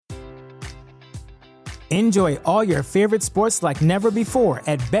Enjoy all your favorite sports like never before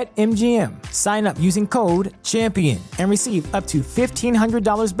at BetMGM. Sign up using code CHAMPION and receive up to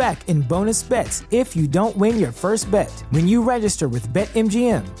 $1,500 back in bonus bets if you don't win your first bet. When you register with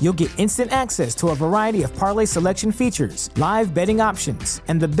BetMGM, you'll get instant access to a variety of parlay selection features, live betting options,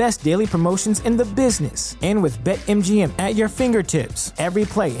 and the best daily promotions in the business. And with BetMGM at your fingertips, every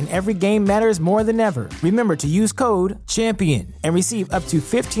play and every game matters more than ever. Remember to use code CHAMPION and receive up to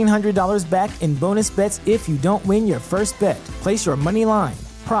 $1,500 back in bonus bets if you don't win your first bet. Place your money line,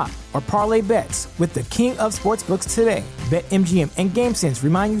 prop, or parlay bets with the king of sportsbooks today. BetMGM and GameSense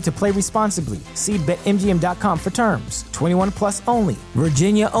remind you to play responsibly. See BetMGM.com for terms. 21 plus only.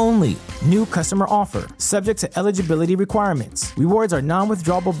 Virginia only. New customer offer. Subject to eligibility requirements. Rewards are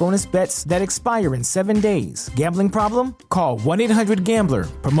non-withdrawable bonus bets that expire in 7 days. Gambling problem? Call 1-800-GAMBLER.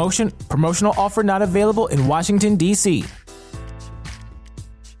 Promotional offer not available in Washington, D.C.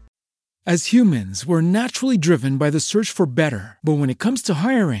 As humans, we're naturally driven by the search for better. But when it comes to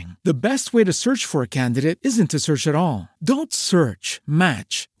hiring, the best way to search for a candidate isn't to search at all. Don't search,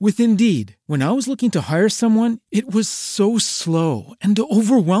 match with Indeed. When I was looking to hire someone, it was so slow and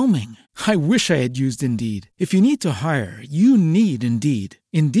overwhelming. I wish I had used Indeed. If you need to hire, you need Indeed.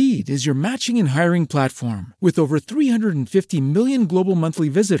 Indeed is your matching and hiring platform with over 350 million global monthly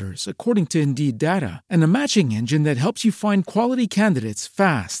visitors, according to Indeed data, and a matching engine that helps you find quality candidates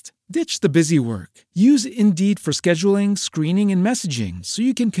fast. Ditch the busy work. Use Indeed for scheduling, screening, and messaging so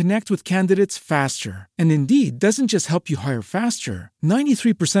you can connect with candidates faster. And Indeed doesn't just help you hire faster.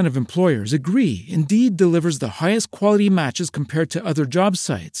 93% of employers agree Indeed delivers the highest quality matches compared to other job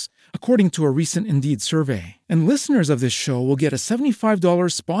sites, according to a recent Indeed survey. And listeners of this show will get a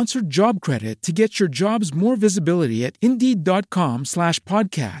 $75 sponsored job credit to get your jobs more visibility at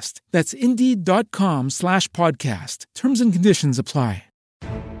Indeed.com/podcast. That's Indeed.com/podcast. Terms and conditions apply.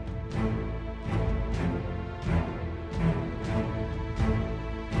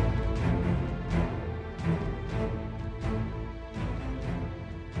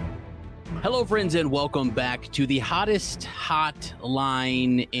 Hello, friends, and welcome back to the hottest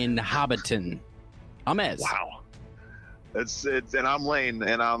hotline in Hobbiton. I'm Ez. Wow, it's and I'm Lane,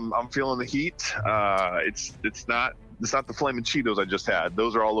 and I'm feeling the heat. It's not the flaming Cheetos I just had.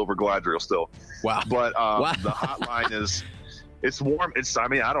 Those are all over Galadriel still. Wow. But Wow. The hotline it's warm. I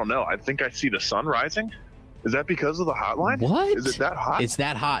don't know. I think I see the sun rising. Is that because of the hotline? What? Is it that hot? It's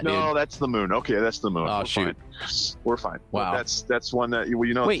that hot, dude. No, that's the moon. Okay, that's the moon. Oh, We're shoot. fine. We're fine. Wow. That's one that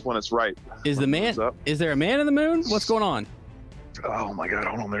Wait. it's when it's right. Is the man? Up. Is there a man in the moon? What's going on? Oh my God!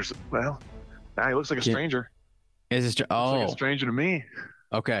 Hold on. He looks like a stranger. Is this? Looks like a stranger to me.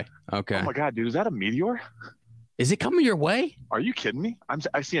 Okay. Oh my God, dude! Is that a meteor? Is it coming your way? Are you kidding me?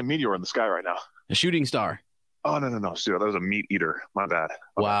 I see a meteor in the sky right now. A shooting star. Oh, no. Stuart, that was a meat eater. My bad.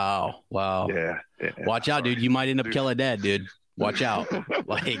 Wow. Yeah. Watch out, dude. You might end up killing Dad, dude. Watch out.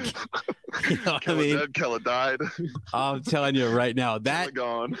 Like, you know what I mean? Dead, Kella died. I'm telling you right now, that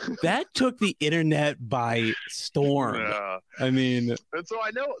gone. that took the internet by storm. Yeah. I mean, And so I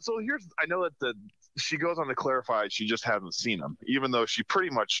know that she goes on to clarify she just hasn't seen him, even though she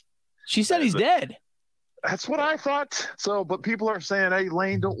pretty much. she said he's dead. That's what I thought. So, but people are saying, "Hey,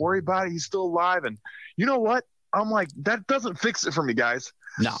 Lane, don't worry about it. He's still alive." And you know what? I'm like, that doesn't fix it for me, guys.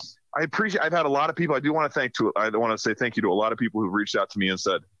 No. I appreciate. I've had a lot of people. I want to say thank you to a lot of people who've reached out to me and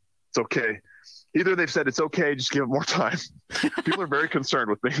said it's okay. Either they've said it's okay, just give it more time. People are very concerned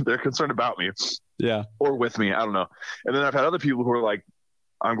with me. They're concerned about me. Yeah. Or with me. I don't know. And then I've had other people who are like,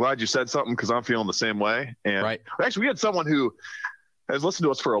 "I'm glad you said something because I'm feeling the same way." And right. Actually, we had someone who has listened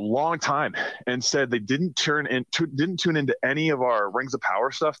to us for a long time and said they didn't tune into any of our Rings of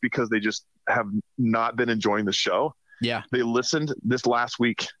Power stuff because they just have not been enjoying the show. Yeah. They listened this last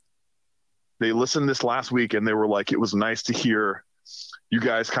week. And they were like, it was nice to hear you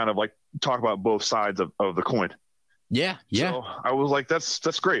guys kind of like talk about both sides of the coin. Yeah. So I was like,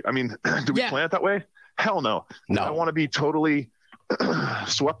 that's great. I mean, do we plan it that way? Hell no. No. I want to be totally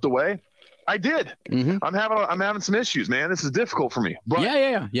swept away. I did. Mm-hmm. I'm having some issues, man. This is difficult for me. But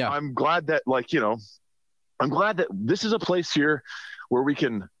yeah. I'm glad that I'm glad that this is a place here where we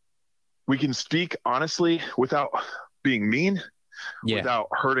can speak honestly without being mean, without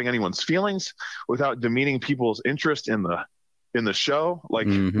hurting anyone's feelings, without demeaning people's interest in the show. Like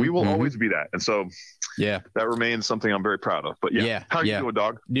we will always be that. And so that remains something I'm very proud of. But how are you doing,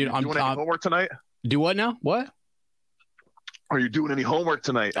 dog? Dude, I'm doing any homework tonight? Do what now? What? Are you doing any homework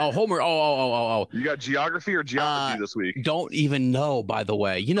tonight? Oh, homework. Oh. You got geography or geography this week? Don't even know, by the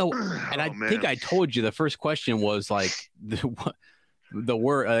way. You know, and I think I told you the first question was like the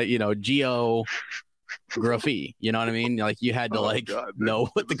word, graffiti. You know what I mean? Like you had to know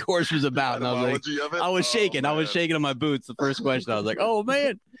what the course was about. And I was like, I was shaking. I was shaking in my boots. The first question, I was like, oh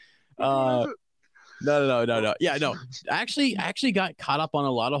man. No. Yeah, no. I actually got caught up on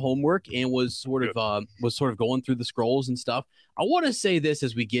a lot of homework and was sort of going through the scrolls and stuff. I want to say this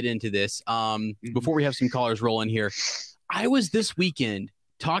as we get into this, before we have some callers rolling here. I was this weekend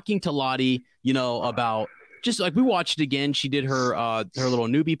talking to Lottie, about just like we watched it again. She did her little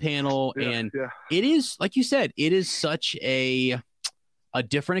newbie panel, and it is, like you said, it is such a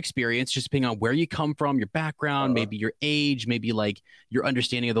different experience, just depending on where you come from, your background, maybe your age, maybe like your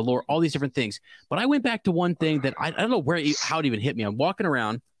understanding of the lore, all these different things. But I went back to one thing that I don't know how it even hit me. I'm walking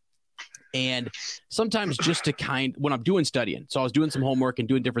around, and sometimes just to when I'm doing studying, so I was doing some homework and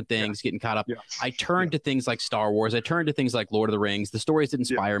doing different things, getting caught up. I turned to things like Star Wars. I turned to things like Lord of the Rings, the stories that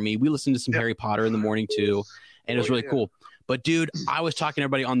inspire me. We listened to some Harry Potter in the morning too, and it was really cool. But dude, I was talking to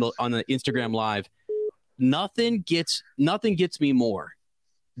everybody on the Instagram live. Nothing gets me more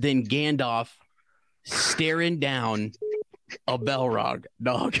than Gandalf staring down a Balrog,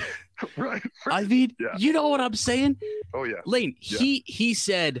 dog. Right. I mean, you know what I'm saying? Oh yeah, Lane. He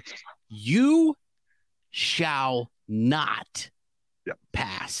said, "You shall not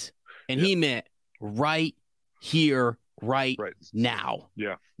pass," and he meant right here, right now.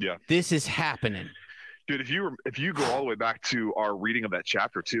 Yeah. This is happening, dude. If you go all the way back to our reading of that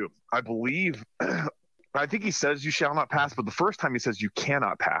chapter too, I believe. I think he says you shall not pass, but the first time he says you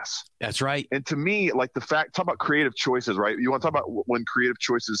cannot pass. That's right. And to me, like talk about creative choices, right? You want to talk about when creative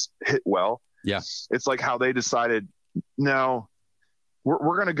choices hit well? Yeah. It's like how they decided, no,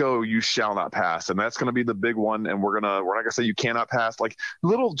 we're going to go, you shall not pass. And that's going to be the big one. And we're not going to say you cannot pass, like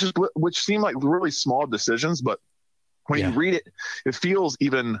which seem like really small decisions, but when you read it, it feels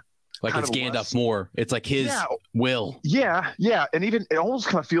even like it's Gandalf more. It's like his will. Yeah. And even it almost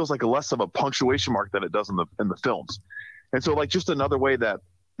kind of feels like less of a punctuation mark than it does in the films. And so like just another way that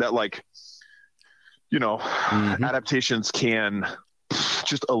like, adaptations can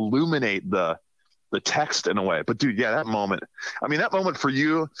just illuminate the text in a way. But dude, that moment for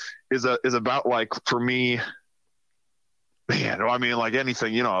you is about like, for me, man, I mean, like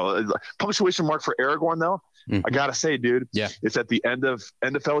anything, punctuation mark for Aragorn though. I gotta say, dude, it's at the end of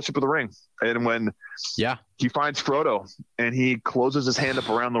Fellowship of the Ring, and when he finds Frodo and he closes his hand up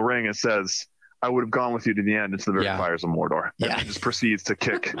around the ring and says, "I would have gone with you to the end into the very fires of Mordor," and he just proceeds to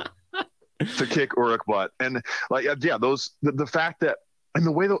kick Uruk butt, and like the fact that and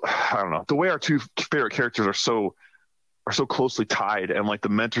the way that I don't know the way our two favorite characters are so closely tied, and like the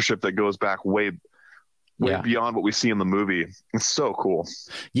mentorship that goes back way beyond what we see in the movie. It's so cool.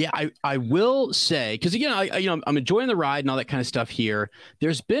 Yeah, I will say, because again, I'm enjoying the ride and all that kind of stuff here.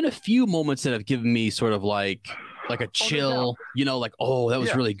 There's been a few moments that have given me sort of like a chill, like, oh, that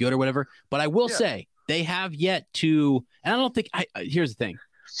was really good or whatever. But I will say they have yet to, and I don't think here's the thing.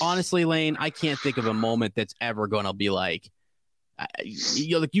 Honestly, Lane, I can't think of a moment that's ever going to be like,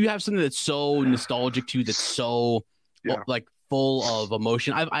 like you have something that's so nostalgic to you, that's so like full of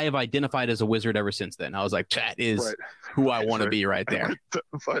emotion. I have identified as a wizard ever since then. I was like, that is who I want to be right there.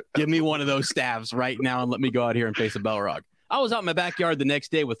 Give me one of those staffs right now and let me go out here and face a Balrog. I was out in my backyard the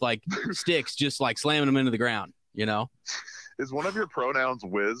next day with like sticks, just like slamming them into the ground, Is one of your pronouns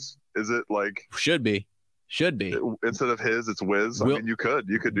whiz? Is it like should be instead of his, it's whiz? I mean, you could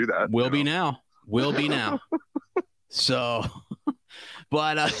do that. Will be now. So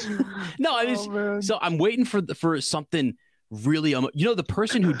but no, so I'm waiting for something really, the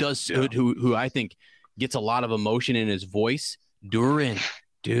person who does who I think gets a lot of emotion in his voice, Durin,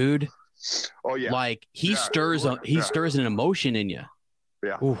 dude. Oh yeah, like he stirs an emotion in you.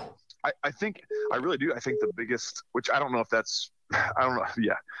 Yeah, ooh. I really do. I think the biggest, which I don't know if that's, I don't know.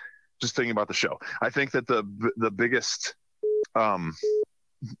 Yeah, just thinking about the show, I think that the biggest, like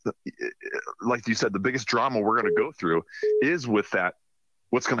you said, the biggest drama we're going to go through is with that.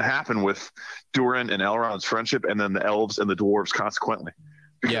 What's going to happen with Durin and Elrond's friendship, and then the elves and the dwarves consequently,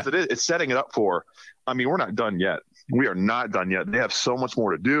 because it's setting it up for. I mean, we're not done yet. We are not done yet. They have so much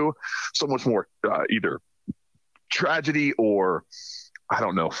more to do, so much more either tragedy or I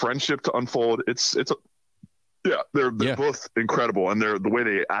don't know, friendship to unfold. They're both incredible, and the way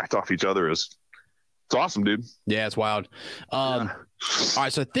they act off each other is. It's awesome, dude. Yeah, it's wild. All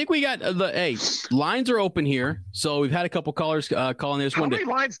right, so I think we got lines are open here. So we've had a couple callers calling this one. How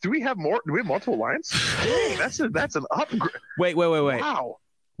many lines do we have? More? Do we have multiple lines? Dang, that's an upgrade. Wait. Wow.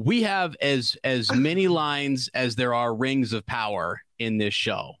 We have as many lines as there are rings of power in this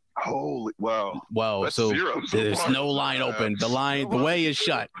show. Holy wow. Whoa. So there's no line open. The way is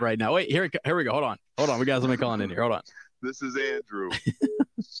shut right now. Wait, here we go. Hold on. We got somebody calling in here. Hold on. This is Andrew.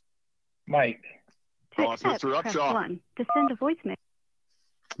 Mike. Oh, it's Mr. Upshaw. Press 1 to send a voicemail.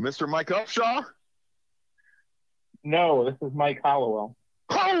 Mr. Mike Upshaw? No, this is Mike Hollowell.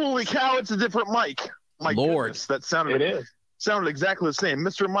 Holy cow, it's a different Mike. My Lord. Goodness, that sounded exactly the same.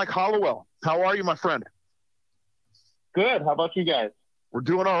 Mr. Mike Hollowell, how are you, my friend? Good. How about you guys? We're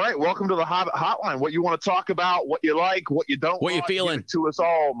doing all right. Welcome to the Hobbit Hotline. What you want to talk about, what you like, what you don't what like, you feeling give it to us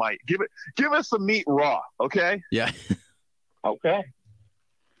all, Mike. Give us the meat raw, okay? Yeah. Okay.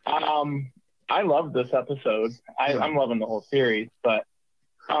 I love this episode. I'm loving the whole series, but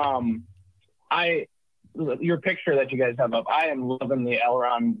your picture that you guys have up, I am loving the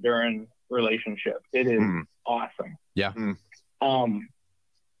Elrond Durin relationship. It is awesome. Yeah.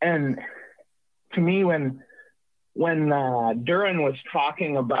 And to me, when Durin was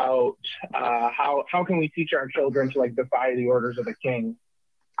talking about how can we teach our children to like defy the orders of the king,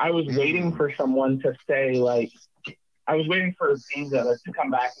 I was waiting for someone to say I was waiting for Disa to come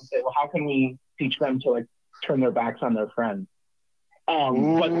back and say, well, how can we teach them to like turn their backs on their friends?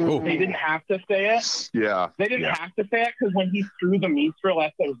 But they didn't have to say it. Yeah. They didn't have to say it because when he threw the Mithril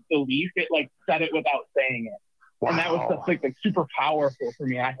at the leaf, it like said it without saying it. Wow. And that was just like super powerful for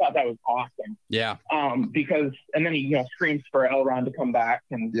me. I thought that was awesome. Yeah. Because and then he screams for Elrond to come back,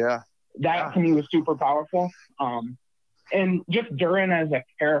 and that to me was super powerful. And just Durin as a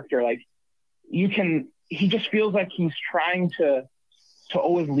character, like he just feels like he's trying to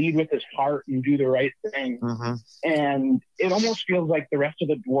always lead with his heart and do the right thing. Mm-hmm. And it almost feels like the rest of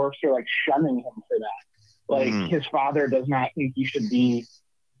the dwarfs are like shunning him for that. Like his father does not think he should be,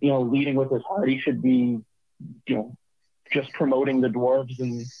 leading with his heart. He should be, just promoting the dwarves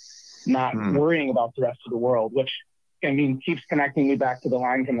and not worrying about the rest of the world, which keeps connecting me back to the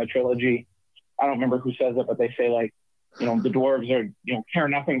line from the trilogy. I don't remember who says it, but they say like, the dwarves are, care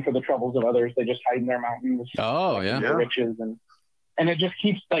nothing for the troubles of others. They just hide in their mountains. Oh yeah. Their riches. And it just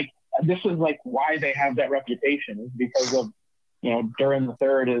keeps like, this is like why they have that reputation, is because of, Durin the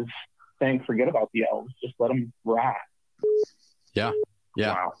Third is saying, forget about the elves, just let them rot. Yeah.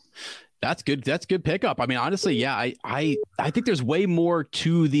 Yeah. Wow. That's good. That's good pickup. I mean, honestly, yeah, I think there's way more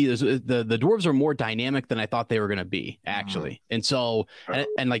to the dwarves are more dynamic than I thought they were going to be, actually. And so,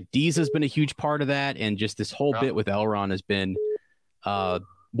 and like Deez has been a huge part of that. And just this whole bit with Elrond has been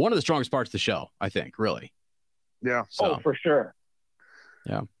one of the strongest parts of the show, I think, really. Yeah. So, for sure.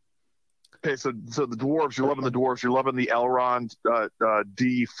 Yeah. Okay, so the dwarves, you're loving the dwarves, you're loving the Elrond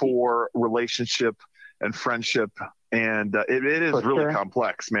D4 relationship and friendship, and it is really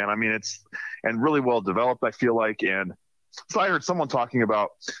complex, man. I mean, it's and really well developed, I feel like. And so I heard someone talking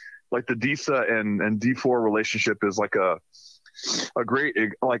about like the Disa and D4 relationship is like a great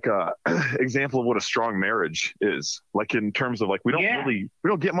example of what a strong marriage is. Like in terms of like we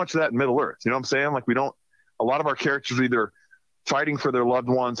don't get much of that in Middle Earth. You know what I'm saying? Like a lot of our characters are either fighting for their loved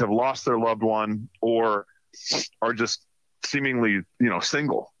ones, have lost their loved one, or are just seemingly,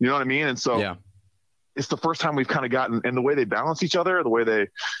 single. You know what I mean? And so it's the first time we've kind of gotten, and the way they balance each other, the way they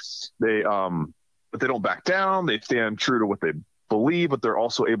but they don't back down. They stand true to what they believe, but they're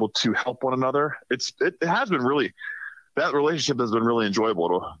also able to help one another. It has been really, that relationship has been really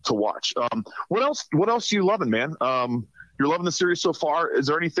enjoyable to watch. What else are you loving, man? You're loving the series so far. Is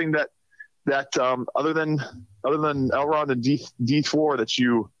there anything that other than Elrond and D4 that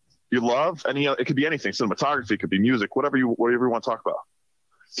you love? It could be anything, cinematography, it could be music, whatever you want to talk about.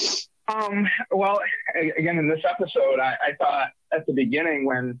 Well, again, in this episode, I thought at the beginning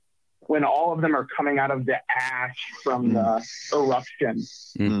when all of them are coming out of the ash from the eruption,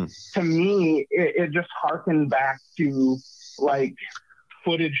 to me, it just harkened back to like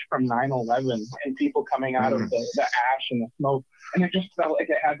footage from 9/11 and people coming out of the ash and the smoke. And it just felt like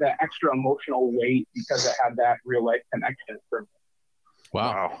it had that extra emotional weight because it had that real life connection for me.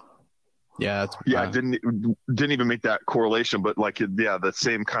 Wow. Yeah. I didn't even make that correlation, but like, the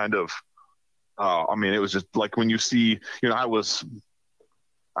same kind of, I mean, it was just like when you see, I was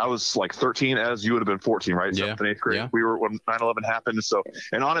like 13 as you would have been 14, right? 7th and 8th grade. Yeah. We were when 9/11 happened. So,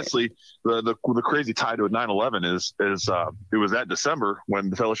 and honestly, the crazy tie to 9/11 is it was that December when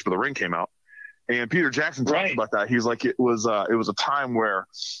the Fellowship of the Ring came out. And Peter Jackson talks about that. He's like, it was a time where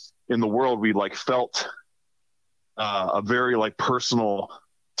in the world we like felt a very like personal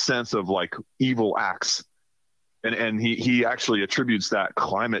sense of like evil acts. And he actually attributes that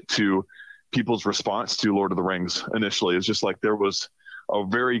climate to people's response to Lord of the Rings initially. It's just like there was a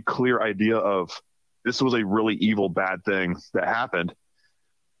very clear idea of this was a really evil, bad thing that happened.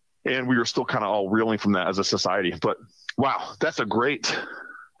 And we were still kind of all reeling from that as a society. But wow, that's a great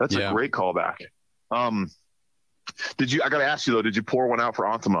callback. I got to ask you though, did you pour one out for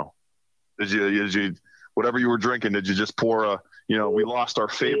Antimo? Did you, whatever you were drinking, did you just pour we lost our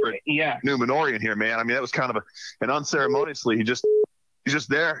favorite Numenorian here, man. I mean, that was kind of and unceremoniously, he's just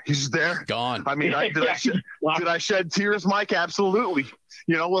there. He's just there. Gone. I mean, did I shed tears, Mike? Absolutely.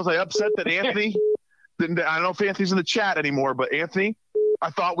 Was I upset that Anthony didn't? I don't know if Anthony's in the chat anymore, but Anthony, I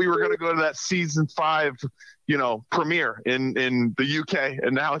thought we were going to go to that season 5, premiere in the UK,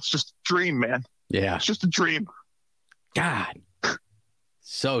 and now it's just a dream, man. Yeah, it's just a dream. God,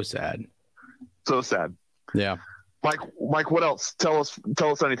 so sad. So sad. Yeah, Mike, what else? Tell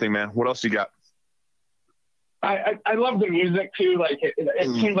us anything, man. What else you got? I love the music too. Like it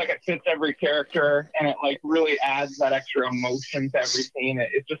seems like it fits every character, and it like really adds that extra emotion to every scene.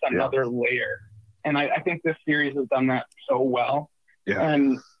 It's just another layer, and I think this series has done that so well. Yeah.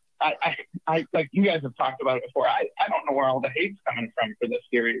 And I like you guys have talked about it before. I don't know where all the hate's coming from for this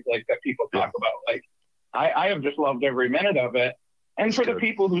series, like that people talk about. Like I have just loved every minute of it. And for the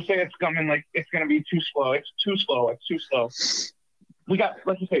people who say it's coming, like it's going to be too slow, it's too slow. We got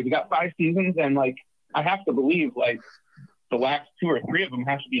 5 seasons, and like I have to believe like the last 2 or 3 of them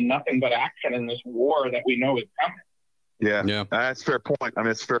has to be nothing but action in this war that we know is coming. Yeah, that's a fair point. I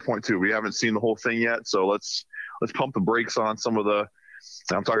mean, it's a fair point too. We haven't seen the whole thing yet, so let's pump the brakes on some of the.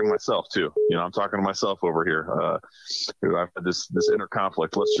 I'm talking to myself too. I'm talking to myself over here. I've had this inner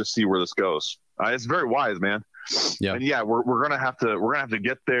conflict. Let's just see where this goes. It's very wise, man. Yeah, and we're gonna have to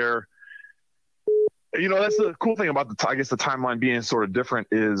get there. That's the cool thing about the timeline being sort of different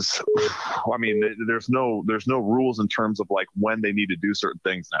is, I mean, there's no rules in terms of like when they need to do certain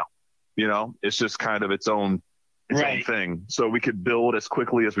things now. It's just kind of its own thing. So we could build as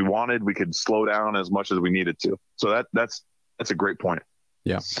quickly as we wanted. We could slow down as much as we needed to. So that's a great point.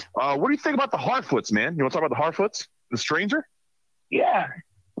 Yeah. What do you think about the Harfoots, man? You want to talk about the Harfoots, the stranger? Yeah.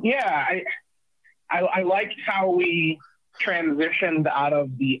 I liked how we transitioned out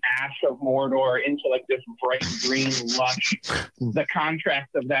of the ash of Mordor into like this bright green lush. The contrast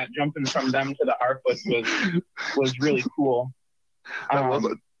of that jumping from them to the Harfoots was really cool. I want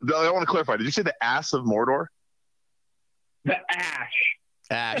to clarify. Did you say the ass of Mordor? The ash.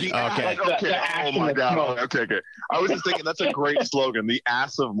 Okay. The ash oh my god. Smoke. Okay. I was just thinking that's a great slogan. The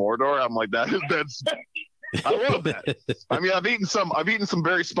ass of Mordor. I'm like that's. I love that. I mean, I've eaten some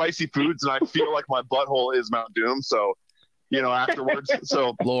very spicy foods, and I feel like my butthole is Mount Doom. So, afterwards.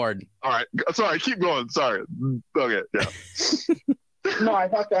 So, Lord. All right. Sorry. Keep going. Sorry. Okay. Yeah. No, I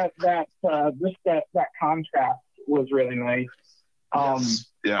thought that contrast was really nice.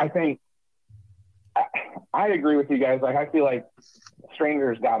 I think I agree with you guys. Like, I feel like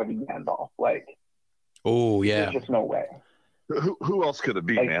Stranger's got to be Gandalf. Like, oh yeah, there's just no way. Who else could it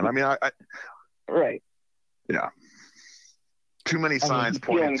be, man? I mean, I right. Yeah. Too many signs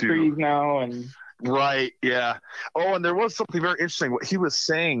pointing to trees now and. Right. Yeah. Oh, and there was something very interesting. What he was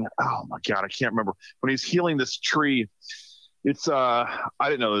saying. Oh my God, I can't remember when he's healing this tree. It's I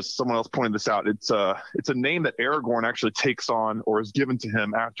didn't know this. Someone else pointed this out. It's a name that Aragorn actually takes on or is given to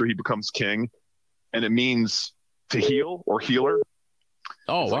him after he becomes king, and it means to heal or healer.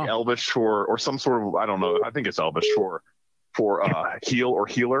 Oh, it's wow. Like Elvish or some sort of, I don't know. I think it's Elvish for heal or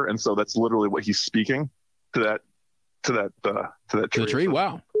healer, and so that's literally what he's speaking to that tree. To the tree.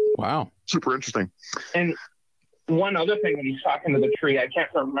 Wow. Super interesting. And one other thing when he's talking to the tree, I can't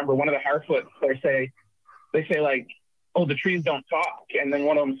remember. One of the Harfoots, they say like, "Oh, the trees don't talk," and then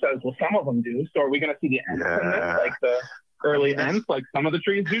one of them says, "Well, some of them do." So are we going to see the ends in this, like the early ends? Like some of the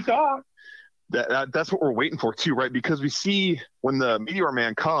trees do talk. That's what we're waiting for too, right? Because we see when the Meteor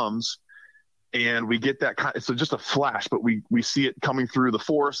Man comes, and we get that kind. So just a flash, but we see it coming through the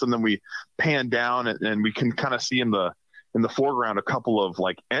forest, and then we pan down, and we can kind of see in the foreground a couple of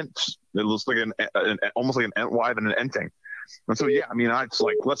like ents. It looks like almost like an entwive and an enting. And so yeah, I mean, it's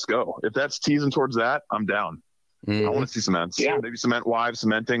like, let's go. If that's teasing towards that, I'm down. Mm-hmm. I want to see some ents. Yeah. Maybe some entwives,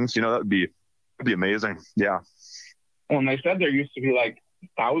 some entings. That would be amazing. Yeah. Well, and they said there used to be like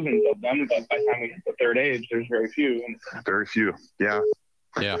thousands of them, but by the time we hit the third age, there's very few. Very few. Yeah.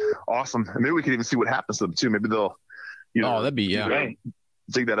 Yeah. Awesome. And maybe we can even see what happens to them too. Maybe they'll, that'd be, yeah.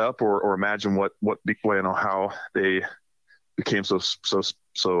 Dig that up or imagine what how they became so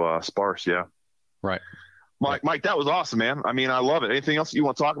sparse. Yeah. Right. Mike, that was awesome, man. I mean, I love it. Anything else you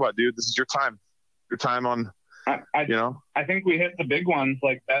want to talk about, dude? This is your time. Your time on, I think we hit the big ones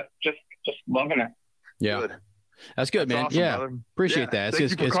like that. Just loving it. Yeah. Good. That's good, man. Awesome, yeah. brother. Appreciate that.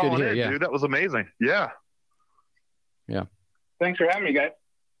 It's good to hear. Yeah. Dude, that was amazing. Yeah. Yeah. Thanks for having me, guys.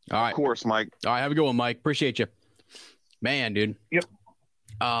 All right. Of course, Mike. All right. Have a good one, Mike. Appreciate you. Man, dude. Yep.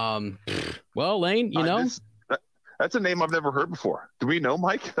 Well, Lane, that's a name I've never heard before. Do we know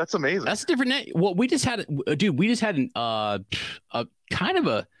Mike? That's amazing. That's a different name. Well, we just had a kind of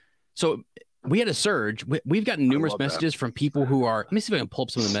a, so we had a surge. We've gotten numerous messages from people who are. Let me see if I can pull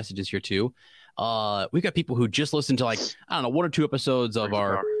up some of the messages here too. We've got people who just listened to, like, I don't know, 1 or 2 episodes of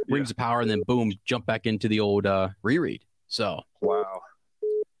our Rings of Power, and then boom, jump back into the old reread. So wow.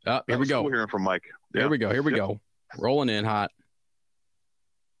 Here we go. We're hearing from Mike. Here we go. Here we go. Rolling in hot.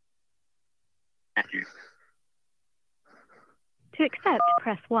 Thank you. To accept,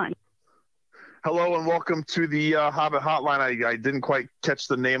 press 1. Hello and welcome to the Hobbit Hotline. I didn't quite catch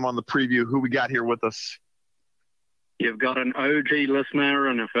the name on the preview. Who we got here with us? You've got an OG listener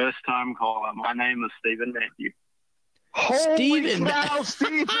and a first-time caller. My name is Stephen Matthew. Holy cow,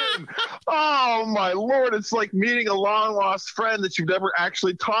 Stephen! Oh, my Lord. It's like meeting a long-lost friend that you've never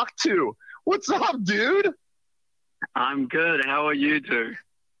actually talked to. What's up, dude? I'm good. How are you two?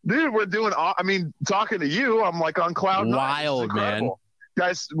 Dude, we're doing, talking to you, I'm like on cloud nine. Wild, man.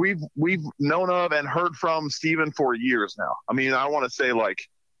 Guys, we've known of and heard from Stephen for years now. I mean, I want to say like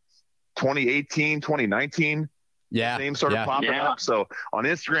 2018, 2019. Yeah. Name started popping up. So on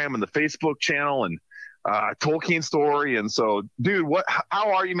Instagram and the Facebook channel and Tolkien Story. And so, dude,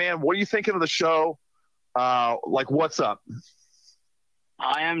 how are you, man? What are you thinking of the show? What's up?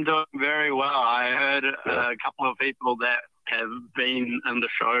 I am doing very well. I heard a couple of people that have been in the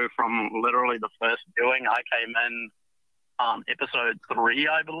show from literally the first viewing. I came in episode 3,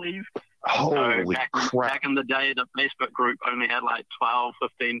 I believe. Holy crap. Back in the day, the Facebook group only had like 12,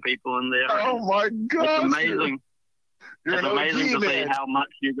 15 people in there. Oh my God. It's amazing. It's amazing to see how much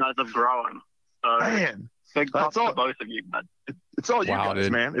you guys have grown. So, man, big props to both of you, bud. It's all you guys,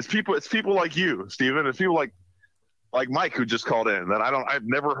 dude. Man. It's people like you, Steven. It's people like Mike, who just called in, that I've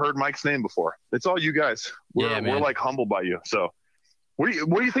never heard Mike's name before. It's all you guys. We're like humbled by you. So what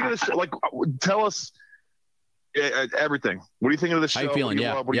do you think of this show? Like, tell us everything. What do you think of the show? How you feeling? What do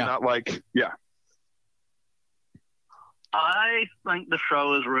you love? What do you not like? Yeah. I think the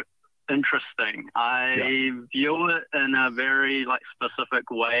show is interesting. I view it in a very specific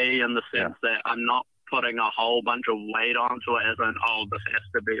way, in the sense that I'm not putting a whole bunch of weight onto it as in, this has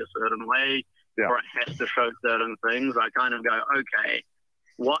to be a certain way. Or it has to show certain things. I kind of go, okay,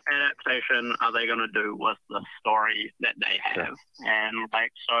 what adaptation are they going to do with the story that they have? And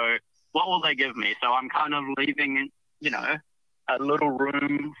so what will they give me? So I'm kind of leaving, a little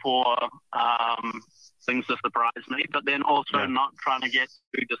room for things to surprise me, but then also not trying to get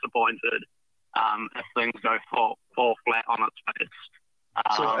too disappointed if things go fall flat on its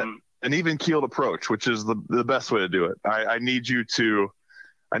face. So an even-keeled approach, which is the best way to do it. I need you to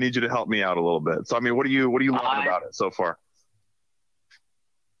help me out a little bit. So, I mean, what are you loving about it so far?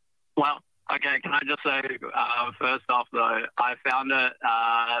 Well, okay. Can I just say, first off, though, I found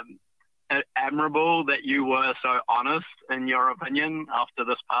it admirable that you were so honest in your opinion after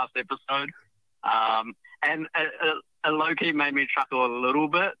this past episode. And it low-key made me chuckle a little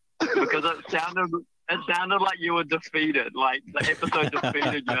bit, because it sounded like you were defeated, like the episode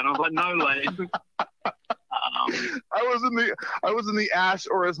defeated you. And I was like, no, Lane. I was in the ash,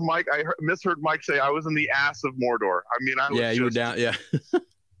 or as Mike, misheard Mike say, I was in the ass of Mordor. I mean, you were down. Yeah.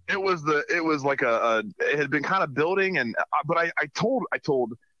 it was like it had been kind of building, but I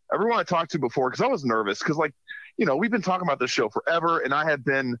told everyone I talked to before, because I was nervous, because we've been talking about this show forever, and I've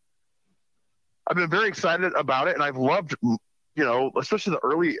been very excited about it, and I've loved, especially the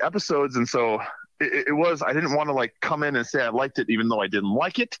early episodes, and so it was, I didn't want to come in and say I liked it, even though I didn't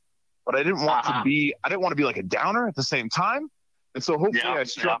like it. But I didn't want to be like a downer at the same time. And so hopefully I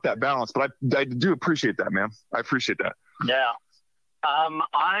struck that balance. But I do appreciate that, man. I appreciate that. Yeah.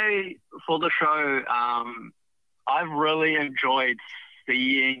 For the show, I've really enjoyed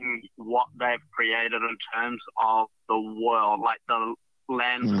seeing what they've created in terms of the world, like the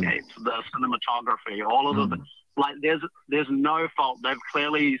landscapes, the cinematography, all of the there's no fault. They've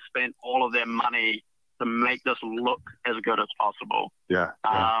clearly spent all of their money to make this look as good as possible. Yeah,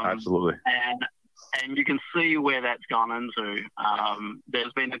 absolutely. And you can see where that's gone into.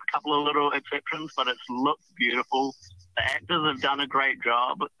 There's been a couple of little exceptions, but it's looked beautiful. The actors have done a great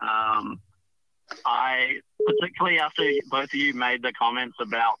job. I particularly after both of you made the comments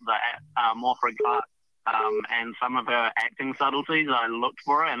about the Morfydd Clark and some of her acting subtleties, I looked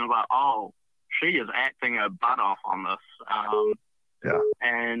for it and I was like, oh, she is acting her butt off on this.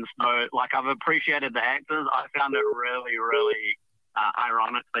 And so, I've appreciated the actors. I found it really, really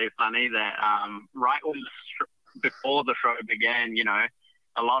ironically funny that before the show began,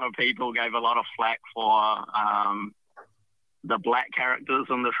 a lot of people gave a lot of flack for the black characters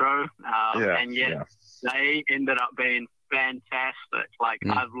in the show. And yet they ended up being fantastic.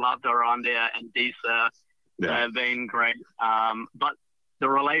 I've loved Arondir and Disa. They've been great. But the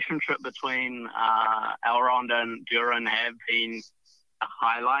relationship between Elrond and Durin have been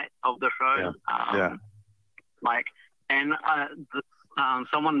highlight of the show.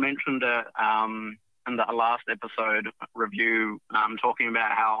 Someone mentioned it in the last episode review, talking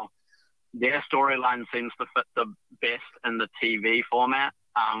about how their storyline seems to fit the best in the TV format,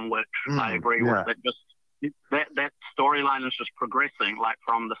 which I agree with. It just that storyline is just progressing, like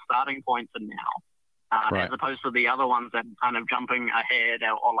from the starting point to now, as opposed to the other ones that are kind of jumping ahead,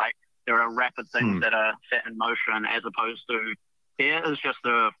 or like there are rapid things that are set in motion, as opposed to here is just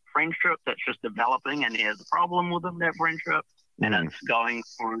a friendship that's just developing, and here's a problem within that friendship, and it's going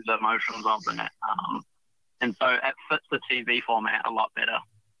through the motions of that. And so it fits the TV format a lot better.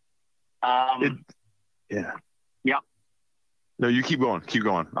 Yep. No, you keep going. Keep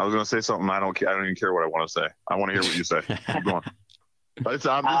going. I was going to say something. I don't even care what I want to say. I want to hear what you say. Keep going. But this is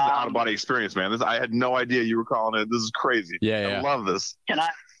an out of body experience, man. I had no idea you were calling it. This is crazy. I love this. Can I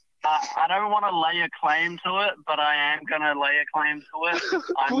don't want to lay a claim to it, but I am going to lay a claim to it.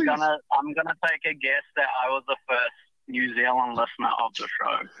 I'm gonna take a guess that I was the first New Zealand listener of the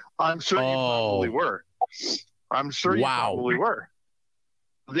show. I'm sure you probably were. I'm sure you probably were.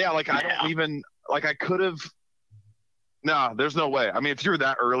 Yeah, like I don't even like I could have. No, there's no way. I mean, if you're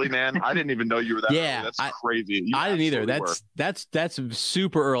that early, man, I didn't even know you were that early. That's crazy. I didn't either. That's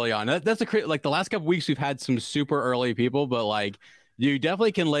super early on. That's like the last couple weeks we've had some super early people, but like you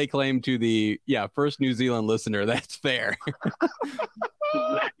definitely can lay claim to the first New Zealand listener. That's fair.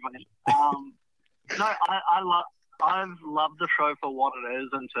 I've loved the show for what it is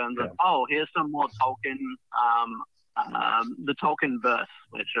in terms of here's some more Tolkien, the Tolkien verse,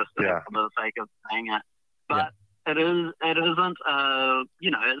 which just for the sake of saying it, but. It isn't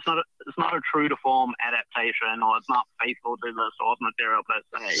it's not a true to form adaptation, or it's not faithful to the source material per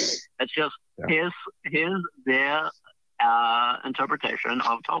se. It's just here's their interpretation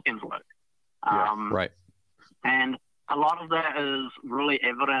of Tolkien's work. And a lot of that is really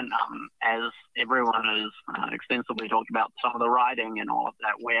evident as everyone has extensively talked about some of the writing and all of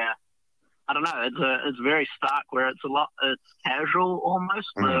that, where I don't know, it's very stark, where it's casual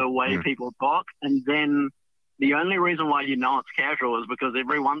almost, the way people talk, and then the only reason why you know it's casual is because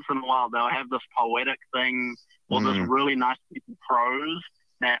every once in a while they'll have this poetic thing or this really nice piece of prose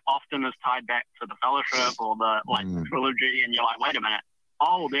that often is tied back to the Fellowship or the trilogy, and you're like, wait a minute,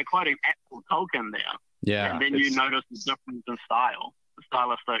 they're quoting actual Tolkien there. Yeah. And then you notice the difference in style, the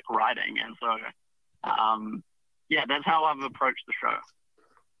stylistic writing, and so that's how I've approached the show.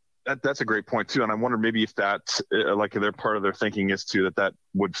 That's a great point too, and I wonder maybe if that's like their part of their thinking is too that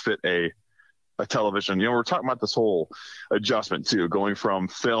would fit a television. We're talking about this whole adjustment too, going from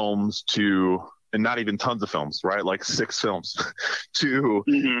films to, and not even tons of films, right? Like 6 films to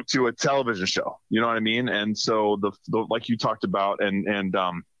a television show. You know what I mean? And so the like you talked about, and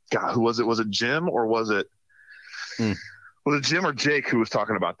God, who was it? Was it Jim or was it? Was it Jim or Jake who was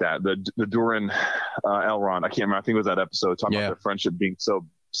talking about that? The Durin Elrond. I can't remember. I think it was that episode talking about their friendship being so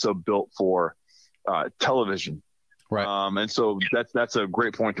built for television. Right. And so that's a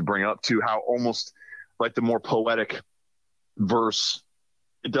great point to bring up too, how almost like the more poetic verse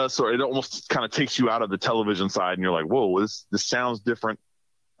it does. So it almost kind of takes you out of the television side and you're like, whoa, this sounds different.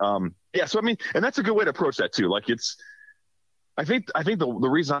 So, I mean, and that's a good way to approach that too. Like I think the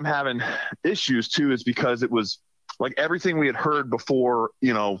reason I'm having issues too, is because it was like everything we had heard before,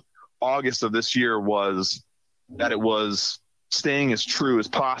 August of this year was that it was staying as true as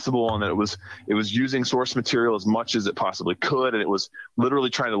possible, and that it was using source material as much as it possibly could, and it was literally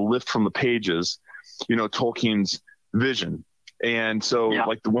trying to lift from the pages, Tolkien's vision. And so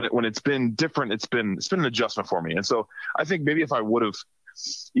like when it's been different, it's been an adjustment for me. And so I think maybe if I would have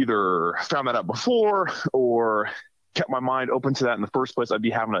either found that out before or kept my mind open to that in the first place, I'd be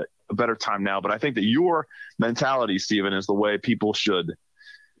having a better time now. But I think that your mentality, Stephen, is the way people should.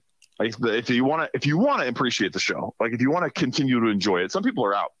 Like if you want to appreciate the show, like if you want to continue to enjoy it, some people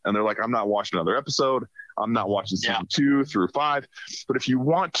are out and they're like, I'm not watching another episode. I'm not watching season 2 through 5. But if you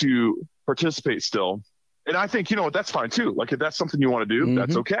want to participate still, and I think, that's fine too. Like if that's something you want to do,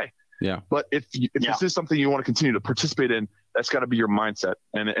 that's okay. Yeah. But if this is something you want to continue to participate in, that's got to be your mindset,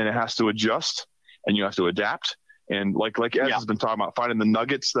 and it has to adjust, and you have to adapt. And like Ed has been talking about, finding the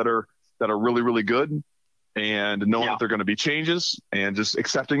nuggets that are really, really good, and knowing that they're going to be changes, and just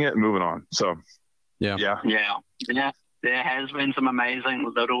accepting it and moving on. So, yeah. There has been some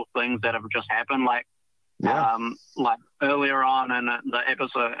amazing little things that have just happened, like earlier on in the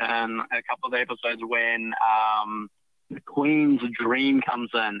episode, and a couple of the episodes when the Queen's dream comes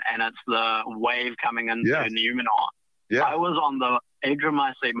in, and it's the wave coming into Numenor. Yeah. I was on edge of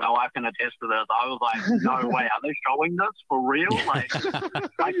my seat. My wife can attest to this. I was like, no way, are they showing this for real? Like,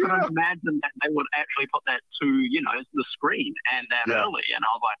 I couldn't imagine that they would actually put that to, you know, the screen and that early. And I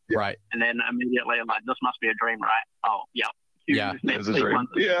was like, right. And then immediately I'm like, this must be a dream, right? Oh, yep. Yeah. It's a dream.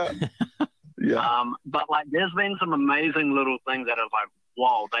 Yeah. Yeah. But like, there's been some amazing little things that are like,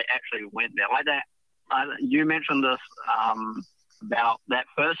 whoa, they actually went there. Like that, you mentioned this about that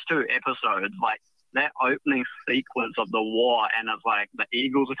first 2 episodes, like that opening sequence of the war, and it's like the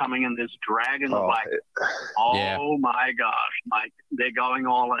eagles are coming in, this dragon, my gosh, like they're going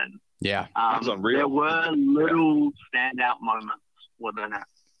all in. Yeah. There were little standout moments within it.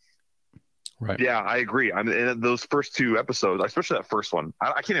 Right. Yeah, I agree. I mean, in those first 2 episodes, especially that first one,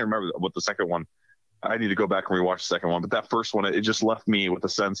 I can't even remember what the second one. I need to go back and rewatch the second one. But that first one, it just left me with a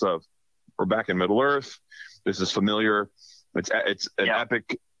sense of we're back in Middle Earth. This is familiar. It's an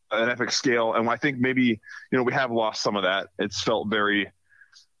epic scale, and I think maybe, you know, we have lost some of that. It's felt very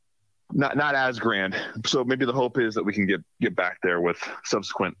not as grand. So maybe the hope is that we can get back there with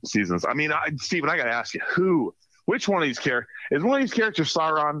subsequent seasons. I mean, Steven, I got to ask you, which one of these is one of these characters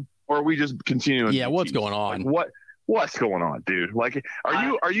Sauron? Or are we just continuing? Yeah, what's going on? Like, what's going on, dude? Like,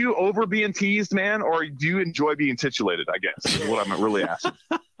 are you over being teased, man, or do you enjoy being titulated? I guess is what I'm really asking.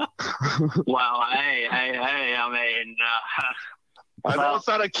 Well, hey, I mean, I know it's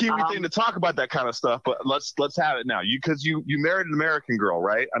not a Kiwi thing to talk about that kind of stuff, but let's have it now. Because you married an American girl,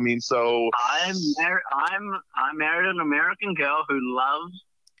 right? I mean, so I married an American girl who loves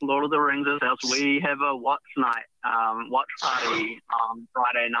Lord of the Rings as well. We have a watch party on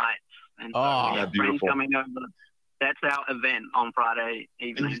Friday nights, and so we have friends coming over. That's our event on Friday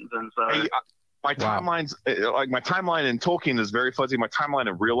evenings, and so my timeline's like my timeline in Tolkien is very fuzzy. My timeline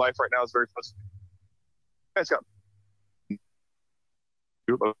in real life right now is very fuzzy. You guys got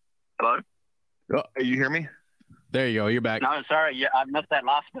hello? Hey, you hear me? There you go. You're back. No, sorry, I missed that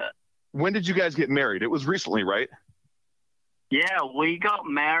last bit. When did you guys get married? It was recently, right? Yeah, we got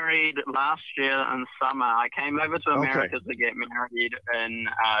married last year in summer. I came over to America to get married in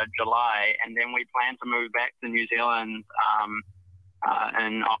July, and then we planned to move back to New Zealand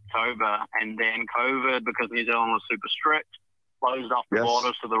in October. And then COVID, because New Zealand was super strict, closed off the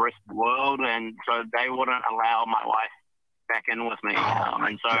borders to the rest of the world, and so they wouldn't allow my wife back in with me.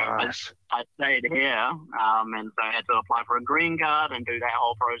 And so I stayed here, and so I had to apply for a green card and do that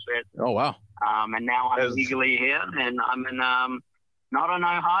whole process. Oh, wow. And now I'm legally here, and I'm in not in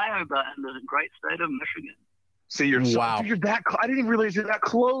Ohio, but in the great state of Michigan. See, you're that. I didn't even realize you're that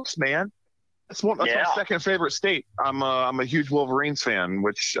close, man. That's my second favorite state. I'm a huge Wolverines fan,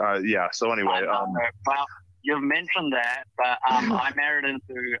 which So anyway, well, you've mentioned that, but I married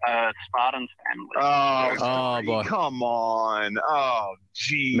into a Spartans family. Oh boy! Come on! Oh,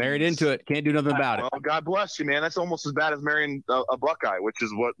 geez. Married into it, can't do nothing about it. Well, God bless you, man. That's almost as bad as marrying a Buckeye, which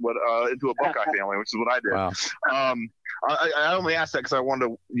is what into a Buckeye family, which is what I did. Wow. I only asked that because I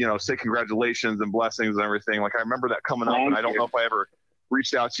wanted to, say congratulations and blessings and everything. Like I remember that coming up, and I don't know if I ever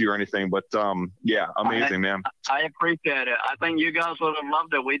reached out to you or anything, but amazing, man. I appreciate it. I think you guys would have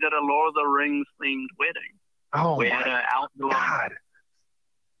loved it. We did a Lord of the Rings themed wedding. Oh, we had an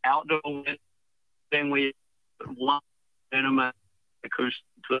outdoor wedding. We one intimate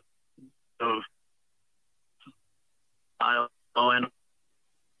acoustic of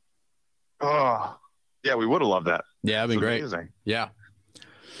yeah, we would have loved that. Yeah, it'd been great. Amazing. Yeah.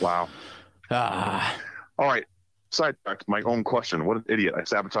 Wow. All right. Sidetracked my own question. What an idiot. I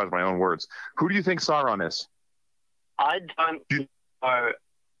sabotaged my own words. Who do you think Sauron is? I don't know.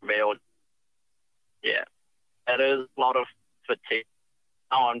 Revealed. Yeah. It is a lot of fatigue.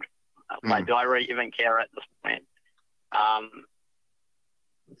 Do I really even care at this point? I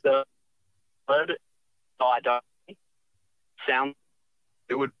don't sound.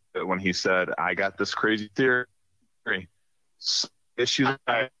 It would when he said, "I got this crazy theory issue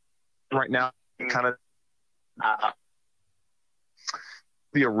right now." Kind of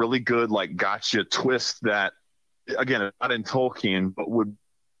be a really good gotcha twist that, again, not in Tolkien, but would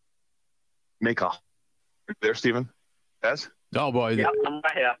make a. There, Steven? Yes? Oh, boy. Yeah, I'm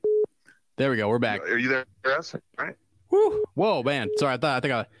right here. There we go. We're back. Are you there, yes? All right. Woo. Whoa, man. Sorry,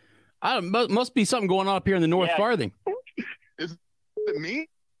 I must be something going on up here in the North Farthing. Is it me?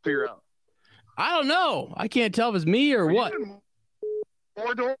 Figure out. I don't know. I can't tell if it's me or what.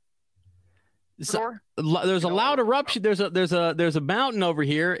 There's a loud eruption. There's a mountain over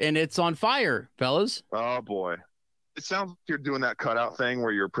here, and it's on fire, fellas. Oh, boy. It sounds like you're doing that cutout thing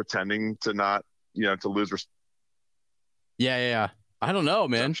where you're pretending to not, to lose respect. Yeah. I don't know,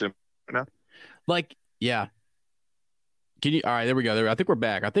 man. Yeah. Can you? All right, there we go. I think we're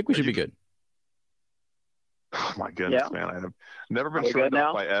back. I think we should be good. Oh my goodness, man! I have never been shredded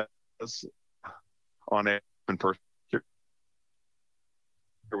up by Ez on a in person. Here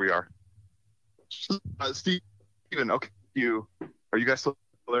we are. Steven, okay, are you guys still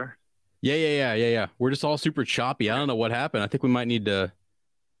there? Yeah. We're just all super choppy. I don't know what happened. I think we might need to.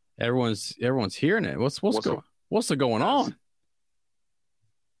 Everyone's hearing it. What's going on?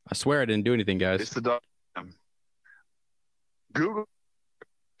 I swear I didn't do anything, guys. It's the Google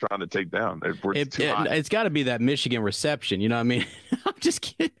trying to take down. It's got to be that Michigan reception. You know what I mean? I'm just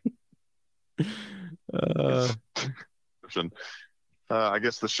kidding. I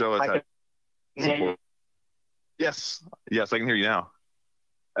guess the show has had. Yes, I can hear you now.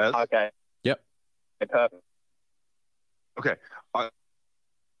 Okay. Yep. Perfect. Okay. I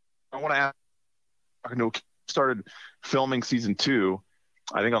want to ask. I know started filming season 2.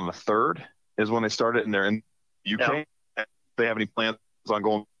 I think on the 3rd is when they started, and they're in the UK. Yeah. They have any plans on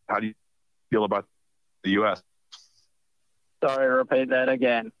going? How do you feel about the US? Sorry, repeat that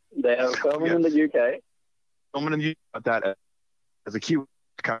again. They are filming in the UK. Filming in the UK. About that as a key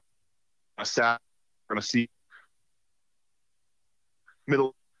kind of sad. Going to see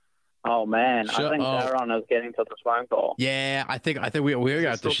middle. Oh man, I think Aaron is getting to the phone call. Yeah, I think we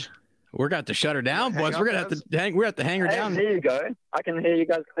got to. We're going to shut her down, boys. We're going to have to hang her down. There you go. I can hear you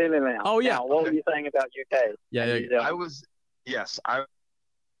guys clearly now. Oh yeah. Now, what were you saying about UK? Yeah.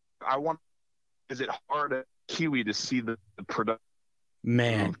 I want. Is it hard at Kiwi to see the production?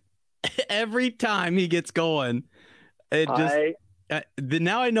 Man, every time he gets going, it just.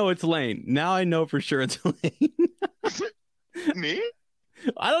 Now I know it's Lane. Now I know for sure it's Lane. Me?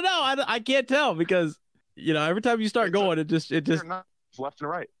 I don't know. I can't tell because every time you start going, it just left and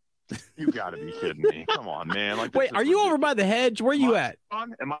right. You got to be kidding me! Come on, man! Wait, are you over by the hedge? Where are you at?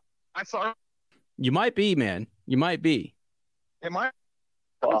 Am I sorry? You might be, man. You might be. Am I?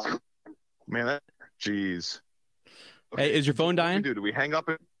 Man, jeez. Okay. Hey, is your phone dying? Do we hang up?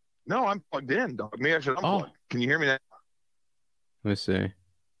 No, I'm plugged in, dog. Maybe I should unplug. Can you hear me now? Let's see.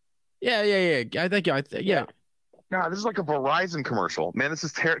 Yeah. I think. Yeah. God, this is like a Verizon commercial. Man, this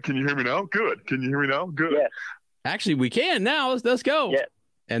is terrible. Can you hear me now? Good. Can you hear me now? Good. Yeah. Actually, we can now. Let's go. Yeah.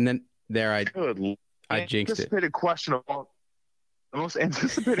 And then there I jinxed it. The most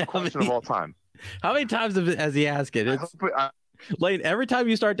anticipated question of all time. How many times has he asked it? Lane, every time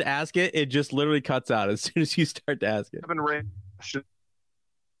you start to ask it, it just literally cuts out as soon as you start to ask it.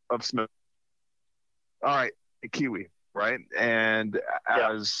 Of Smith. All right, Kiwi, right? And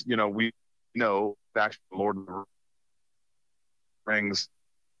as we know, back to Lord of the Rings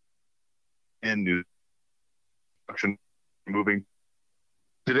and new production moving.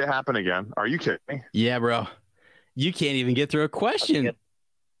 Did it happen again? Are you kidding me? Yeah, bro. You can't even get through a question.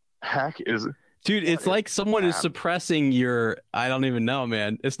 Heck is it? Dude, it's like someone is suppressing your. I don't even know,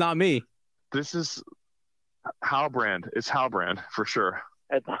 man. It's not me. This is Halbrand. It's Halbrand for sure.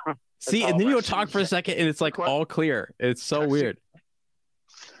 See, and then you'll talk for a second, and it's like all clear. It's so weird.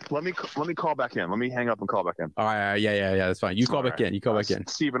 Let me call back in. Let me hang up and call back in. All right. Yeah. That's fine. You call back in. You call back in.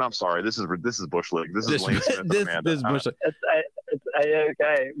 Steven, I'm sorry. This is Bush League. This is Lane Smith. This is Bush League. It's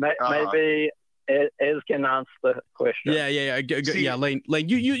okay. Maybe Ez can answer the question. Yeah. Lane,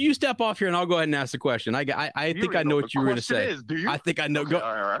 you step off here, and I'll go ahead and ask the question. I think I know what you were going to say. I think I know. Okay,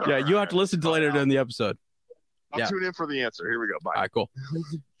 all right, yeah, you have to listen to later in the episode. I'll tune in for the answer. Here we go. Bye. All right, cool.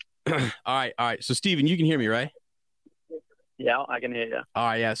 All right. So, Steven, you can hear me, right? Yeah, I can hear you. All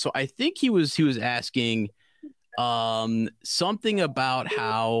right, yeah. So I think he was asking something about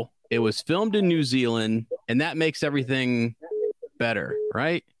how it was filmed in New Zealand, and that makes everything better,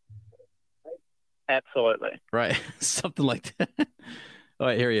 right? Absolutely. Right. Something like that. All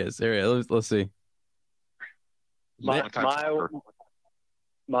right, here he is. Let's see. My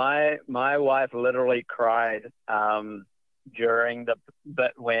wife literally cried during the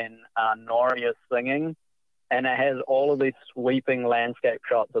bit when Nori is singing. And it has all of these sweeping landscape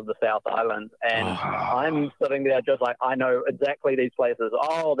shots of the South Island. And I'm sitting there just like, I know exactly these places.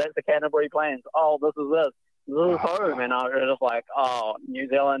 Oh, that's the Canterbury Plains. Oh, this is this. This is home. And I was just like, New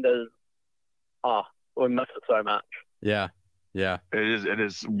Zealand is, we miss it so much. Yeah. It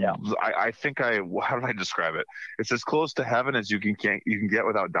is. Yeah. I think how do I describe it? It's as close to heaven as you can get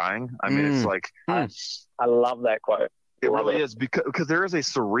without dying. I mean, it's like. I love that quote. It really is because there is a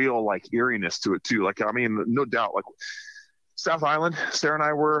surreal eeriness to it too. I mean, no doubt. South Island, Sarah and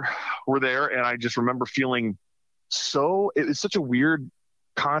I were there, and I just remember feeling it's such a weird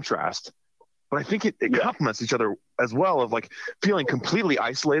contrast, but I think it complements each other as well. Of feeling completely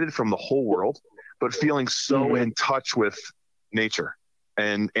isolated from the whole world, but feeling so in touch with nature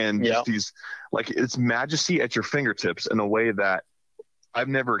and just these it's majesty at your fingertips in a way that I've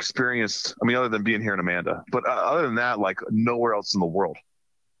never experienced. I mean, other than being here in Amanda, but other than that, like nowhere else in the world.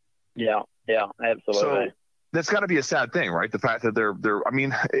 Yeah, absolutely. So that's got to be a sad thing, right? The fact that they're. I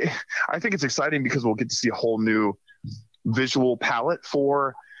mean, I think it's exciting because we'll get to see a whole new visual palette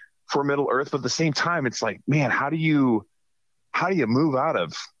for Middle Earth, but at the same time, it's like, man, how do you move out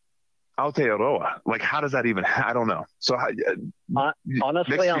of Aotearoa? Like, how does that even? I don't know. So,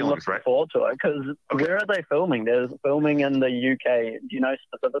 honestly, I'm looking forward to it because where are they filming? There's filming in the UK. Do you know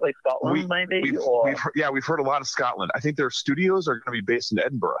specifically Scotland? We've heard a lot of Scotland. I think their studios are going to be based in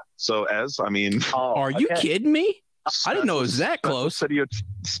Edinburgh. So, are you kidding me? I didn't know it was that close.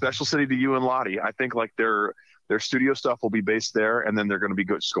 Special city to you and Lottie. I think like their studio stuff will be based there, and then they're going to be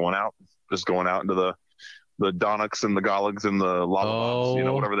just going out into the Donocks and the Goligs and the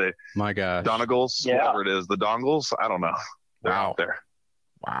Lollabobs, whatever they. My gosh. Donagles, whatever it is, the Dongles. I don't know. They're out there.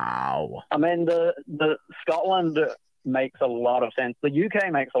 Wow. I mean, the Scotland makes a lot of sense. The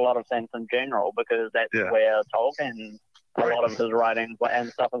UK makes a lot of sense in general because that's where Tolkien, a lot of his writings and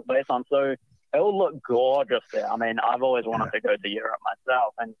stuff is based on. So it'll look gorgeous there. I mean, I've always wanted to go to Europe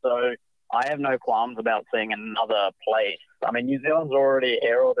myself, and so I have no qualms about seeing another place. I mean, New Zealand's already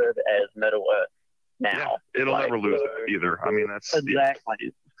heralded as Middle Earth now. Yeah, it'll never lose that either. I mean, that's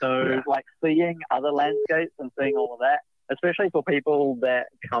exactly. So, like seeing other landscapes and seeing all of that, especially for people that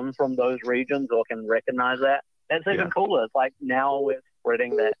come from those regions or can recognize that, that's even cooler. It's like now we're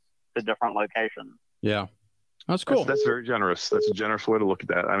spreading that to different locations. Yeah. That's cool. That's very generous. That's a generous way to look at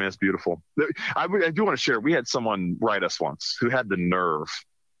that. I mean, it's beautiful. I do want to share. We had someone write us once who had the nerve,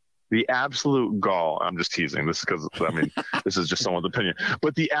 the absolute gall. I'm just teasing this because, I mean, this is just someone's opinion,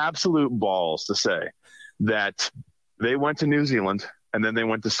 but the absolute balls to say that they went to New Zealand and then they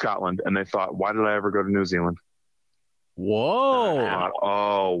went to Scotland and they thought, why did I ever go to New Zealand? Whoa.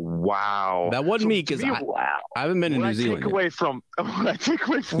 Oh, wow. That wasn't me because I haven't been to New Zealand. What I take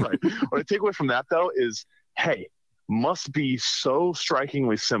away from that, though, is, hey, must be so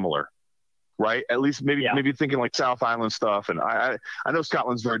strikingly similar. Right, at least maybe thinking like South Island stuff, and I know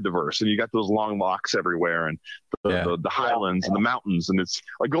Scotland's very diverse, and you got those long locks everywhere, and the Highlands and the mountains, and it's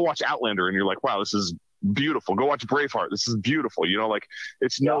like go watch Outlander, and you're like, wow, this is beautiful. Go watch Braveheart, this is beautiful. Like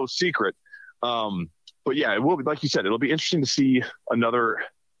it's no secret. But yeah, it will be, like you said, it'll be interesting to see another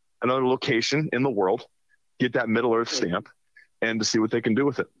location in the world get that Middle Earth stamp, and to see what they can do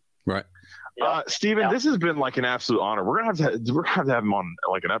with it. Right. Steven, this has been like an absolute honor. We're gonna have to have him on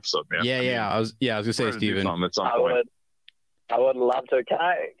like an episode, man. I was gonna say, Steven. I would love to. Can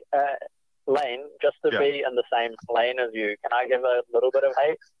I, Lane, just to be in the same lane as you, can I give a little bit of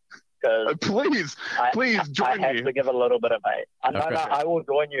hate? Please join me. I have to give a little bit of hate. I will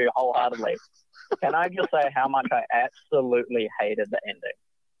join you wholeheartedly. Can I just say how much I absolutely hated the ending?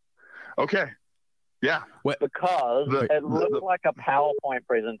 Okay. Yeah. Because it looked like a PowerPoint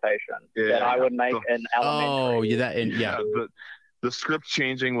presentation that I would make in elementary. The script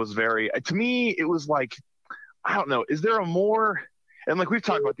changing was very, to me, it was like, I don't know, is there a more, and like we've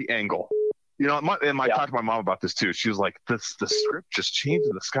talked about the angle, I talked to my mom about this too. She was like, the script just changed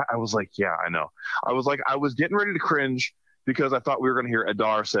in the sky. I was like, yeah, I know. I was getting ready to cringe because I thought we were going to hear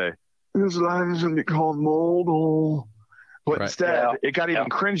Adar say, this line is going to be called Moldal. But instead, it got even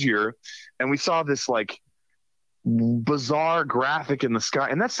cringier, and we saw this like bizarre graphic in the sky,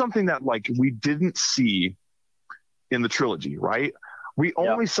 and that's something that like we didn't see in the trilogy, right? We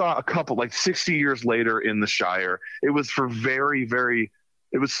only saw a couple, like 60 years later in the Shire. It was for very, very,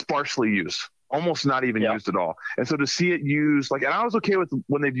 it was sparsely used, almost not even used at all. And so to see it used, like, and I was okay with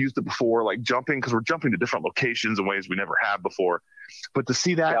when they've used it before, like jumping, because we're jumping to different locations in ways we never have before. But to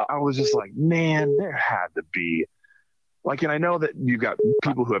see that, I was just like, man, there had to be. Like, and I know that you've got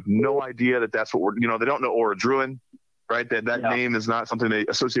people who have no idea that that's what we're, they don't know Orodruin, right? That name is not something they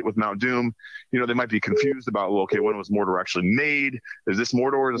associate with Mount Doom. They might be confused about, well, okay, when was Mordor actually made? Is this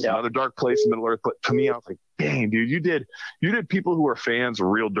Mordor? Is this another dark place in Middle Earth? But to me, I was like, dang, dude, you did people who are fans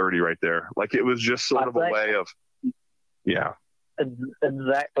real dirty right there. Like, it was just sort of a way of,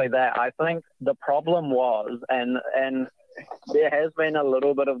 Exactly that. I think the problem was, and there has been a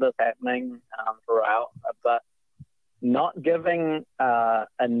little bit of this happening throughout, but not giving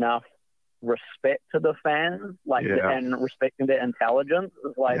enough respect to the fans, and respecting their intelligence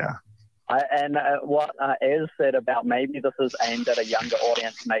is like. What Ez said about maybe this is aimed at a younger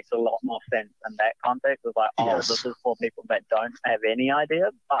audience makes a lot more sense in that context. It's like, this is for people that don't have any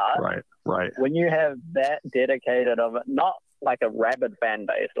idea. But when you have that dedicated of it, not like a rabid fan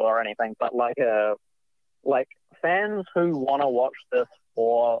base or anything, but like fans who want to watch this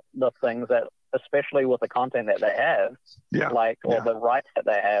for the things that, especially with the content that they have, or the rights that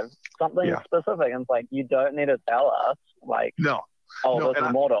they have, something specific. And it's like, you don't need to tell us, like, this is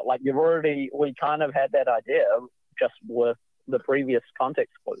Mordor. Like we kind of had that idea just with the previous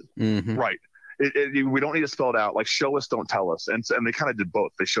context clues. Mm-hmm. Right. We don't need to spell it out. Like, show us, don't tell us. And they kind of did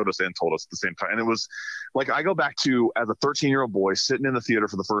both. They showed us and told us at the same time. And it was like, I go back to as a 13-year-old boy sitting in the theater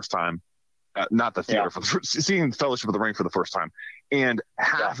for the first time, not the theater, seeing Fellowship of the Ring for the first time, and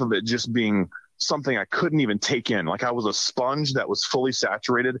half of it just being something I couldn't even take in. Like, I was a sponge that was fully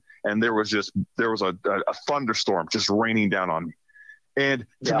saturated, and there was a thunderstorm just raining down on me. And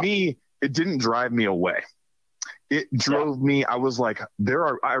to me, it didn't drive me away. It drove me. I was like,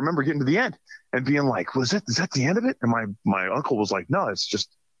 I remember getting to the end and being like, is that the end of it? And my uncle was like, no, it's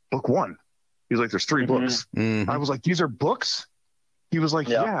just book one. He's like, there's 3 books. Mm-hmm. I was like, these are books? He was like,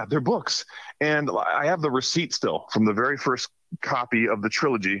 yeah, they're books. And I have the receipt still from the very first copy of the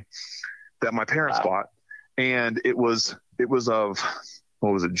trilogy that my parents bought. And it was of,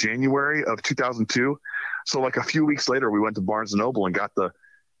 what was it, January of 2002. So like a few weeks later, we went to Barnes & Noble and got the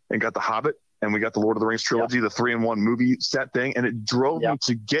Hobbit, and we got the Lord of the Rings trilogy, the 3-in-1 movie set thing. And it drove me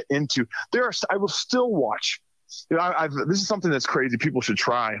to get into I will still watch. You know, this is something that's crazy. People should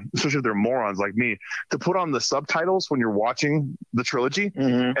try, especially if they're morons like me, to put on the subtitles when you're watching the trilogy,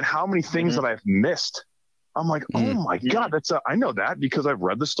 and how many things that I've missed. I'm like, oh my God, I know that because I've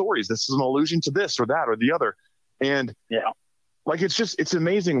read the stories. This is an allusion to this or that or the other. And like, it's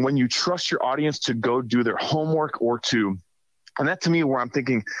amazing when you trust your audience to go do their homework and that to me, where I'm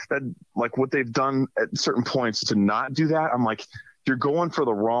thinking that like what they've done at certain points to not do that, I'm like, you're going for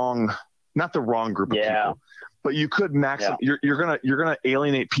not the wrong group of people, but you could you're gonna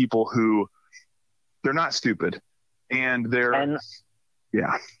alienate people who they're not stupid, and and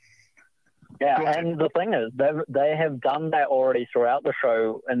the thing is, they have done that already throughout the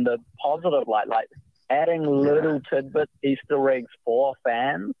show in the positive light, like adding little tidbit Easter eggs for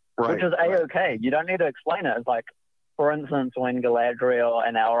fans, which is a-okay. You don't need to explain it. It's like, for instance, when Galadriel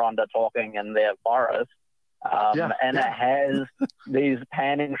and Elrond are talking in their forest, and it has these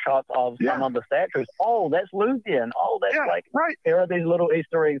panning shots of some of the statues. Oh, that's Luthien. Oh, that's here are these little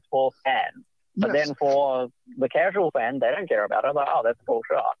Easter eggs for fans. But then for the casual fan, they don't care about it. Like, oh, that's a cool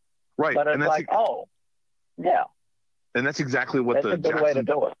shot. Right. But it's like, And that's exactly what that's a good way to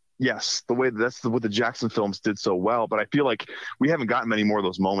do it. Yes, what the Jackson films did so well. But I feel like we haven't gotten many more of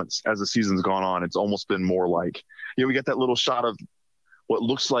those moments as the season's gone on. It's almost been more like, we get that little shot of what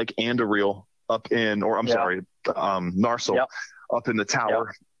looks like Anduril Narsil up in the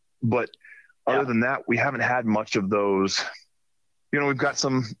tower. But other than that, we haven't had much of those. We've got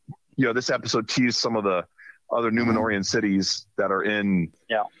some, this episode teased some of the other Numenorian cities that are in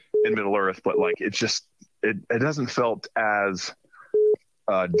Middle Earth, but like, it's just, it hasn't felt as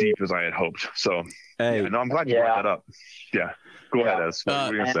deep as I had hoped. So I'm glad you brought that up. Yeah. Go ahead, Ez.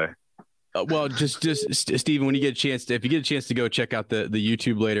 What were you going to say? Well, just Steven, when you get a chance if you get a chance to go check out the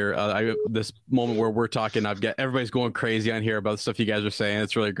YouTube later, this moment where we're talking, everybody's going crazy on here about the stuff you guys are saying.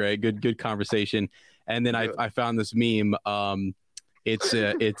 It's really great. Good conversation. And then I found this meme. It's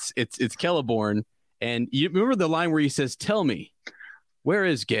Celeborn, and you remember the line where he says, "Tell me, where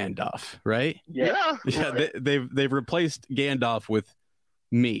is Gandalf?" Right? Yeah. They've replaced Gandalf with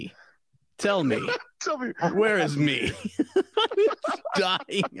me. Tell me, where is me?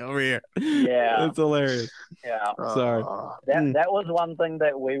 Dying over here. Yeah, it's hilarious. Yeah, sorry. That was one thing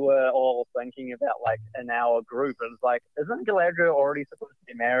that we were all thinking about, like in our group. It was like, isn't Galadriel already supposed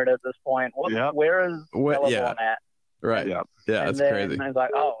to be married at this point? Where is Celeborn at? Right. Yeah, that's crazy. And it's like,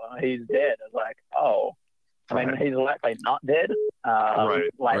 oh, he's dead. It's like, oh, I mean, he's likely not dead.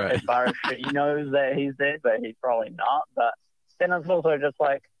 As far as she knows that he's dead, but he's probably not. But then it's also just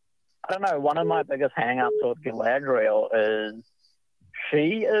like, I don't know, one of my biggest hang-ups with Galadriel is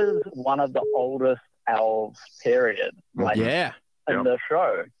she is one of the oldest elves, period. In the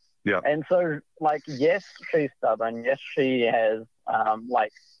show. Yeah. And so, like, yes, she's stubborn. Yes, she has,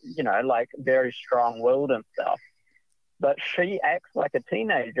 very strong-willed and stuff. But she acts like a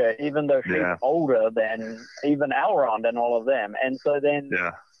teenager, even though she's older than even Elrond and all of them. And so then,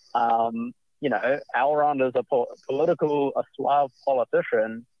 Elrond is a suave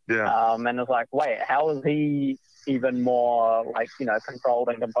politician. Yeah. And it's like, wait, how is he even more controlled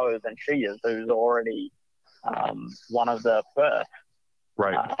and composed than she is, who's already one of the first?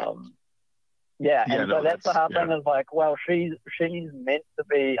 Right. So that's the hard thing is like, well, she's meant to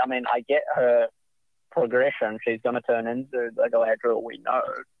be. I mean, I get her progression. She's going to turn into the Galadriel we know,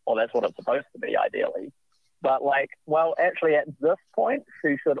 or that's what it's supposed to be, ideally. But actually, at this point,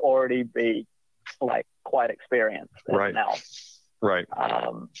 she should already be quite experienced now. Right.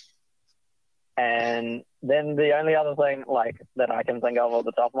 And then the only other thing that I can think of off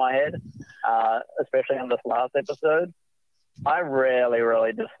the top of my head, especially on this last episode, I really,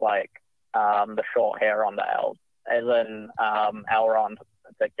 really dislike the short hair on the elves, as in Elrond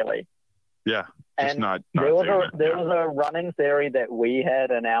particularly. Yeah, and there was a running theory that we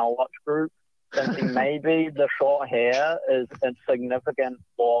had in our watch group, thinking maybe the short hair is insignificant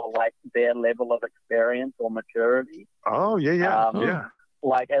for like their level of experience or maturity. Oh yeah.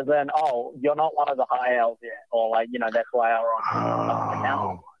 Like as in, oh, you're not one of the high elves yet, or like that's why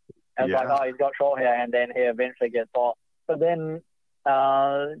Elrond. It's like, oh, he's got short hair, and then he eventually gets off. But then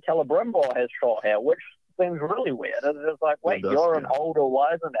Celebrimbor has short hair, which seems really weird. It's just like, wait, you're an older,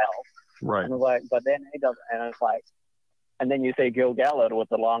 wizened elf. Right. And it's like, but then he doesn't, and it's like, and then you see Gil-galad with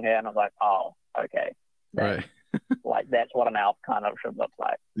the long hair, and I'm like, oh, okay. Right. Like, that's what an elf kind of should look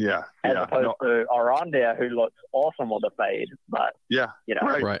like. Yeah. As opposed to Arondir, who looks awesome with a fade, but,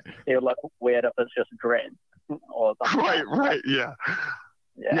 right. He would look weird if it's just dread or something. Right, yeah.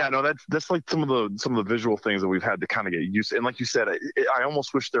 Yeah, no, that's like some of the visual things that we've had to kind of get used to. And like you said, I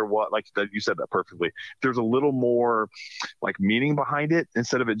almost wish there was, like that, you said that perfectly. There's a little more like meaning behind it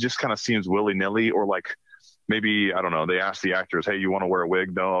instead of it just kind of seems willy-nilly, or like maybe, I don't know, they ask the actors, hey, you want to wear a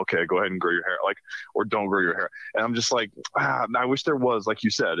wig? No, okay, go ahead and grow your hair, like, or don't grow your hair. And I'm just like, I wish there was, like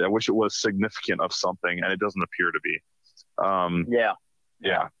you said, I wish it was significant of something, and it doesn't appear to be.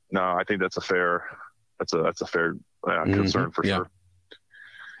 Yeah. No, I think that's a fair concern for sure.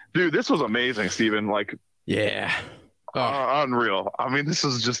 Dude, this was amazing, Steven. Like, unreal. I mean, this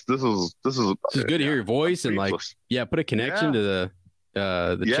is good to hear your voice and like, put a connection to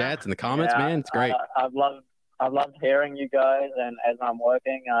the chats and the comments, man. It's great. I've loved hearing you guys, and as I'm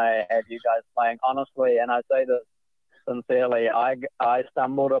working, I have you guys playing. Honestly, and I say this sincerely, I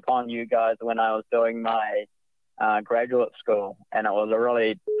stumbled upon you guys when I was doing my graduate school, and it was a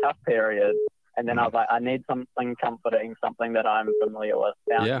really tough period. And then I was like, I need something comforting, something that I'm familiar with.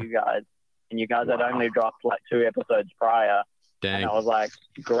 Found you guys. And you guys had only dropped like 2 episodes prior. Dang. And I was like,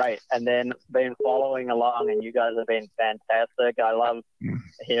 great. And then been following along, and you guys have been fantastic. I love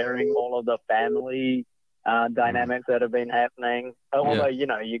hearing all of the family dynamics that have been happening. Although,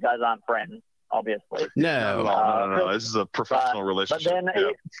 you guys aren't friends, obviously. No. This is a professional relationship.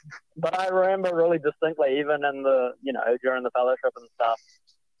 But I remember really distinctly, even in the, during the fellowship and stuff,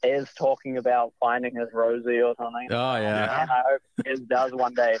 is talking about finding his Rosie or something. Oh, yeah. And I hope he does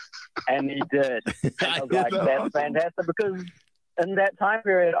one day. And he did. And I was like, that's fantastic, because in that time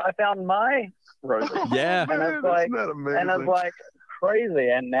period, I found my Rosie. Yeah. And it's like, crazy.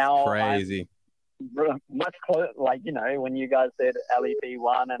 And now crazy. I'm much closer, like, when you guys said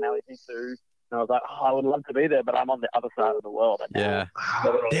LEP1 and LEP2, and I was like, I would love to be there, but I'm on the other side of the world. And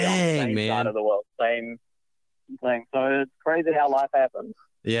Dang, man. Side of the world, same thing. So it's crazy how life happens.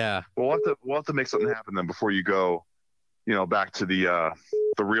 Yeah. We'll have to make something happen then before you go, back to the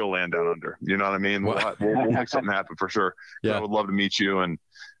real land down under. You know what I mean? We'll make something happen for sure. Yeah. I would love to meet you and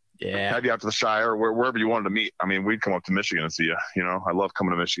have you out to the Shire, wherever you wanted to meet. I mean, we'd come up to Michigan and see you. I love coming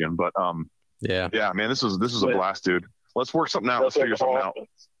to Michigan, but yeah, man, this was a blast, dude. Let's work something out. Let's figure something out.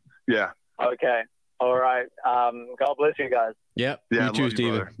 Yeah. Okay. All right. God bless you guys. Yep. Yeah. You too,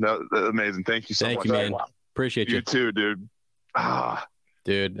 Steven. No, amazing. Thank you so much. Thank you, man. Appreciate you. You too, dude.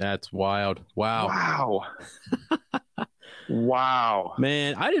 Dude, that's wild. Wow. Wow.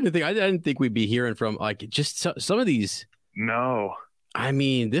 Man, I didn't think we'd be hearing from like just some of these. No. I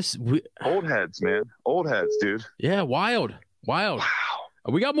mean, old heads, man. Old heads, dude. Yeah, wild. Wow.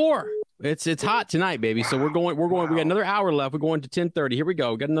 We got more. It's hot tonight, baby. So we're going. We got another hour left. We're going to 10:30. Here we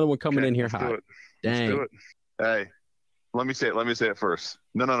go. Got another one coming in here hot. Do it. Dang. Let's do it. Hey, let me say it first.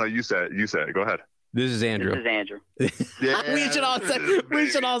 No. You say it. Go ahead. This is Andrew. Yeah, we should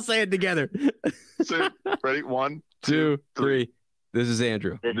all say it together. So, ready? 1, 2, 3. This is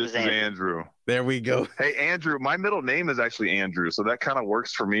Andrew. This is Andrew. There we go. Hey, Andrew. My middle name is actually Andrew, so that kind of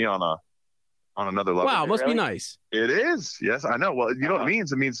works for me on another level. Wow, must be nice. It is. Yes, I know. Well, you know what it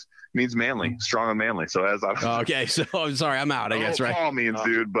means? It means manly, strong and manly. So as I okay, so I'm sorry, I'm out. I guess right. Paul means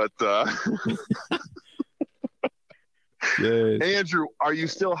dude, but. Andrew, are you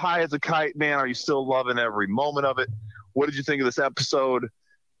still high as a kite, man? Are you still loving every moment of it? What did you think of this episode?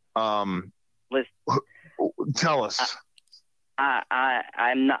 Tell us.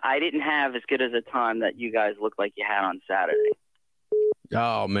 I didn't have as good as a time that you guys looked like you had on Saturday.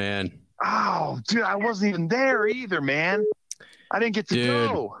 Oh man. Oh, dude, I wasn't even there either, man. I didn't get to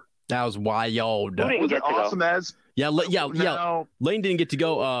go. That was wild. Was it awesome as? Yeah. Lane didn't get to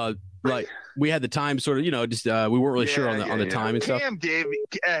go. Like we had the time sort of, just we weren't really sure on the time and stuff. Cam gave me.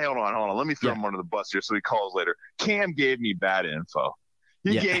 Hey, hold on. Let me throw him under the bus here so he calls later. Cam gave me bad info.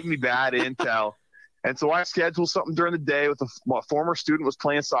 He gave me bad intel. And so I scheduled something during the day with a former student was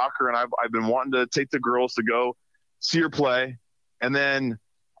playing soccer, and I've been wanting to take the girls to go see her play, and then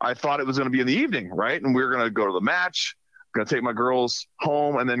I thought it was going to be in the evening, right? And we were going to go to the match, going to take my girls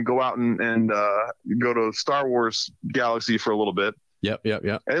home, and then go out and go to Star Wars Galaxy for a little bit. Yep.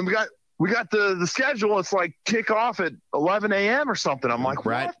 And we got the schedule. It's like kick off at 11 a.m. or something. I'm like,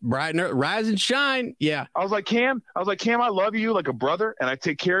 bright, rise and shine. Yeah. I was like, Cam, I love you like a brother, and I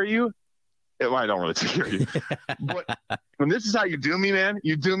take care of you. Well, I don't really take care of you, but when this is how you do me, man,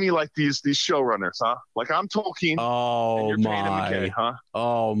 you do me like these showrunners, huh? Like I'm Tolkien. Oh, and you're my. McKay, huh?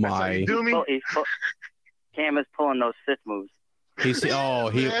 Oh, my. That's how you do me. Cam is pulling those Sith moves.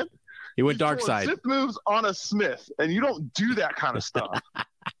 He went dark side. Sith moves on a Smith, and you don't do that kind of stuff.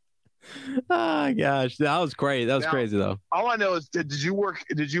 Oh gosh, that was crazy. That was crazy though. All I know is, did you work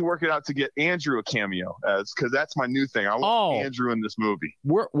it out to get Andrew a cameo? Because that's my new thing. I want Andrew in this movie.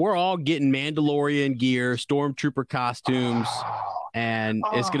 We're all getting Mandalorian gear, Stormtrooper costumes, and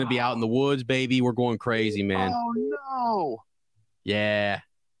it's gonna be out in the woods, baby. We're going crazy, man. Oh no. Yeah,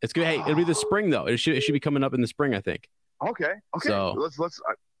 it's good. Hey, it'll be the spring though. It should be coming up in the spring, I think. Okay. So let's.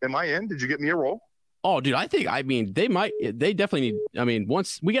 Am I in? Did you get me a role? Oh, dude, they definitely need. I mean,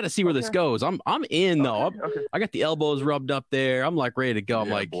 once we got to see where this goes. I'm in though. I got the elbows rubbed up there. I'm like ready to go. I'm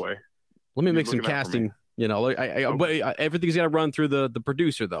like, boy, let me make some casting. You know, but everything's got to run through the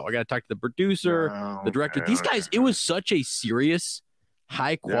producer though. I got to talk to the producer, the director. These guys. It was such a serious,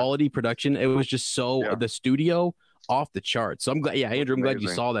 high quality production. It was just the studio off the charts. So I'm glad. Yeah, Andrew, I'm glad you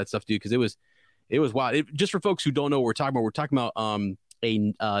saw that stuff, dude, because it was wild. Just for folks who don't know what we're talking about,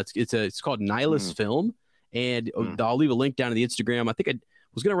 it's called Nihilus Film, and I'll leave a link down to the Instagram. I think I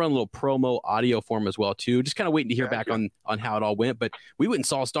was going to run a little promo audio for him as well too, just kind of waiting to hear back on how it all went. But we went and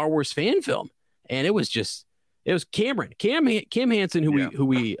saw a Star Wars fan film, and it was Cam Hansen who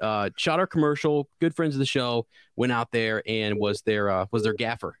we shot our commercial, good friends of the show, went out there and was their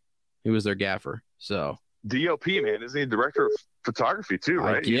gaffer. He was their gaffer. So DOP, man, isn't he director of photography too,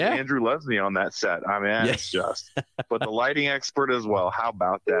 right? Yeah. Andrew Leslie on that set. I mean, it's just, but the lighting expert as well. How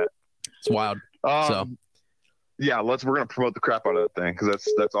about that? It's wild. Yeah, we're gonna promote the crap out of that thing because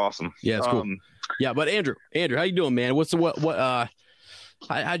that's awesome. Yeah, it's cool. Yeah, but Andrew, how you doing, man? How'd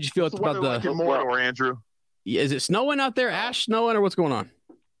you feel about the Mordor, Andrew? Is it snowing out there? Ash snowing, or what's going on?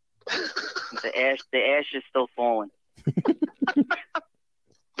 The ash is still falling.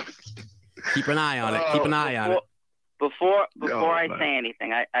 Keep an eye on it. Keep an eye on it. Before I say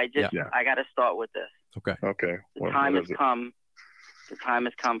anything, I got to start with this. Okay. The time has come. The time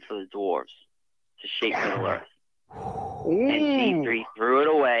has come for the dwarves to shape Middle Earth. And D3 threw it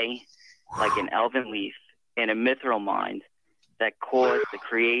away like an elven leaf in a mithril mind that caused the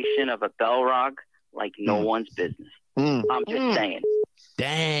creation of a Balrog like no one's business. I'm just saying.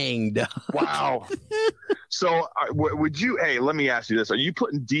 Dang. Wow. So would you, let me ask you this. Are you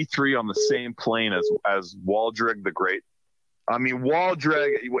putting D3 on the same plane as Waldreg the Great? I mean,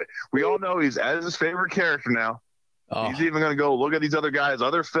 Waldreg, we all know he's his favorite character now. Oh. He's even going to go look at these other guys,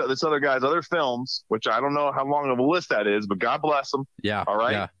 other films, which I don't know how long of a list that is, but God bless them. Yeah. All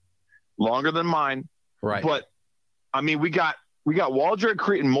right. Yeah. Longer than mine. Right. But I mean, we got Waldreg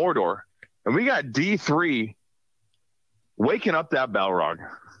creating Mordor, and we got D3 waking up that Balrog.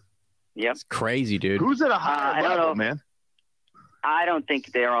 Yep. It's crazy, dude. Who's at a higher level, man? I don't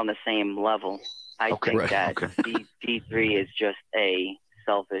think they're on the same level. I think that D3 is just a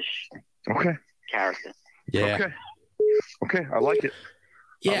selfish character. Yeah. Okay. I like it.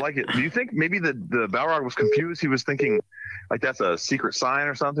 Yeah. I like it. Do you think maybe the Balrog was confused? He was thinking like that's a secret sign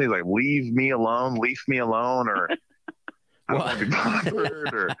or something? He's like, leave me alone, or I don't want to be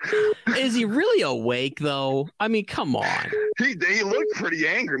bothered, or is he really awake though? I mean, come on. He looked pretty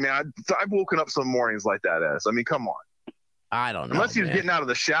angry, man. I've woken up some mornings like that. I mean, come on. I don't know. Unless he was getting out of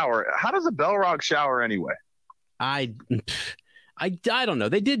the shower. How does a Balrog shower anyway? I don't know.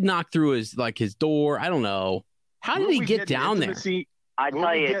 They did knock through his door. I don't know. How did he get down there? I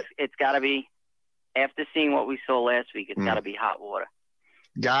tell you, it's got to be. After seeing what we saw last week, it's got to be hot water.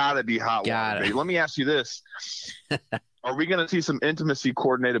 Gotta be hot water. Let me ask you this. Are we going to see some intimacy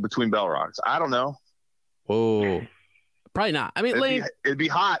coordinated between Balrogs? I don't know. Whoa. Probably not. I mean, it'd be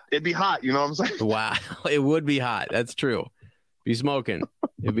hot. It'd be hot. You know what I'm saying? Wow. It would be hot. That's true. Be smoking.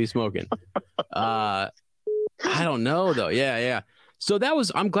 It'd be smoking. I don't know though. Yeah. So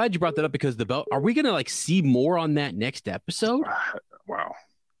I'm glad you brought that up because are we going to see more on that next episode? Wow.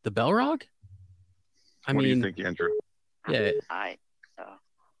 The Balrog? What do you think, Andrew? Yeah.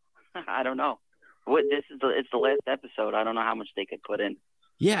 I don't know. It's the last episode. I don't know how much they could put in.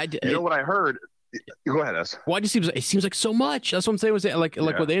 Yeah. You know what I heard? Go ahead, S. Well, it seems like so much. That's what I'm saying. Was like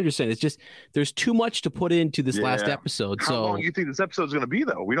what Andrew's saying. It's just there's too much to put into this last episode. How long do you think this episode is going to be,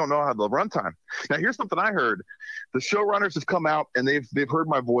 though? We don't know how the runtime. Now, here's something I heard. The showrunners have come out and they've heard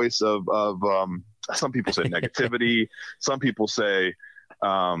my voice of some people say negativity, some people say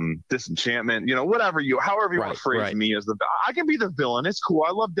disenchantment. However you want to phrase me as I can be the villain. It's cool.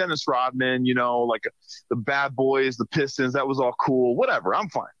 I love Dennis Rodman. Like the Bad Boys, the Pistons. That was all cool. Whatever. I'm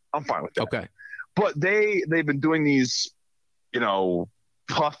fine with that. Okay. But they've been doing these,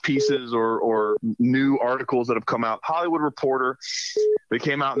 puff pieces or new articles that have come out. Hollywood Reporter, they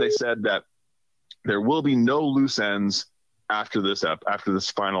came out and they said that there will be no loose ends after this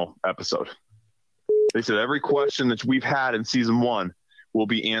final episode. They said every question that we've had in season 1 will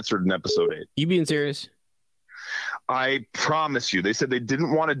be answered in episode 8. You being serious? I promise you. They said they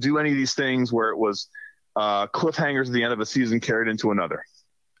didn't want to do any of these things where it was cliffhangers at the end of a season carried into another.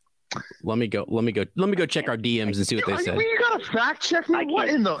 Let me go check our DMs and see what they said. You gotta fact check me. What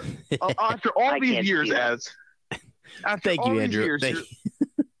in the after all these years, Thank you, Andrew.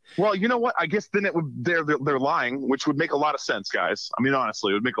 Well, you know what? I guess then they're lying, which would make a lot of sense, guys. I mean,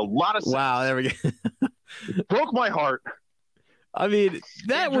 honestly, it would make a lot of sense. Wow, there we go. Broke my heart. I mean,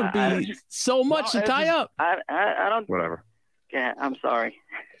 that would be so much to tie up. I don't. Whatever. Yeah, I'm sorry.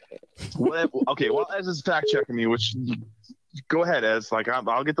 Okay, well, Ez is fact checking me, which. Go ahead, Ez.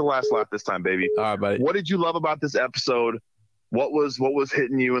 I'll get the last laugh this time, baby. All right, buddy. What did you love about this episode? What was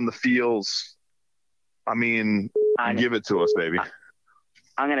hitting you in the feels? I mean, give it to us, baby.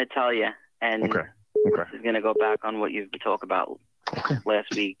 I'm gonna tell you, and this is gonna go back on what you've been talking about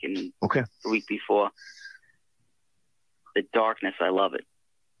last week and the week before. The darkness, I love it,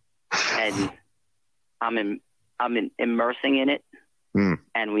 and I'm immersing in it,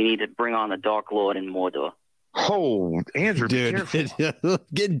 and we need to bring on the Dark Lord in Mordor. Oh, Andrew, dude,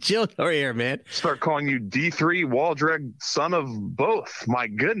 getting chilled over here, man. Start calling you D3 Waldreg, son of both. My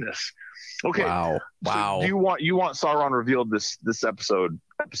goodness. Okay. Wow. So you want Sauron revealed this episode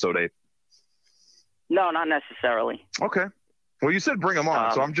 8? No, not necessarily. Okay. Well, you said bring him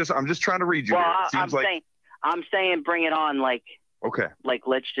on, so I'm just trying to read you. Well, I'm saying bring it on. Like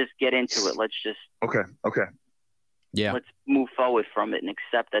let's just get into it. Let's just. Okay. Yeah. Let's move forward from it and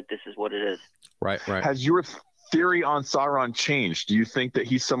accept that this is what it is. Right. Has your theory on Sauron changed? Do you think that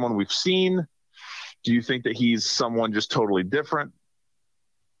he's someone we've seen? Do you think that he's someone just totally different?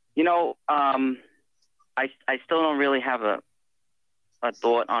 I still don't really have a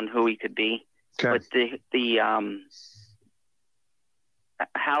thought on who he could be. Okay. But the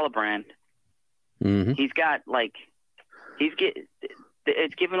Halbrand, he's got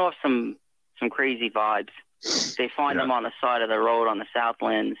it's giving off some crazy vibes. They find him on the side of the road on the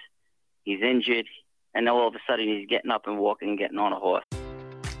Southlands. He's injured, and then all of a sudden he's getting up and walking and getting on a horse.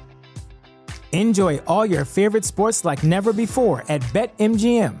 Enjoy all your favorite sports like never before at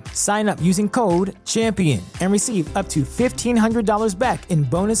BetMGM. Sign up using code CHAMPION and receive up to $1,500 back in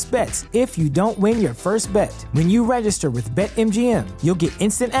bonus bets if you don't win your first bet. When you register with BetMGM, you'll get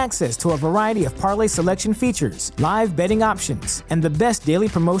instant access to a variety of parlay selection features, live betting options, and the best daily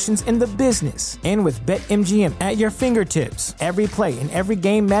promotions in the business. And with BetMGM at your fingertips, every play and every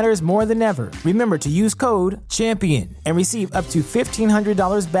game matters more than ever. Remember to use code CHAMPION and receive up to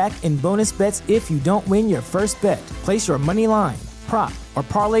 $1,500 back in bonus bets if you don't win your first bet. Place your money line, prop, or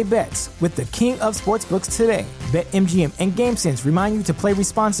parlay bets with the king of sportsbooks today. BetMGM and GameSense remind you to play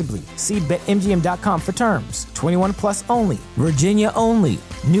responsibly. See BetMGM.com for terms. 21 plus only. Virginia only.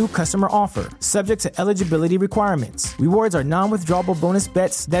 New customer offer. Subject to eligibility requirements. Rewards are non-withdrawable bonus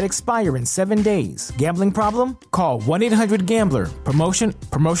bets that expire in 7 days. Gambling problem? Call 1-800-GAMBLER.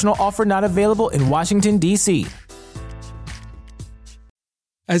 Promotional offer not available in Washington, D.C.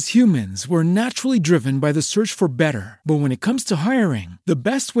 As humans, we're naturally driven by the search for better. But when it comes to hiring, the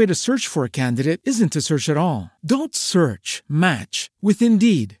best way to search for a candidate isn't to search at all. Don't search, match with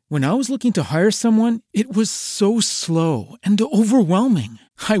Indeed. When I was looking to hire someone, it was so slow and overwhelming.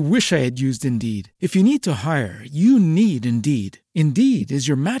 I wish I had used Indeed. If you need to hire, you need Indeed. Indeed is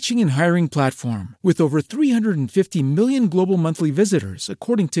your matching and hiring platform with over 350 million global monthly visitors,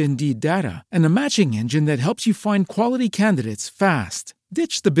 according to Indeed data, and a matching engine that helps you find quality candidates fast.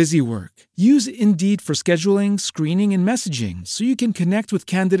 Ditch the busy work. Use Indeed for scheduling, screening, and messaging so you can connect with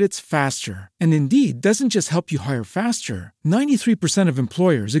candidates faster. And Indeed doesn't just help you hire faster. 93% of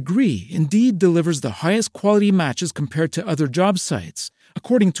employers agree Indeed delivers the highest quality matches compared to other job sites,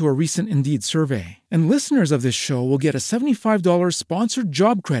 according to a recent Indeed survey. And listeners of this show will get a $75 sponsored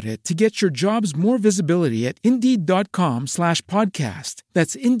job credit to get your jobs more visibility at Indeed.com/podcast.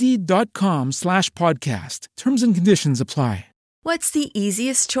 That's Indeed.com/podcast. Terms and conditions apply. What's the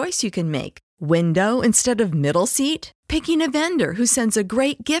easiest choice you can make? Window instead of middle seat? Picking a vendor who sends a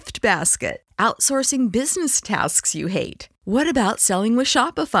great gift basket? Outsourcing business tasks you hate? What about selling with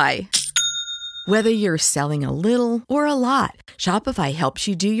Shopify? Whether you're selling a little or a lot, Shopify helps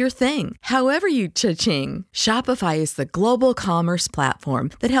you do your thing, however you cha-ching. Shopify is the global commerce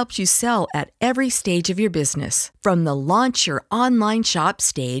platform that helps you sell at every stage of your business. From the launch your online shop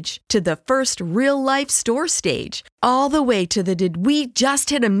stage to the first real-life store stage, all the way to the did we just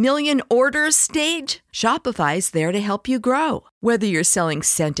hit 1 million orders stage. Shopify's there to help you grow. Whether you're selling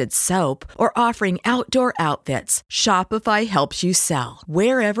scented soap or offering outdoor outfits, Shopify helps you sell.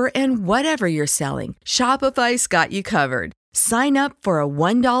 Wherever and whatever you're selling, Shopify's got you covered. Sign up for a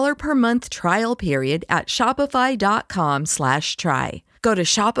 $1 per month trial period at shopify.com/try. Go to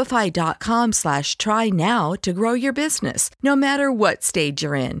shopify.com/try now to grow your business, no matter what stage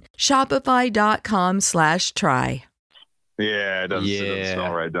you're in. Shopify.com/try. Yeah, it doesn't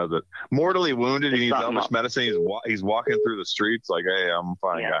smell right, does it? Mortally wounded, he needs that much medicine. He's walking through the streets like, hey, I'm a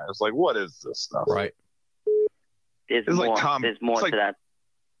fine guy. It's like, what is this stuff? Right. There's more to that.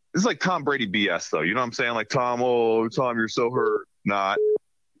 It's like Tom Brady BS, though. You know what I'm saying? Like, Tom, you're so hurt. Not.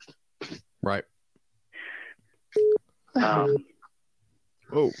 Right. Whoa.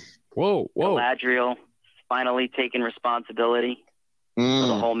 Galadriel finally taking responsibility for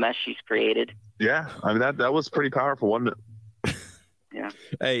the whole mess she's created. Yeah, I mean that was pretty powerful, wasn't it? Yeah.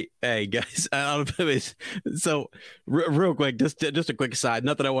 Hey, guys. So, real quick, just a quick aside.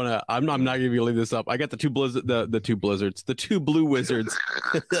 Not that I want to. I'm not going to leave this up. I got the two blue wizards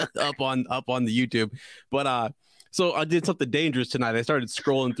up on the YouTube. But so I did something dangerous tonight. I started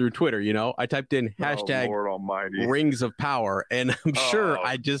scrolling through Twitter. You know, I typed in hashtag Lord Almighty. Rings of Power, and I'm sure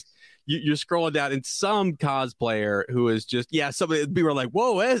I just. You're scrolling down, and some cosplayer who is just somebody people are like,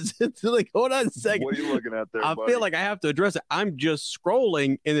 "Whoa, Ez!" It's like, hold on a second. What are you looking at there? I feel like I have to address it. I'm just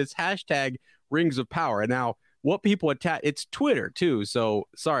scrolling, and it's hashtag Rings of Power. And now, what people attach? It's Twitter too. So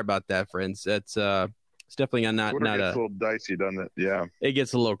sorry about that, friends. That's it's definitely not Twitter gets a little dicey, doesn't it? Yeah, it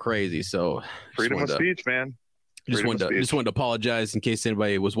gets a little crazy. So freedom of speech, man. Just wanted to apologize in case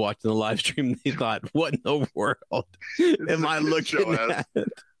anybody was watching the live stream. They thought, "What in the world am I looking at?"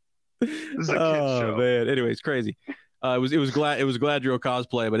 This is a kid show. Man. Anyways, crazy. It was Galadriel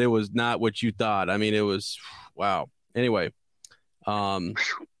cosplay, but it was not what you thought. I mean, it was wow. Anyway, okay.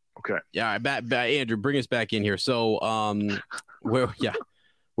 Yeah, Andrew, bring us back in here. So, we're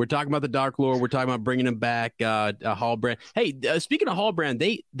talking about the Dark Lord. We're talking about bringing him back. Halbrand. Hey, speaking of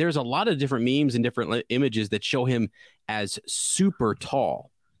Halbrand, there's a lot of different memes and different images that show him as super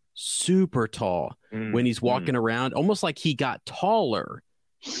tall when he's walking around, almost like he got taller.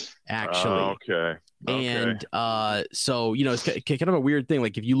 Actually, okay. And so it's kind of a weird thing.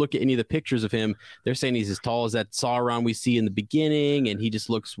 Like if you look at any of the pictures of him, they're saying he's as tall as that Sauron we see in the beginning, and he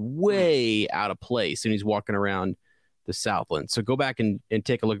just looks way out of place, and he's walking around the Southland. So go back and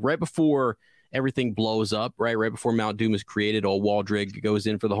take a look right before everything blows up, right before Mount Doom is created. Old Waldrig goes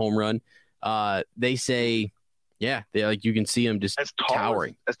in for the home run. They say. Yeah, you can see him just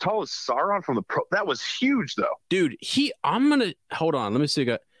towering. As tall as Sauron from the pro. That was huge, though. Dude, I'm going to – hold on. Let me see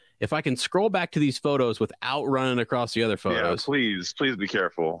if I can scroll back to these photos without running across the other photos. Yeah, please be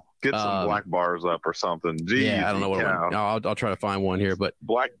careful. Get some black bars up or something. Jeez, yeah, I don't know what one. I'll try to find one here. But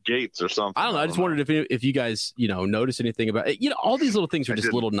black gates or something. I don't know. I just wondered if you guys, notice anything about it. All these little things are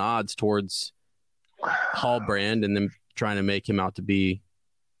just little nods towards Halbrand and them trying to make him out to be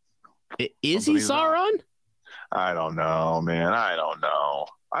 – is he Sauron? I don't know, man. I don't know.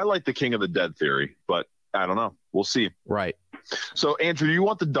 I like the King of the Dead theory, but I don't know. We'll see. Right. So, Andrew, you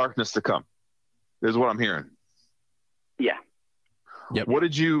want the darkness to come, is what I'm hearing. Yeah. Yep. What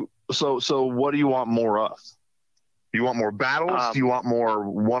did you – so what do you want more of? Do you want more battles? Do you want more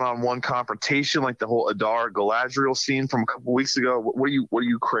one-on-one confrontation like the whole Adar Galadriel scene from a couple weeks ago? What are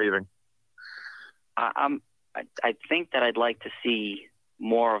you craving? I think that I'd like to see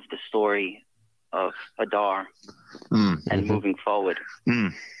more of the story of Adar and moving forward.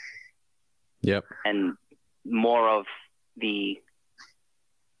 Yep. And more of the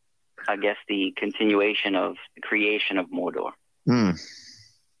continuation of the creation of Mordor.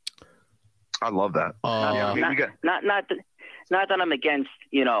 I love that. Not that I'm against,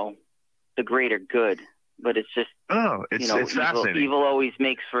 the greater good, but it's just it's fascinating. Evil always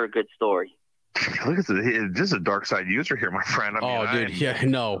makes for a good story. Look at this is a dark side user here, my friend.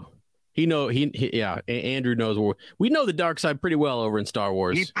 Andrew knows we know the dark side pretty well over in Star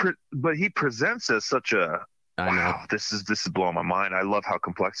Wars. But he presents as such a wow, this is blowing my mind. I love how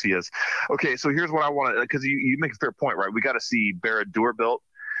complex he is. Okay, so here's what I want to, because you make a fair point, right? We got to see Barad-dûr built.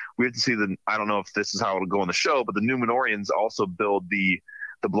 We have to see I don't know if this is how it'll go in the show, but the Númenóreans also build the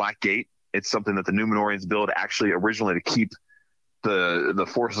Black Gate it's something that the Numenorians build actually originally to keep the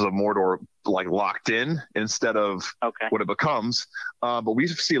forces of Mordor like locked in instead of what it becomes. But we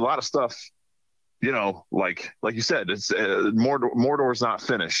see a lot of stuff, like you said, it's Mordor's not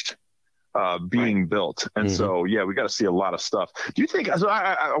finished being built. And so, yeah, we got to see a lot of stuff. Do you think, so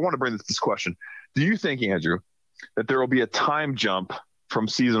I want to bring this question. Do you think, Andrew, that there will be a time jump from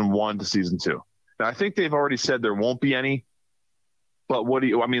season 1 to season 2? Now, I think they've already said there won't be any, but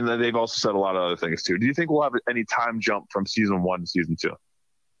they've also said a lot of other things too. Do you think we'll have any time jump from season 1 to season 2?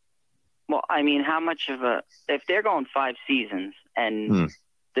 Well, I mean, how much if they're going 5 seasons and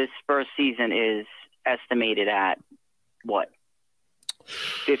this first season is estimated at what?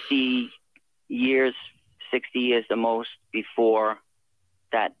 50 years, 60 years the most before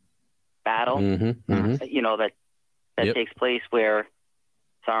that battle, that takes place where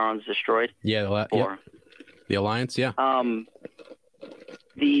Sauron's destroyed. Yeah, the Alliance, yeah.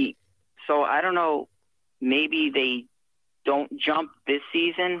 So I don't know, maybe they don't jump this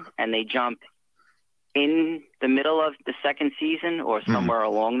season and they jump in the middle of the second season or somewhere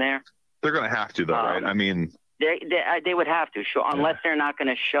along there. They're going to have to, though, right? I mean, they would have to show, unless they're not going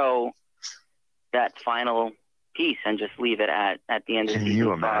to show that final piece and just leave it at the end of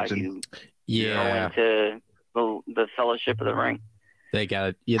season 5. Go into the Fellowship of the Ring. They got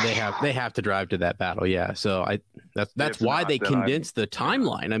it. Yeah, they have to drive to that battle. Yeah, so that's why they condensed the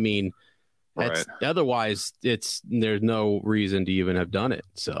timeline. I mean, otherwise there's no reason to even have done it.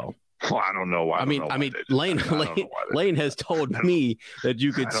 So. Well, I don't know why. I mean, Lane has told me that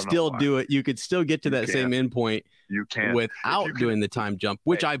you could still do it. You could still get to that same endpoint. You can without doing the time jump,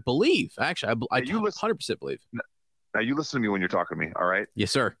 which I believe. Actually, I 100% believe. Now you listen to me when you're talking to me. All right.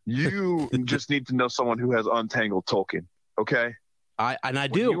 Yes, sir. You just need to know someone who has untangled Tolkien. Okay. I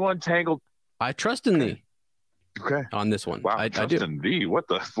do. You untangled. I trust in thee. Okay. On this one. Wow. I do. In thee. What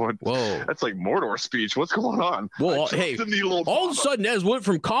the? Whoa. That's like Mordor speech. What's going on? Well, hey. All of a sudden, Ez went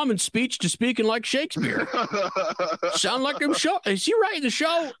from common speech to speaking like Shakespeare. Sound like him. Show. Is he writing the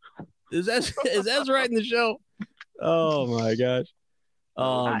show? Is Ez writing the show? Oh my gosh.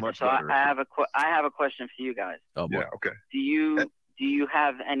 So I have a question for you guys. Oh boy. Yeah. Okay. Do you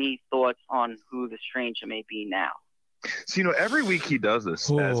have any thoughts on who the stranger may be now? So every week he does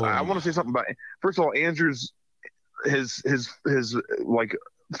this. I want to say something about. First of all, Andrew's his like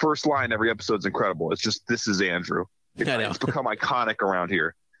first line every episode is incredible. It's just, this is Andrew. It's become iconic around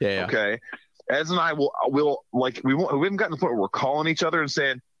here. Yeah. Okay. Ez and I will like we haven't gotten to the point where we're calling each other and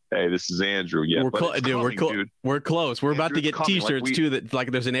saying, "Hey, this is Andrew." Yeah, we're close. We're about to get T-shirts too. That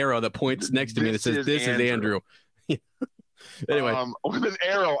like there's an arrow that points next to me that says, "This is Andrew." Anyway, with an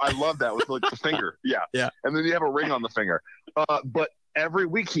arrow, I love that with like the finger. Yeah. And then you have a ring on the finger. But every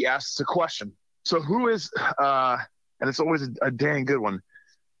week he asks a question. So who is? And it's always a dang good one.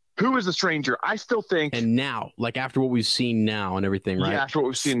 Who is the stranger? I still think. And now, like after what we've seen now and everything, right? Yeah, after what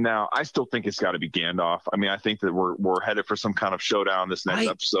we've seen now, I still think it's got to be Gandalf. I mean, I think that we're headed for some kind of showdown this next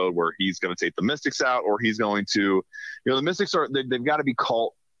episode where he's going to take the Mystics out, or he's going to, the Mystics they've got to be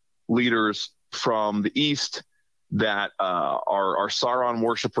cult leaders from the East that are Sauron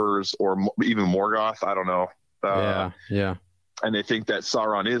worshippers or even Morgoth. I don't know. Yeah. And they think that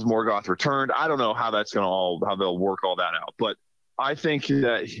Sauron is Morgoth returned. I don't know how how they'll work all that out. But I think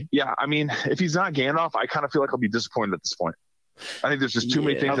that, I mean, if he's not Gandalf, I kind of feel like I'll be disappointed at this point. I think there's just too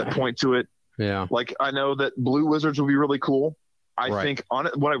many things that point to it. Yeah. Like I know that blue wizards will be really cool. I think on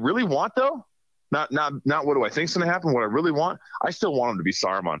it, what I really want though, not what do I think is going to happen. What I really want, I still want him to be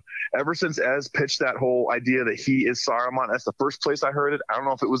Saruman. Ever since Ez pitched that whole idea that he is Saruman, that's the first place I heard it. I don't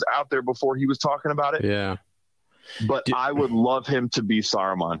know if it was out there before he was talking about it. Yeah. But I would love him to be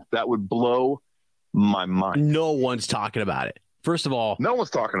Saruman. That would blow my mind. No one's talking about it. First of all, no one's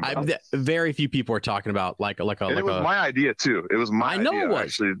talking about it. Very few people are talking about it was my idea too. It was my idea. I know it was.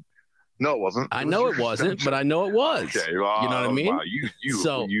 Actually. No, it wasn't. I know it wasn't, but I know it was. Okay, you know what I mean? Wow,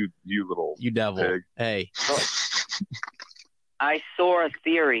 you little devil. Pig. Hey. I saw a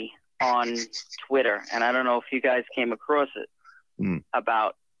theory on Twitter, and I don't know if you guys came across it,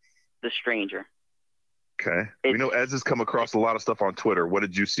 about the stranger. Okay. We know Ez has come across a lot of stuff on Twitter. What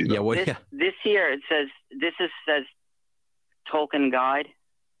did you see, though? This here, it says, says Tolkien Guide,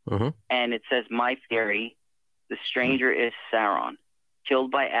 and it says, my theory, the stranger is Sauron,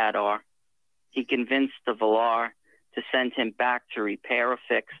 killed by Adar. He convinced the Valar to send him back to repair or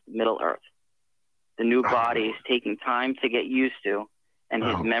fix Middle-earth. The new body is taking time to get used to, and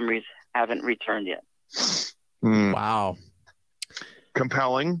his memories haven't returned yet. Wow.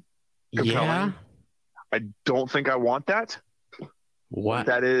 Compelling. Yeah. I don't think I want that. What?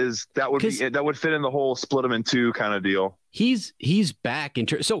 That would fit in the whole split them in two kind of deal. He's back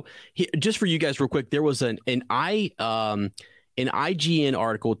so just for you guys real quick, there was an IGN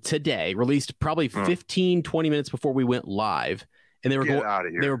article today released probably 15, 20 minutes before we went live. And they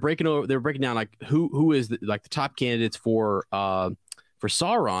were breaking down like who is the top candidates for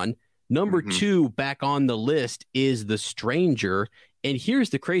Sauron. Number 2 back on the list is The Stranger. And here's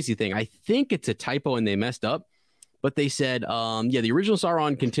the crazy thing. I think it's a typo and they messed up, but they said, the original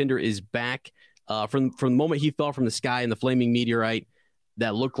Sauron contender is back from the moment he fell from the sky in the flaming meteorite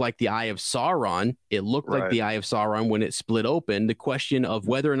that looked like the Eye of Sauron. It looked like the Eye of Sauron when it split open. The question of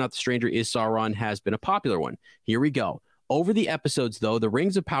whether or not The Stranger is Sauron has been a popular one. Here we go. Over the episodes, though, the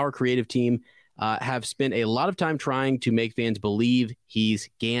Rings of Power creative team have spent a lot of time trying to make fans believe he's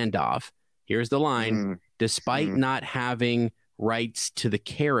Gandalf. Here's the line. Despite not having rights to the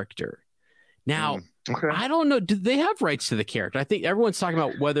character. Now, I don't know. Do they have rights to the character? I think everyone's talking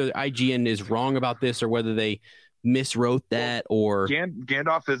about whether IGN is wrong about this or whether they miswrote that or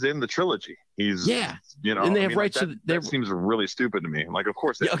Gandalf is in the trilogy. He's and they have rights to that seems really stupid to me. Like, of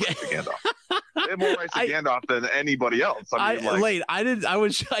course they have rights to Gandalf. They have more rights to Gandalf than anybody else.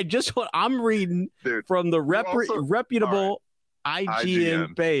 I'm reading from the reputable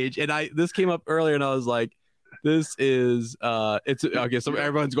IGN page, and this came up earlier, and I was like, this is it's okay. So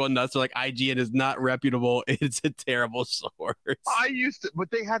everyone's going nuts. They're like, IGN is not reputable. It's a terrible source. But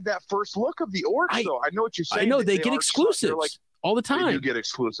they had that first look of the orcs, though. I know what you're saying. I know they get exclusives all the time. They do get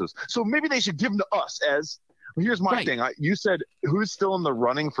exclusives. So maybe they should give them to us as. Here's my thing. You said who's still in the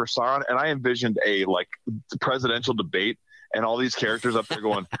running for Sauron, and I envisioned a presidential debate, and all these characters up there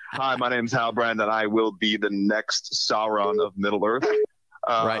going, "Hi, my name's Halbrand, and I will be the next Sauron of Middle Earth.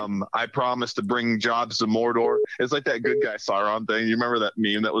 I promise to bring jobs to Mordor." It's like that good guy Sauron thing. You remember that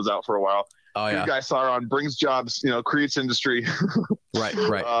meme that was out for a while? Oh yeah. Good guy Sauron brings jobs, creates industry. right.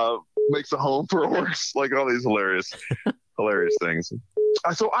 Makes a home for orcs. Like all these hilarious things.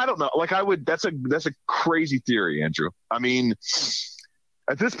 So I don't know. Like that's a crazy theory, Andrew. I mean,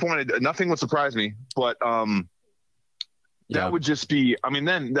 at this point, nothing would surprise me. But that would just be. I mean,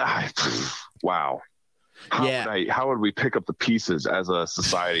 then wow. How would we pick up the pieces as a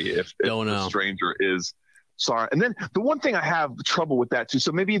society if The Stranger is Sauron? And then the one thing I have trouble with that too.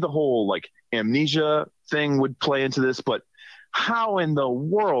 So maybe the whole amnesia thing would play into this, but how in the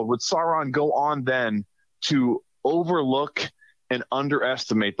world would Sauron go on then to overlook and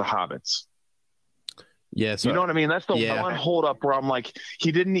underestimate the hobbits? Yeah, so, you know what I mean? That's the one hold up where I'm like,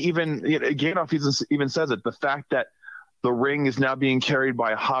 he didn't even. Gandalf even says it. The fact that the ring is now being carried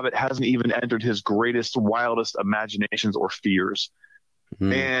by a hobbit hasn't even entered his greatest, wildest imaginations or fears.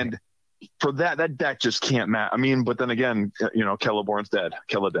 And for that just can't matter. I mean, but then again, Celeborn's dead.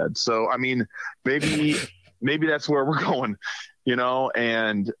 So I mean, maybe that's where we're going.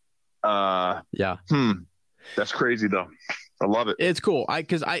 And that's crazy though. I love it. It's cool.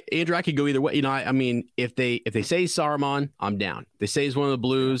 Andrew, I could go either way. I mean, if they say Saruman, I'm down. If they say he's one of the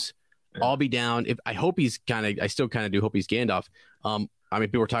blues, I'll be down. I still kind of do hope he's Gandalf. I mean,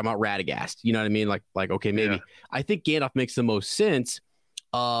 people were talking about Radagast. You know what I mean? Like okay, maybe. Yeah. I think Gandalf makes the most sense.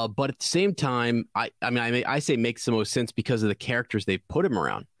 But at the same time, I say makes the most sense because of the characters they put him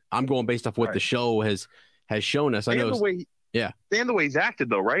around. I'm going based off what the show has shown us. I know. And the way he's acted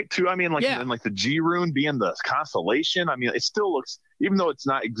though, right? Too. I mean, and the G rune being the constellation. I mean, it still looks, even though it's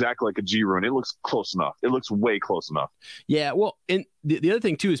not exactly like a G rune, it looks close enough. It looks way close enough. Yeah. Well, and the other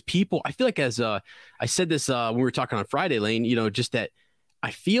thing too is people. I feel like as I said this when we were talking on Friday, Lane. Just that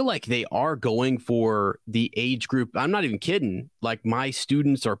I feel like they are going for the age group. I'm not even kidding. Like my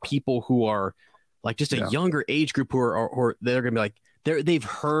students are people who are like just a younger age group who are they're gonna be like they've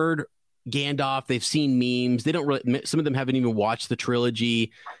heard Gandalf, they've seen memes, they don't really, some of them haven't even watched the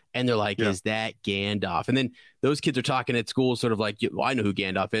trilogy, and they're like, is that Gandalf? And then those kids are talking at school sort of like, I know who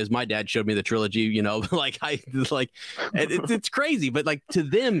Gandalf is, my dad showed me the trilogy, it's crazy, but like to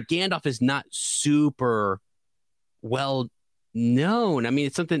them Gandalf is not super well known. I mean,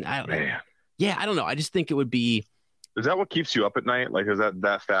 it's something I don't know, I just think it would be. Is that what keeps you up at night? Like, is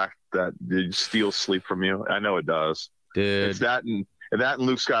that fact that it steals sleep from you? I know it does, dude. It's that and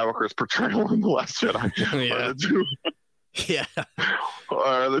Luke Skywalker's portrayal in The Last Jedi.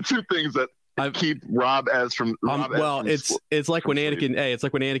 Are the two things that keep Rob as from. It's like when Anakin. It's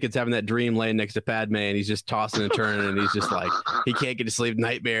like when Anakin's having that dream laying next to Padme, and he's just tossing and turning, and he's just like he can't get to sleep,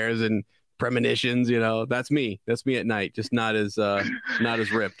 nightmares and premonitions. That's me. That's me at night, just not as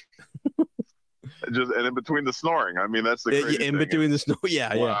ripped. just and in between the snoring. I mean, that's the crazy in thing. between the snow.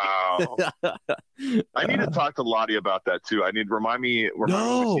 Yeah, wow. I need to talk to Lottie about that too. I need remind me when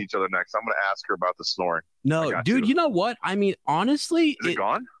we see each other next. I'm going to ask her about the snoring. No, dude, you know what? I mean, honestly, is it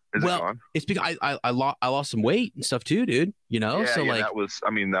gone? Is it gone? It's because I lost some weight and stuff too, dude. You know, yeah, so yeah, like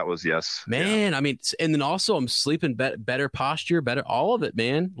that was yes, man. Yeah. I mean, and then also I'm sleeping better posture, better all of it,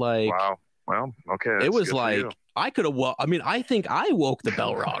 man. Like wow. Well, okay. It was like I could have. I mean, I think I woke the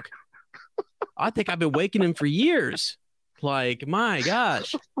Balrog. I think I've been waking him for years. Like, my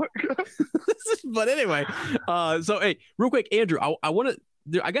gosh. But anyway, so hey, real quick, Andrew, I want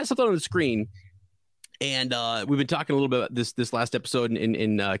to. I got something on the screen, and we've been talking a little bit about this last episode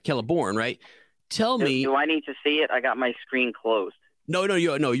in Celeborn, right? Tell me. Do I need to see it? I got my screen closed. No,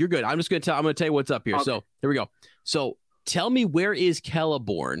 you're good. I'm going to tell you what's up here. Okay. So here we go. So tell me, where is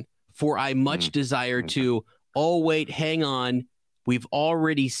Celeborn? For I much desire to. Oh wait, hang on. We've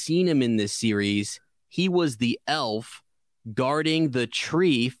already seen him in this series. He was the elf guarding the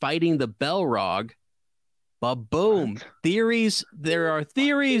tree, fighting the Balrog. But boom, theories. There are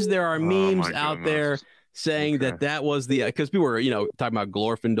theories. There are memes out there saying that was the because people were talking about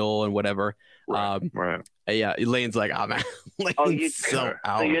Glorfindel and whatever. Right. Yeah, Elaine's like, oh man, Elaine's so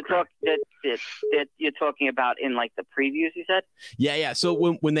out. So you're talking about in like the previews, you said? Yeah. So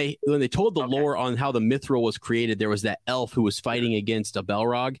when they told the lore on how the Mithril was created, there was that elf who was fighting against a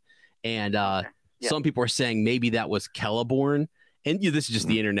Balrog, and some people are saying maybe that was Celeborn. And this is just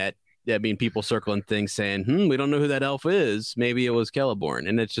the internet. I mean, people circling things saying, we don't know who that elf is. Maybe it was Celeborn,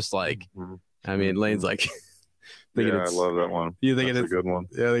 and it's just like, I mean, Elaine's like. I love that one. You think it's a good one?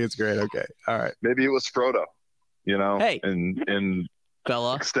 Yeah, I think it's great. Okay, all right. Maybe it was Frodo. Hey, in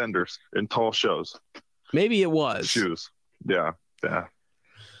fella extenders in tall shows. Maybe it was shoes. Yeah.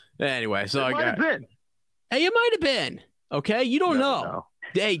 Anyway, so it might have been. Hey, it might have been. Okay, you don't know.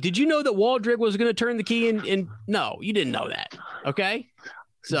 Hey, did you know that Waldrick was going to turn the key in? No, you didn't know that. Okay.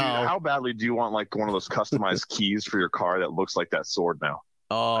 So dude, how badly do you want like one of those customized keys for your car that looks like that sword now?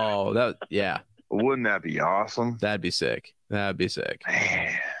 Oh, yeah. Wouldn't that be awesome? That'd be sick. Man.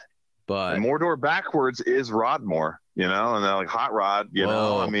 But and Mordor backwards is Rodmore, and they're like Hot Rod,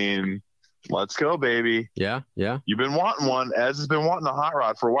 I mean, let's go, baby. Yeah. You've been wanting one. Ez has been wanting a Hot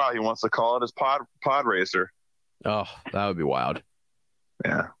Rod for a while. He wants to call it his pod racer. Oh, that would be wild.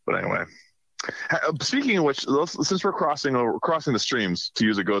 Yeah, but anyway. Speaking of which, since we're crossing the streams, to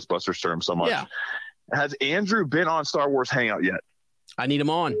use a Ghostbusters term so much, has Andrew been on Star Wars Hangout yet? I need him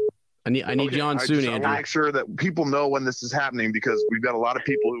on. I need you on soon, Andrew. I'll make sure that people know when this is happening because we've got a lot of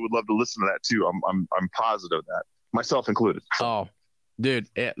people who would love to listen to that too. I'm positive of that, myself included. Oh, dude,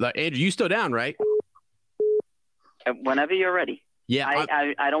 Andrew, you still down, right? Whenever you're ready. Yeah,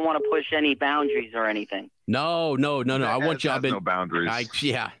 I don't want to push any boundaries or anything. No. I want you. I've been no boundaries.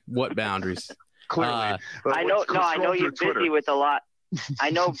 What boundaries? Clearly, I know you're busy with a lot.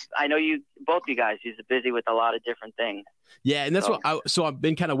 I know you both you guys. You're busy with a lot of different things. Yeah, and that's so I've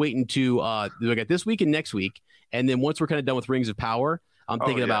been kind of waiting to look at this week and next week, and then once we're kind of done with Rings of Power, I'm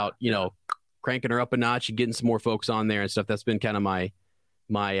thinking about cranking her up a notch and getting some more folks on there and stuff. That's been kind of my.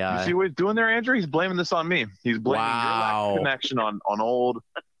 You see what he's doing there, Andrew? He's blaming this on me. He's blaming your lack of connection on old.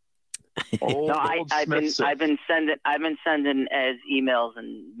 No, I've been sending as emails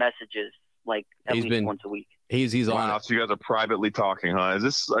and messages like at least once a week. He's on it. So you guys are privately talking, huh?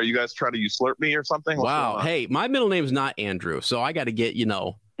 Are you guys trying to usurp me or something? Wow. Hey, my middle name is not Andrew, so I got to get, I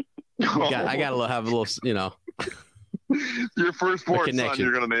got to have a little, Your firstborn son,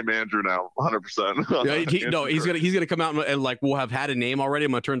 you're going to name Andrew now, 100%. No, he's going to come out and like, we'll have had a name already.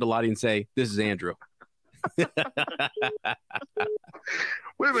 I'm going to turn to Lottie and say, this is Andrew. Wait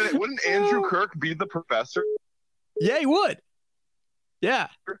a minute. Wouldn't Andrew Kirk be the professor? Yeah, he would. Yeah.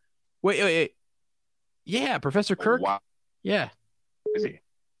 Wait. Yeah, Professor Kirk. Oh, wow. Yeah. Is he?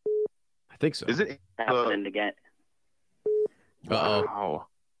 I think so. Is it? Happening again. Wow.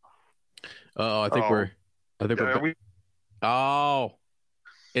 I think we're. Oh,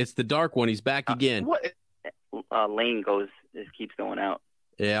 it's the dark one. He's back again. What? Lane keeps going out.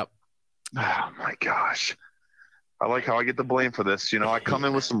 Yep. Oh my gosh. I like how I get the blame for this. I come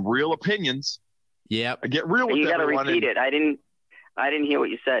in with some real opinions. Yep. I get real with you. You got to repeat it. I didn't hear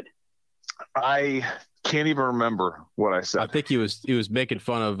what you said. I can't even remember what I said. I think he was making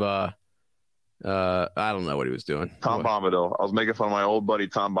fun of I don't know what he was doing. Tom Bombadil. I was making fun of my old buddy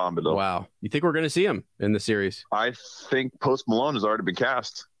Tom Bombadil. Wow. You think we're going to see him in the series? I think Post Malone has already been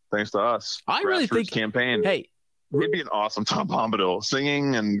cast thanks to us. I really think campaign. Hey, he'd be an awesome Tom Bombadil,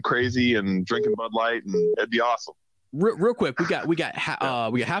 singing and crazy and drinking Bud Light, and it'd be awesome. Real quick, we got half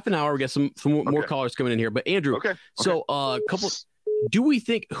an hour. We got some more callers coming in here. But Andrew, so couple. Do we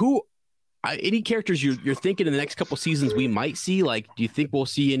think any characters you're thinking in the next couple seasons we might see? Like, do you think we'll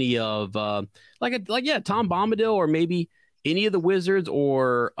see any of Tom Bombadil, or maybe any of the wizards,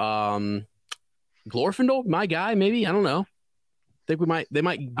 or Glorfindel, my guy? Maybe, I don't know. Think they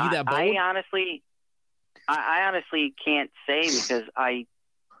might be that bold. I honestly can't say because I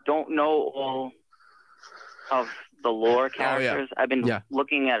don't know all of the lore characters. I've been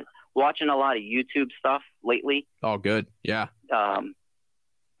watching a lot of YouTube stuff lately. Oh, good. Yeah. The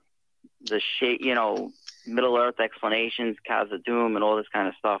Middle Earth explanations, Khazad-dûm, and all this kind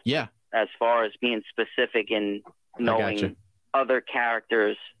of stuff. Yeah. As far as being specific in knowing other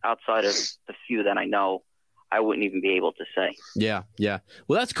characters outside of the few that I know, I wouldn't even be able to say. Yeah.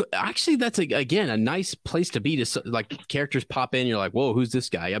 Well, that's actually again a nice place to be. To like characters pop in, you're like, whoa, who's this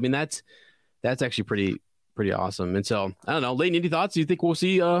guy? I mean, that's actually pretty awesome. And so I don't know, Leighton, any thoughts? You think we'll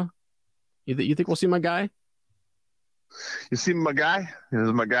see? You think we'll see my guy? You see my guy? This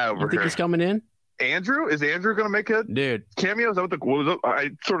is my guy over here. You think he's coming in? Andrew? Is Andrew going to make a cameo? Is that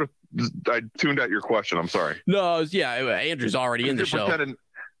what I tuned out your question. I'm sorry. No, Andrew's already in the show.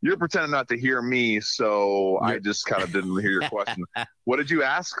 You're pretending not to hear me, so I just kind of didn't hear your question. What did you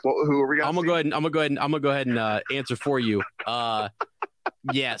ask? Who are we going to see? I'm gonna go ahead and answer for you.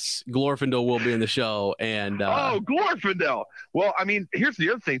 Yes, Glorfindel will be in the show, and Glorfindel. Well, I mean, here's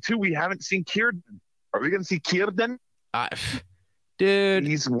the other thing too. We haven't seen Círdan. Are we going to see Círdan? Dude,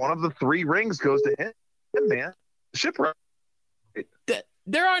 he's one of the 3 rings goes to him, man. Shipwreck.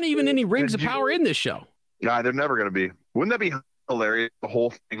 There aren't even any rings of power in this show. Yeah, they're never going to be. Wouldn't that be hilarious? The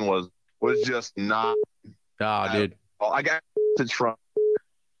whole thing was just not. Oh, dude. Well, I got a message from.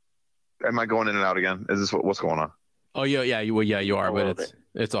 Am I going in and out again? Is this what's going on? Oh yeah, you are, but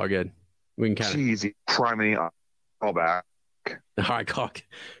it's all good. We can kind of. Jeez, try me. Call back. All right,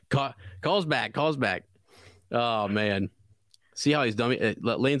 calls back. Oh man, see how he's done me.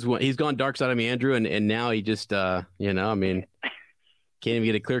 He's gone dark side of me, Andrew, and now he just I mean, can't even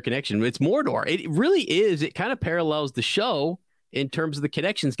get a clear connection. It's Mordor. It really is. It kind of parallels the show in terms of the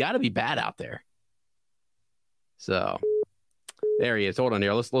connections. Got to be bad out there. So there he is. Hold on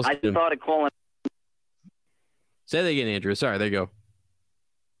here. Let's. I thought of calling. Say that again, Andrew. Sorry, there you go.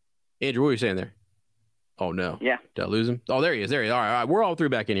 Andrew, what were you saying there? Oh, no. Yeah. Did I lose him? Oh, there he is. All right. We're all 3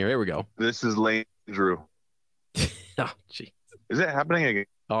 back in here. Here we go. This is Lane Drew. Oh, jeez. Is it happening again?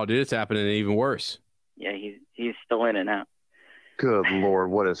 Oh, dude, it's happening even worse. Yeah, he's still in and out. Good Lord,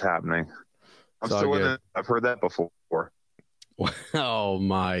 what is happening? I'm still in it. I've heard that before. Oh,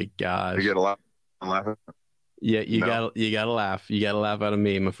 my gosh. You get a laugh. I'm laughing. Yeah, you gotta laugh. You gotta laugh out of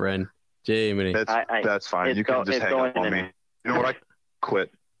me, my friend. Jiminy. That's fine. You can just hang up on me. You know what? I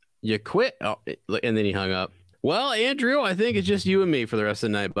quit. You quit? Oh, and then he hung up. Well, Andrew, I think it's just you and me for the rest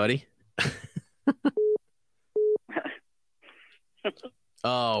of the night, buddy.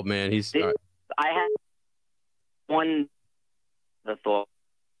 Oh, man. I had one thought,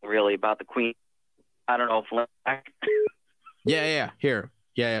 really, about the Queen. I don't know if... Yeah. Here.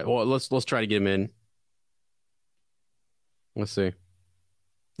 Yeah. Well, let's try to get him in. Let's see.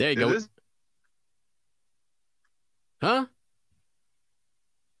 There you go. Huh?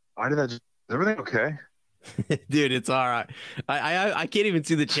 Why did that? Is everything okay? Dude, it's all right. I can't even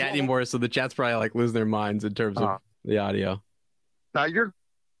see the chat anymore, so the chat's probably like losing their minds in terms of the audio. Now you're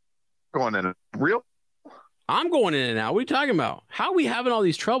going in real? I'm going in and out. What are you talking about? How are we having all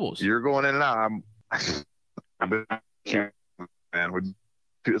these troubles? You're going in and out. Man,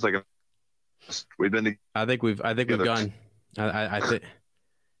 it's like we've been. I think we've gone.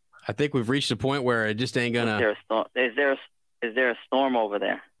 I think we've reached a point where it just ain't gonna. Is there a storm over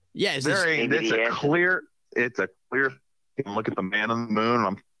there? Yeah, it's a clear. You can look at the man on the moon.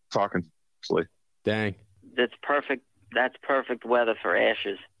 I'm talking seriously. Dang. That's perfect. That's perfect weather for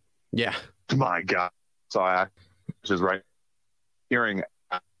ashes. Yeah. My God. So ashes right. Hearing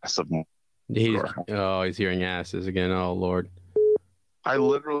ass of. He's hearing asses again. Oh Lord. I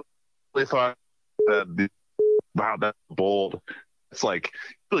literally thought that. Wow, that's bold. It's like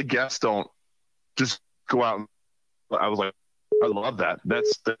really guests don't just go out. I was like, I love that.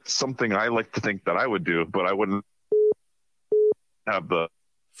 That's something I like to think that I would do, but I wouldn't have the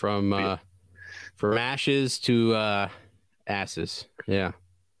from ashes to asses. Yeah.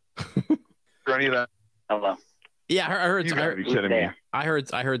 Any of that? Hello. Yeah, I heard. You gotta be kidding me. I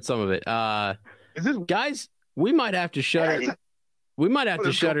heard some of it. Guys, we might have to shut it. We might have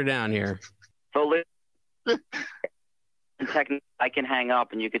to shut her down here. So I can hang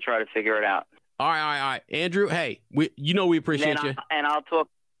up and you could try to figure it out. All right. Andrew, hey, we appreciate you. And I'll talk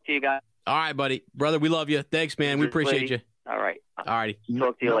to you guys. All right, buddy. Brother, we love you. Thanks, man. We appreciate you. All right. All righty.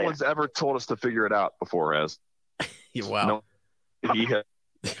 Talk to you later. No one's ever told us to figure it out before, Ez. Wow. No,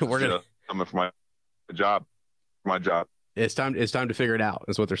 we're coming for my job. My job. It's time to figure it out.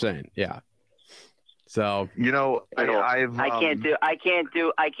 That's what they're saying. Yeah. So I can't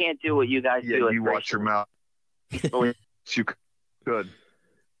do what you guys do. You watch your mouth. You could.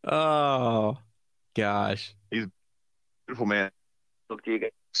 Oh gosh. He's a beautiful man. Look to you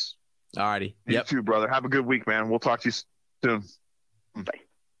guys. Alrighty. You too, brother. Have a good week, man. We'll talk to you soon. Bye.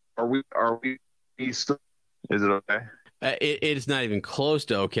 Are we still? Is it okay? It's not even close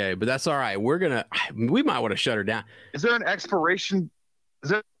to okay, but that's all right. We might want to shut her down. Is there an expiration?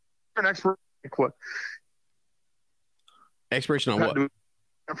 What? Expiration on what?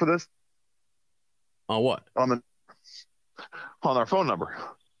 For this? On what? On our phone number.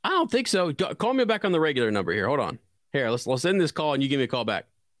 I don't think so. Call me back on the regular number here. Hold on. Here, let's end this call and you give me a call back.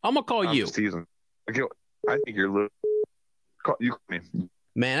 I'm gonna call you. Just teasing. I think you're. You call me.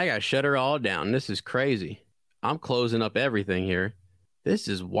 Man, I gotta shut her all down. This is crazy. I'm closing up everything here. This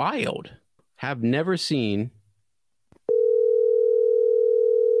is wild. Have never seen.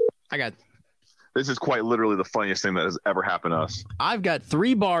 This is quite literally the funniest thing that has ever happened to us. I've got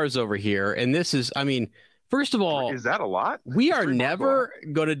 3 bars over here, and this is, first of all, is that a lot? We are never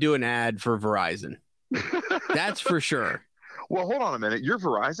going to do an ad for Verizon. That's for sure. Well, hold on a minute. You're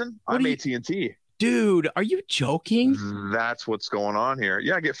Verizon? I'm AT&T. Dude, are you joking? That's what's going on here.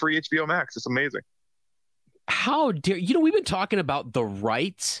 Yeah, I get free HBO Max. It's amazing. How dare we've been talking about the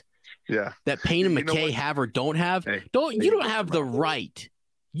rights that Payne and McKay have or don't have. You don't have the right.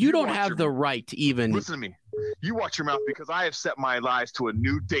 You don't have the right to even listen to me. You watch your mouth because I have set my lives to a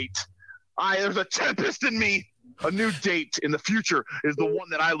new date. There's a tempest in me. A new date in the future is the one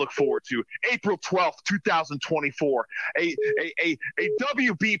that I look forward to. April 12th, 2024. A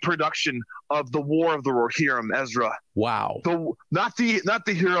WB production of The War of the Rohirrim, Ezra. Wow. Not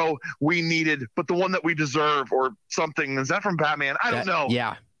the hero we needed, but the one that we deserve or something. Is that from Batman? I don't know.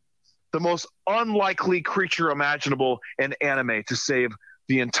 Yeah. The most unlikely creature imaginable in anime to save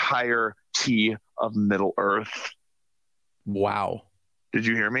the entirety of Middle Earth. Wow. Did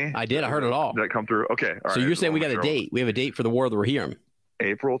you hear me? I did. I heard it all. Did that come through? Okay. All so right. You're saying we got a date. We have a date for the War of the Rohirrim.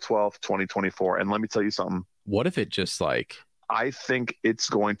 April 12th, 2024. And let me tell you something. What if it just I think it's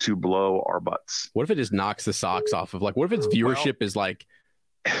going to blow our butts. What if it just knocks the socks off of what if its viewership is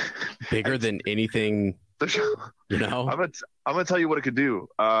bigger than anything, you know? I'm gonna tell you what it could do.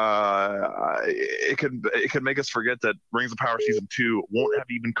 It could make us forget that Rings of Power Season 2 won't have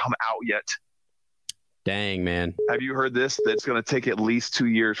even come out yet. Dang, man. Have you heard this? That it's going to take at least 2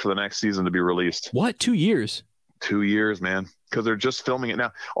 years for the next season to be released. What? 2 years? 2 years, man. Because they're just filming it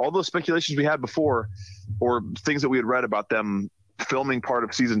now. All those speculations we had before, or things that we had read about them filming part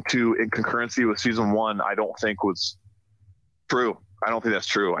of Season 2 in concurrency with Season 1, I don't think was true. I don't think that's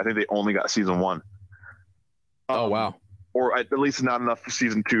true. I think they only got Season 1. Oh, wow. Or at least not enough for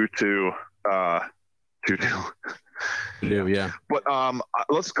Season 2 to do. Yeah. But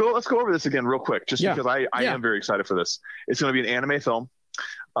let's go over this again real quick, just because I am very excited for this. It's going to be an anime film.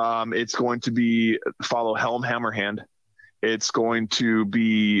 It's going to follow Helm Hammerhand. It's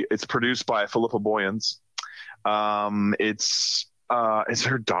produced by Philippa Boyens. It's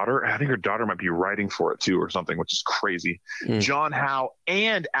her daughter. I think her daughter might be writing for it too, or something, which is crazy. John Howe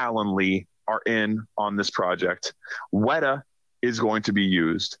and Alan Lee are in on this project. Weta is going to be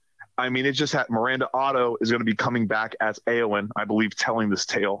used. I mean, it just had Miranda Otto is going to be coming back as Eowyn, I believe, telling this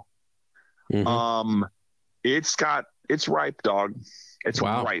tale. Mm-hmm. It's ripe, dog. It's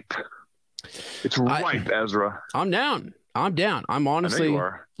ripe. It's ripe, Ezra. I'm down. I'm honestly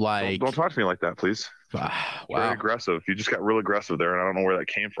don't talk to me like that, please. Wow. Very aggressive. You just got real aggressive there, and I don't know where that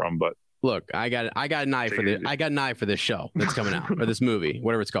came from, but look, I got an eye for this. I got an eye for this show that's coming out, or this movie,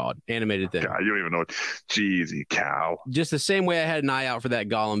 whatever it's called, animated thing. God, you don't even know what. Jeezy cow. Just the same way I had an eye out for that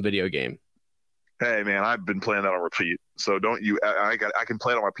Gollum video game. Hey man, I've been playing that on repeat. So don't you? I can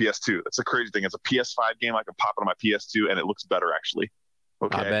play it on my PS2. That's the crazy thing. It's a PS5 game. I can pop it on my PS2, and it looks better actually.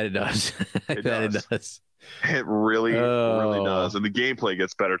 Okay. I bet it does. It does. It really does, and the gameplay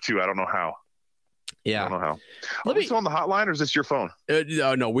gets better too. I don't know how. Yeah, I don't know how. Are we still on the hotline, or is this your phone?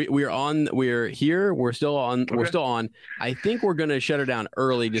 No, we're on. We're here. We're still on. Okay. We're still on. I think we're gonna shut her down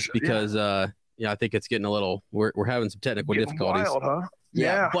early, just because. I think it's getting a little. We're having some technical difficulties. Wild, huh?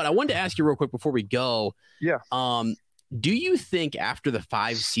 Yeah. But I wanted to ask you real quick before we go. Yeah. Do you think after the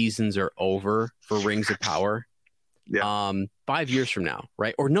 5 seasons are over for Rings of Power? Yeah. 5 years from now,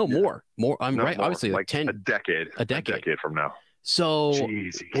 right? Or more. I'm right. More. Obviously, like 10. A decade from now. So,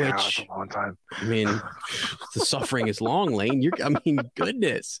 that's a long time. I mean, the suffering is long, Lane.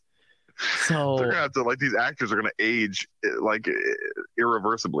 Goodness. So they're gonna have to these actors are gonna age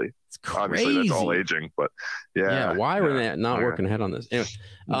irreversibly. It's crazy. Obviously, that's all aging, but yeah. Why are they not working ahead on this? Anyway,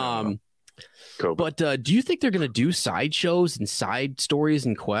 COVID. But do you think they're going to do side shows and side stories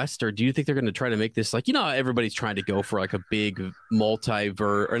and quests, or do you think they're going to try to make this like, everybody's trying to go for like a big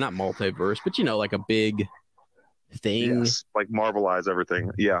multiverse, or not multiverse, but like a big thing, yes, like Marvelize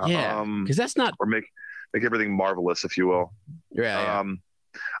everything. Yeah. Because that's not, or make everything marvelous, if you will. Yeah.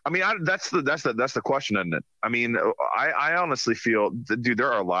 I mean, that's the question, isn't it? I mean, I honestly feel, dude,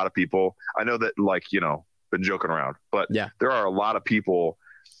 there are a lot of people. I know that, like, been joking around, but there are a lot of people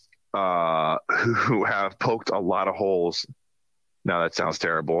who have poked a lot of holes. Now that sounds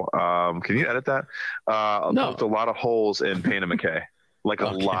terrible. Can you edit that? No. Poked a lot of holes in Payne and McKay, like a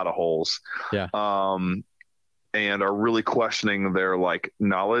lot of holes. Yeah. And are really questioning their like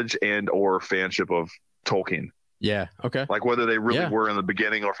knowledge and or fanship of Tolkien. Yeah. Okay. Like whether they really were in the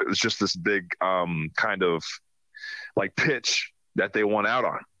beginning, or if it was just this big kind of like pitch that they won out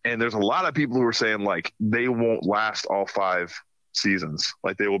on. And there's a lot of people who are saying like they won't last all 5 seasons.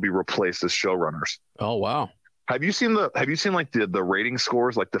 Like they will be replaced as showrunners. Oh wow. Have you seen like the rating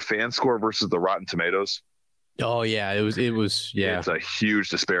scores, like the fan score versus the Rotten Tomatoes? Oh yeah, it was It's a huge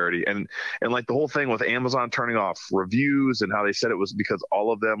disparity. And like the whole thing with Amazon turning off reviews and how they said it was because all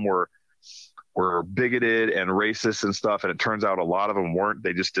of them were bigoted and racist and stuff, and it turns out a lot of them weren't.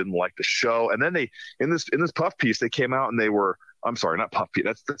 They just didn't like the show. And then they in this Puff piece, they came out and they were, I'm sorry, not Puff piece,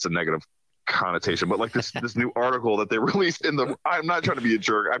 that's a negative connotation, but like this new article that they released I'm not trying to be a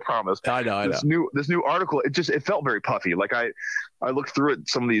jerk, I promise. I know. This new article, it felt very puffy. Like I looked through it,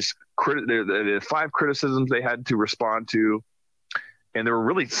 some of these there 5 criticisms they had to respond to, and they were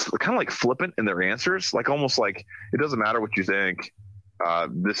really kind of like flippant in their answers, like almost like it doesn't matter what you think,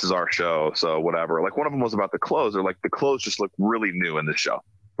 this is our show, so whatever. Like one of them was about the clothes, or like the clothes just look really new in this show,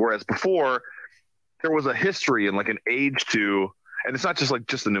 whereas before there was a history and like an age to. And it's not just like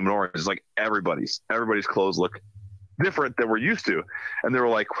just the Numenorians, it's like everybody's clothes look different than we're used to. And they were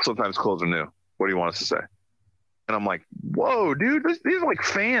like, sometimes clothes are new. What do you want us to say? And I'm like, whoa, dude, these are like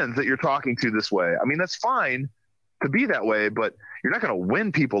fans that you're talking to this way. I mean, that's fine to be that way, but you're not going to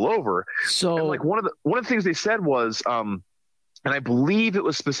win people over. So and like one of the things they said was, and I believe it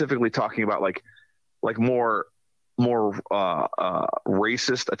was specifically talking about like more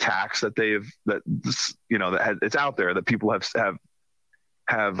racist attacks that it's out there that people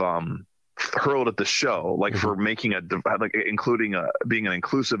have hurled at the show, like for making including being an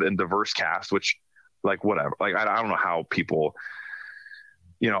inclusive and diverse cast, which like whatever, like I don't know how people,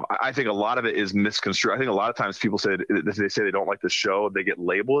 I think a lot of it is misconstrued. I think a lot of times people say they don't like the show, they get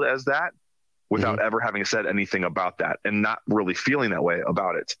labeled as that without ever having said anything about that and not really feeling that way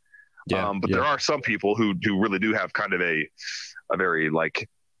about it. But there are some people who really do have kind of a very like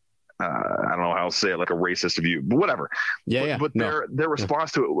I don't know how to say it, like a racist view, but whatever. But their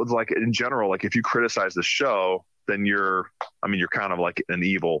response to it was like, in general, like if you criticize the show, then you're kind of like an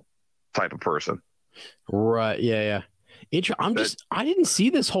evil type of person. Right. Yeah. I didn't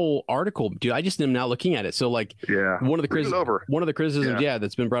see this whole article, dude. I just am now looking at it. So like, one of the criticisms,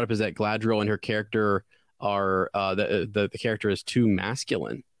 that's been brought up is that Galadriel and her character are the character is too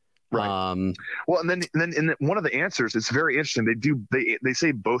masculine. Right. Well, and then in one of the answers, it's very interesting. They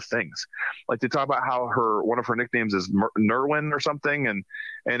say both things. Like they talk about how one of her nicknames is Nerwin or something, and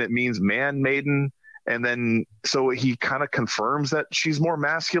it means man maiden. And then so he kind of confirms that she's more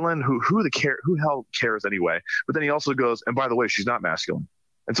masculine. Who the hell cares anyway? But then he also goes, and by the way, she's not masculine.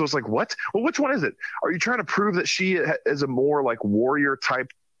 And so it's like, what? Well, which one is it? Are you trying to prove that she is a more like warrior type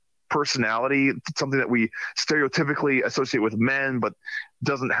personality, something that we stereotypically associate with men, but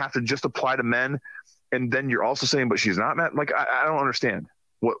doesn't have to just apply to men? And then you're also saying, but she's not like, I don't understand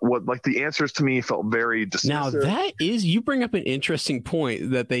what like the answers to me felt very dismissive. Now that is, you bring up an interesting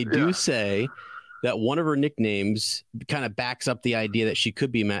point that they do say that one of her nicknames kind of backs up the idea that she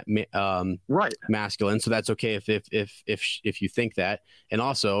could be masculine. So that's okay if you think that. And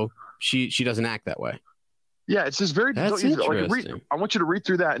also she doesn't act that way. Yeah, it's just very. That's interesting. I want you to read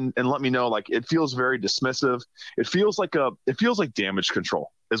through that and let me know. Like, it feels very dismissive. It feels like damage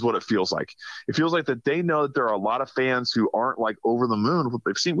control is what it feels like. It feels like that they know that there are a lot of fans who aren't like over the moon with what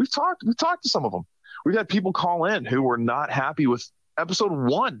they've seen. We've talked to some of them. We've had people call in who were not happy with episode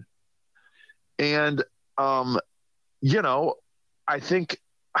 1, and I think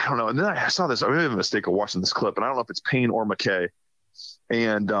I don't know. And then I saw this. I made a mistake of watching this clip, and I don't know if it's Payne or McKay,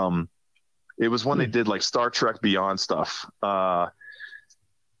 and it was when they did like Star Trek Beyond stuff. And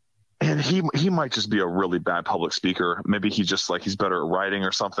he might just be a really bad public speaker. Maybe he's better at writing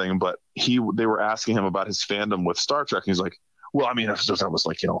or something, but they were asking him about his fandom with Star Trek. And he's like, well, I mean, since I was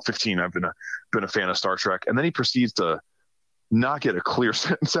like, 15, I've been a fan of Star Trek. And then he proceeds to not get a clear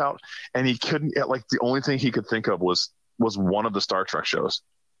sentence out. And he couldn't, like, the only thing he could think of was one of the Star Trek shows.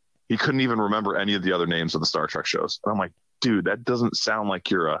 he couldn't even remember any of the other names of the Star Trek shows. And I'm like, dude, that doesn't sound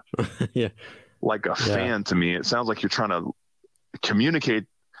like you're a fan to me. It sounds like you're trying to communicate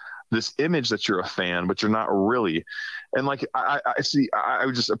this image that you're a fan, but you're not really. And like, I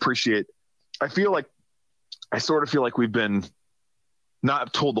would just appreciate, I sort of feel like we've been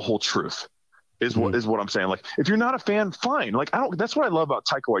not told the whole truth is what I'm saying. Like, if you're not a fan, fine. Like, that's what I love about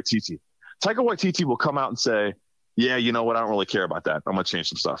Taika Waititi. Taika Waititi will come out and say, yeah, you know what? I don't really care about that. I'm going to change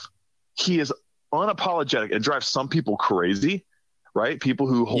some stuff. He is unapologetic. It drives some people crazy, right? People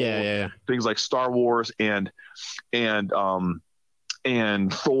who hold things like Star Wars and Thor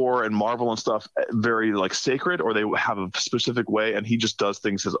and Marvel and stuff very like sacred, or they have a specific way, and he just does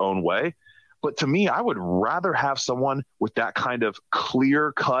things his own way. But to me, I would rather have someone with that kind of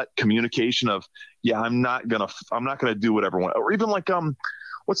clear cut communication of, yeah, I'm not gonna do whatever I want. Or even like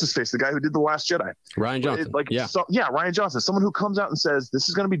what's his face, the guy who did The Last Jedi, Rian Johnson. Rian Johnson, someone who comes out and says, this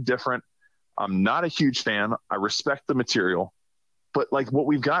is going to be different. I'm not a huge fan. I respect the material, but like what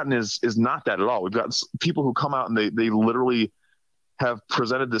we've gotten is not that at all. We've got people who come out and they literally have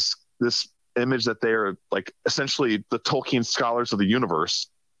presented this image that they are like essentially the Tolkien scholars of the universe.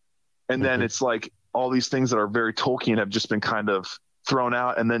 And then it's like all these things that are very Tolkien have just been kind of thrown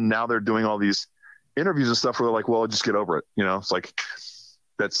out. And then now they're doing all these interviews and stuff where they're like, well, just get over it. You know, it's like,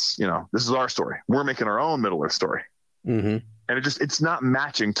 this is our story. We're making our own Middle Earth story. And it's not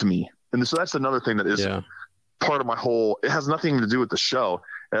matching to me. And so that's another thing that is part of my whole, it has nothing to do with the show.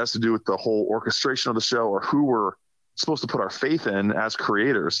 It has to do with the whole orchestration of the show, or who we're supposed to put our faith in as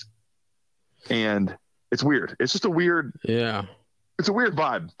creators. And it's weird. It's just a weird, it's a weird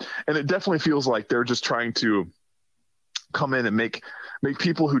vibe. And it definitely feels like they're just trying to come in and make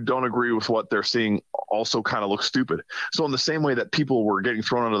people who don't agree with what they're seeing also kind of look stupid. So in the same way that people were getting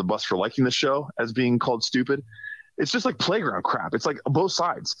thrown under the bus for liking the show as being called stupid, it's just like playground crap. It's like both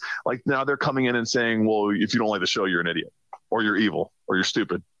sides. Like now they're coming in and saying, well, if you don't like the show, you're an idiot, or you're evil, or you're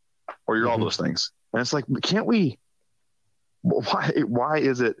stupid, or you're all those things. And it's like, can't we, why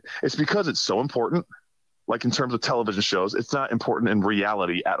is it? It's because it's so important. Like in terms of television shows, it's not important in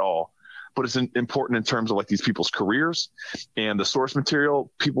reality at all, but it's important in terms of like these people's careers and the source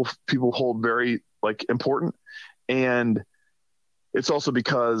material people hold very like important. And it's also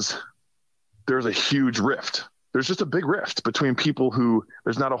because there's a huge rift. There's just a big rift between people who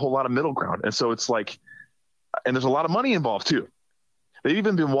there's not a whole lot of middle ground. And so it's like, and there's a lot of money involved too. They've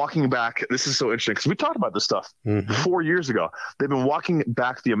even been walking back. This is so interesting because we talked about this stuff 4 years ago. They've been walking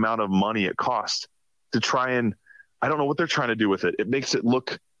back the amount of money it cost to try and, I don't know what they're trying to do with it. It makes it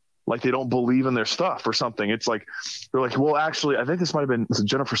look like they don't believe in their stuff or something. It's like, they're like, well, actually, I think this might've been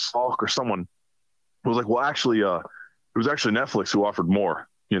Jennifer Salk or someone who was like, well, actually, it was actually Netflix who offered more.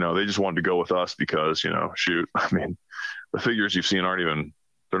 You know, they just wanted to go with us because, you know, shoot, I mean, the figures you've seen they're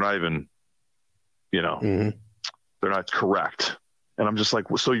not even, you know, they're not correct. And I'm just like,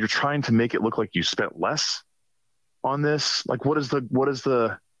 so you're trying to make it look like you spent less on this? Like, what is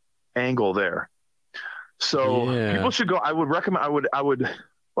the angle there? So people should go. I would recommend, I would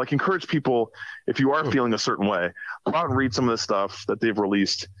like encourage people, if you are feeling a certain way, go out and read some of the stuff that they've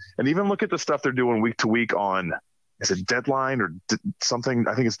released, and even look at the stuff they're doing week to week on, is it Deadline or something?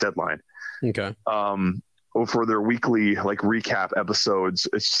 I think it's Deadline. Okay. For their weekly like recap episodes.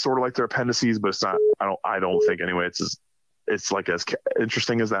 It's sort of like their appendices, but it's not, I don't think anyway, it's like as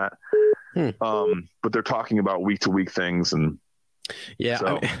interesting as that. But they're talking about week to week things. And so.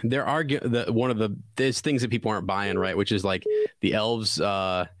 I mean, there are there's things that people aren't buying, right? Which is like the elves'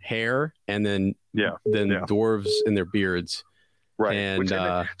 hair, and then dwarves and their beards, right? And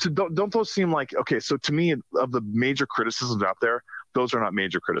so don't those seem like, okay? So to me, of the major criticisms out there, those are not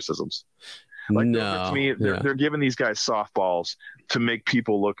major criticisms. Like, no, to me, they're giving these guys softballs to make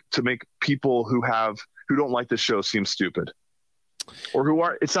people who don't like the show seem stupid, or who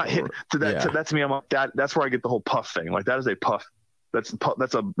are, it's not hit to that. To, that to me, I'm like that. That's where I get the whole puff thing. Like that is a puff. That's a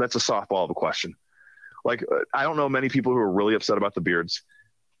softball of a question. Like I don't know many people who are really upset about the beards.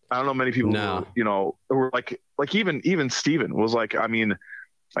 I don't know many people who, you know, who were like even Steven was like, I mean,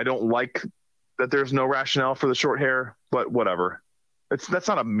 I don't like that there's no rationale for the short hair, but whatever. That's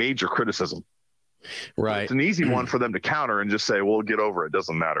not a major criticism. Right. It's an easy one for them to counter and just say, well, get over it.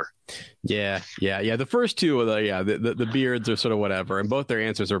 Doesn't matter. Yeah. The first two are the beards are sort of whatever. And both their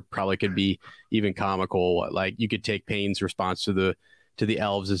answers could be even comical. Like you could take Payne's response to the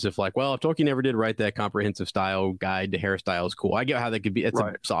elves as if like, well, if Tolkien never did write that comprehensive style guide to hairstyles, cool. I get how that could be. It's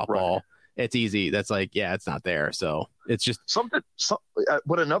a softball. Right. It's easy. That's like, it's not there. So it's just something.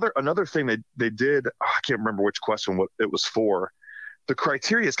 But another thing they did, I can't remember which question, what it was for. The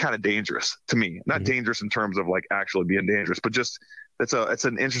criteria is kind of dangerous to me. Not dangerous in terms of like actually being dangerous, but just it's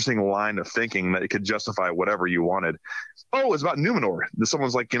an interesting line of thinking that it could justify whatever you wanted. Oh, it's about Numenor.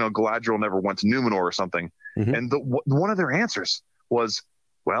 Someone's like, Galadriel never went to Numenor or something. Mm-hmm. And one of their answers was,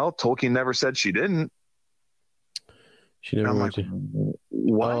 well, Tolkien never said she didn't. She never went to.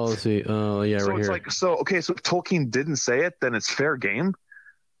 What? Oh, let's see. Oh, yeah, so right it's here. like, so if Tolkien didn't say it, then it's fair game.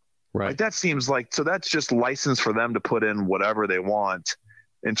 Right. Like that seems like, so that's just license for them to put in whatever they want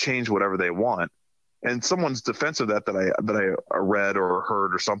and change whatever they want. And someone's defense of that I read or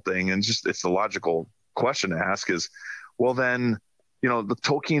heard or something, and just it's the logical question to ask is, well, then, the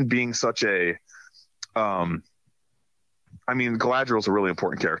Tolkien being such a, Galadriel's a really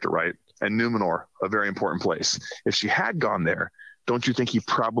important character, right? And Numenor, a very important place. If she had gone there, don't you think he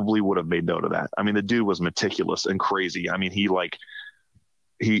probably would have made note of that? I mean, the dude was meticulous and crazy. I mean, he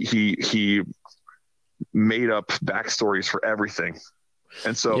made up backstories for everything.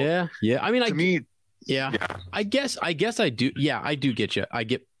 And so, yeah. I mean, to me, yeah. I guess I do. Yeah, I do get you. I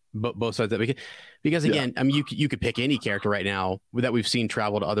get both sides of that because again, I mean, you could pick any character right now that we've seen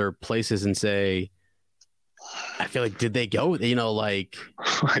travel to other places and say, I feel like, did they go? Like, did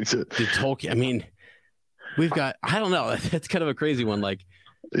Tolkien? I mean, we've got, I don't know. That's kind of a crazy one. Like,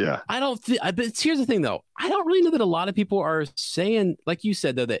 yeah, but here's the thing though. I don't really know that a lot of people are saying, like you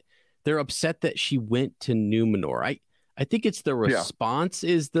said though, that they're upset that she went to Numenor. I think it's the response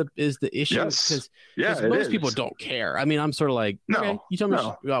is the issue, because most people don't care. I mean, I'm sort of like, okay, you tell me,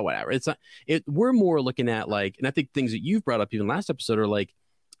 oh, whatever. It's not. We're more looking at like, and I think things that you've brought up even last episode are like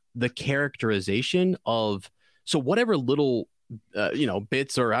the characterization of, so whatever little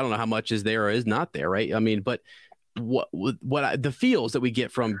bits, or I don't know how much is there or is not there, right? I mean, but what the feels that we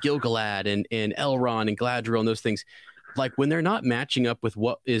get from Gil-galad and Elrond and Galadriel and those things, like when they're not matching up with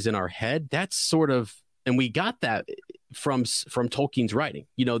what is in our head, that's sort of, and we got that from Tolkien's writing.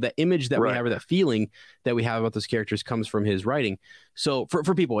 That image that we have, or that feeling that we have about those characters comes from his writing. So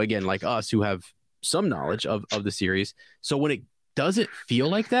for people, again, like us who have some knowledge of the series, so when it doesn't feel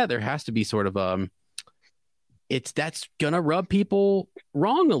like that, there has to be sort of that's gonna rub people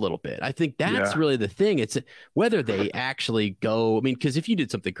wrong a little bit. I think that's really the thing. It's whether they actually go. I mean, because if you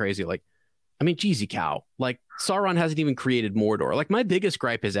did something crazy, like, I mean, Jeezy cow, like Sauron hasn't even created Mordor. Like my biggest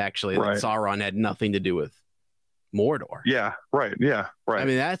gripe is actually that Sauron had nothing to do with Mordor. Yeah, right. Yeah, right. I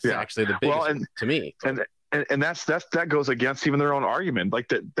mean, that's actually the biggest one to me. And that goes against even their own argument. Like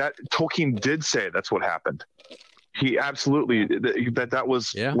that Tolkien did say that's what happened. He absolutely that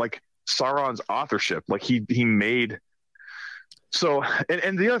was like Sauron's authorship. Like he made. So,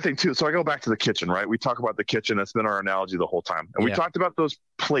 and the other thing too, so I go back to the kitchen, right? We talk about the kitchen. That's been our analogy the whole time. And we talked about those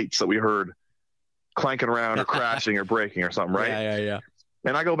plates that we heard clanking around or crashing or breaking or something, right? Yeah.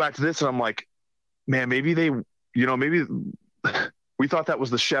 And I go back to this and I'm like, man, maybe they, maybe we thought that was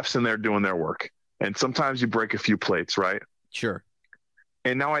the chefs in there doing their work. And sometimes you break a few plates, right? Sure.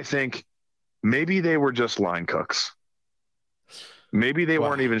 And now I think maybe they were just line cooks. Maybe they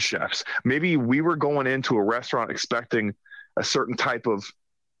weren't even chefs. Maybe we were going into a restaurant expecting a certain type of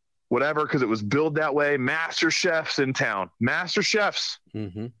whatever, because it was billed that way. Master chefs in town, master chefs.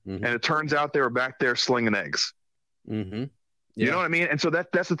 And it turns out they were back there slinging eggs. You know what I mean? And so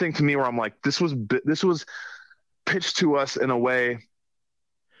that's the thing to me where I'm like, this was pitched to us in a way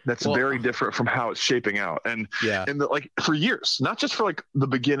that's very different from how it's shaping out. And like for years, not just for like the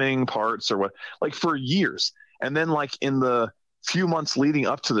beginning parts or what, like for years. And then like in the few months leading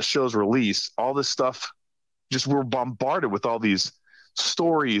up to the show's release, all this stuff, just we're bombarded with all these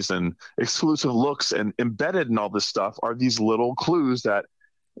stories and exclusive looks, and embedded in all this stuff are these little clues that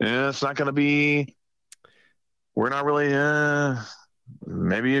it's not going to be, we're not really,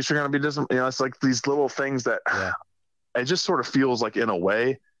 maybe it's going to be just, it's like these little things that it just sort of feels like in a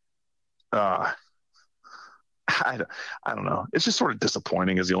way, I don't know. It's just sort of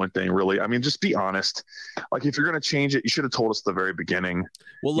disappointing is the only thing, really. I mean, just be honest. Like, if you're going to change it, you should have told us at the very beginning.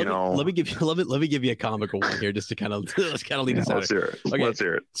 Well, let me give you a comical one here, just to kind of lead us out. Let's hear it. Okay. Let's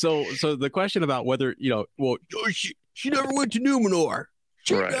hear it. So the question about whether she never went to Numenor.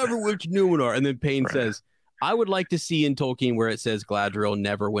 She never went to Numenor, and then Payne says, I would like to see in Tolkien where it says Galadriel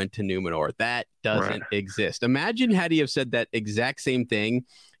never went to Numenor. That doesn't exist. Imagine had he have said that exact same thing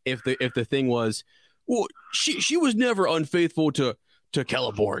if the thing was, well, she was never unfaithful to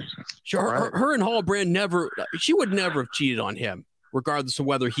Celeborn. Her and Halbrand she would never have cheated on him, regardless of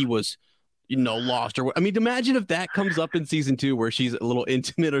whether he was, lost or what. I mean, imagine if that comes up in season 2 where she's a little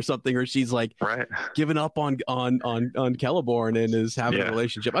intimate or something, or she's like giving up on Celeborn and is having a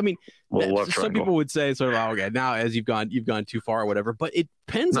relationship. I mean, some people would say sort of, okay, now as you've gone too far or whatever, but it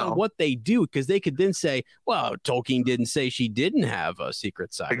depends on what they do, because they could then say, well, Tolkien didn't say she didn't have a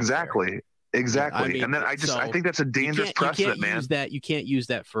secret side. Exactly. Exactly. I mean, and then I think that's a dangerous precedent, man. You can't use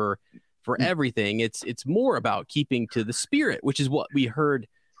that for everything. It's more about keeping to the spirit, which is what we heard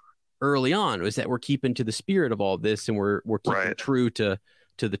early on, was that we're keeping to the spirit of all this, and we're keeping true to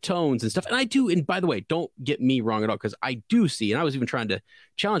the tones and stuff. And I do, and by the way, don't get me wrong at all, because I do see, and I was even trying to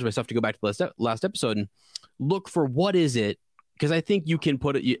challenge myself to go back to the last episode and look for what is it, because I think you can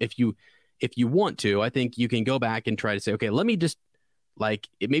put it, if you want to, I think you can go back and try to say, okay, let me just, like,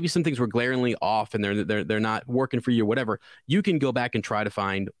 maybe some things were glaringly off and they're not working for you or whatever. You can go back and try to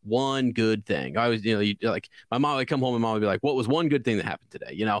find one good thing. I was, like my mom would come home and mom would be like, what was one good thing that happened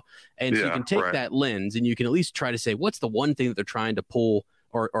today? And so you can take that lens and you can at least try to say, what's the one thing that they're trying to pull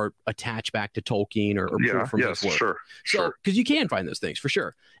or attach back to Tolkien or pull from his work. Sure. Because you can find those things for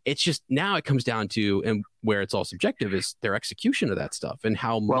sure. It's just now it comes down to, and where it's all subjective, is their execution of that stuff and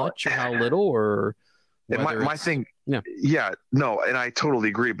how much or how little or. And my thing, and I totally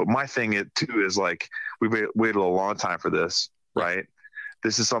agree. But my thing too is, like, we waited a long time for this, right?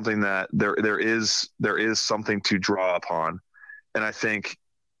 This is something that there is something to draw upon, and I think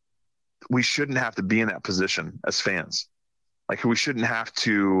we shouldn't have to be in that position as fans. Like, we shouldn't have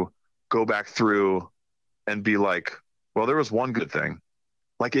to go back through and be like, well, there was one good thing.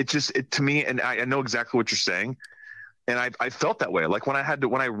 Like, it to me, and I know exactly what you're saying. And I felt that way. Like when I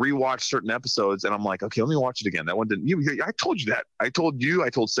rewatched certain episodes and I'm like, okay, let me watch it again. That one didn't. I told you that. I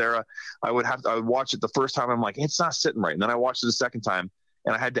told Sarah, I would watch it the first time. I'm like, it's not sitting right. And then I watched it the second time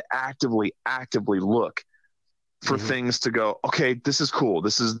and I had to actively look for things to go, okay, this is cool.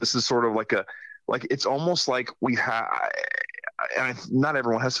 This is sort of like it's almost like we have, and not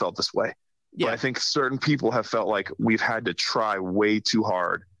everyone has felt this way, but I think certain people have felt like we've had to try way too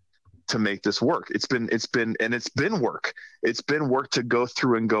hard to make this work. It's been work. It's been work to go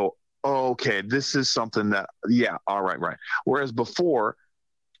through and go, oh, okay, this is something that, all right. Whereas before,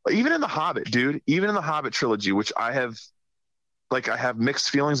 even in the Hobbit, dude, even in the Hobbit trilogy, which I have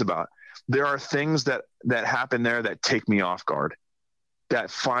mixed feelings about, there are things that happen there that take me off guard,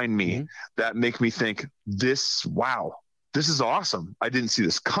 that find me, that make me think, this is awesome. I didn't see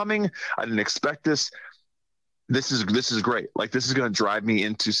this coming. I didn't expect this. This is great. Like, this is going to drive me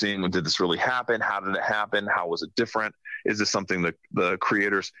into seeing, did this really happen? How did it happen? How was it different? Is this something that the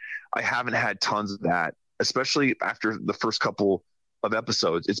creators, I haven't had tons of that, especially after the first couple of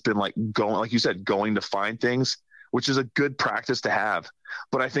episodes. It's been like going, like you said, going to find things, which is a good practice to have.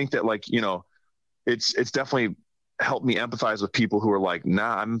 But I think that, like, it's definitely helped me empathize with people who are like,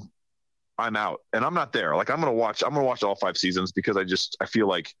 nah, I'm out and I'm not there. Like, I'm going to watch all 5 seasons because I feel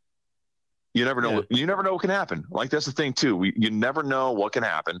like, you never know. You never know what can happen. Like, that's the thing too. You never know what can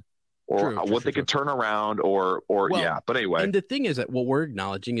happen, or what they could turn around, or But anyway, and the thing is that what we're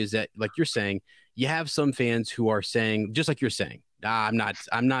acknowledging is that, like you're saying, you have some fans who are saying, just like you're saying, I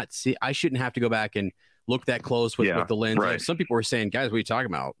shouldn't have to go back and look that close with the lens. Right. Some people are saying, guys, what are you talking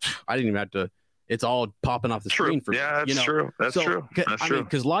about? I didn't even have to. It's all popping off the screen for me. Yeah, that's true. That's true. Mean,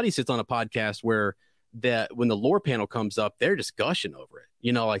 because Lottie sits on a podcast where when the lore panel comes up, they're just gushing over it.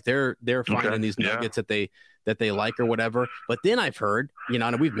 Like they're finding these nuggets that they like or whatever. But then I've heard,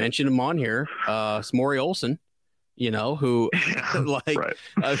 and we've mentioned him on here, Snorri Olsen, who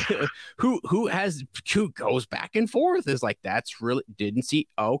who goes back and forth, is like, that's really didn't see.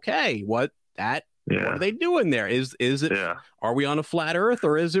 Okay, what are they doing there? Is it? Are we on a flat Earth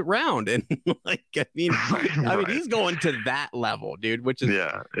or is it round? And like, I mean, he's going to that level, dude, which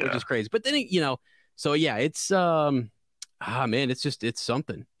is crazy. But then so it's man, it's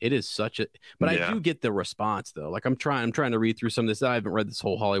something. It is such a, but I do get the response though. Like, I'm trying to read through some of this. I haven't read this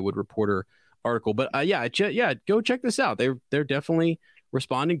whole Hollywood Reporter article, but go check this out. They're definitely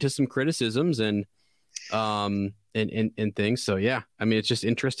responding to some criticisms and things. So yeah, I mean, it's just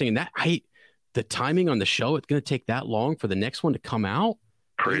interesting. And the timing on the show, it's going to take that long for the next one to come out.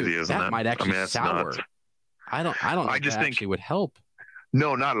 Crazy, isn't it? That might actually sour. Nuts. I don't know. I just think it would help.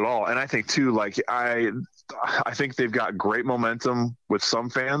 No, not at all. And I think too, like, I think they've got great momentum with some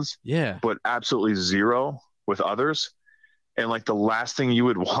fans, but absolutely zero with others. And like, the last thing you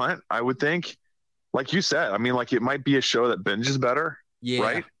would want, I would think, like you said, I mean, like, it might be a show that binges better,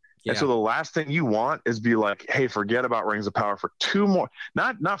 right? Yeah. And so the last thing you want is be like, hey, forget about Rings of Power for 2 more,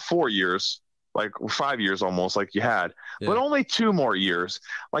 not 4 years, like 5 years almost, like you had, but only 2 more years.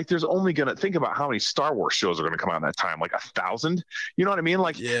 Like, there's only gonna, think about how many Star Wars shows are gonna come out in that time, like 1,000. You know what I mean?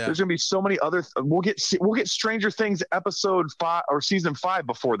 Like, there's gonna be so many other. We'll get Stranger Things episode 5 or season 5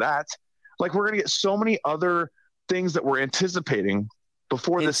 before that. Like, we're gonna get so many other things that we're anticipating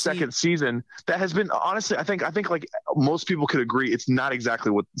before the second season. That has been, honestly, I think like most people could agree, it's not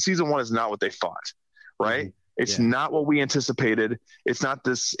exactly what season 1 is, not what they thought, right? It's not what we anticipated. It's not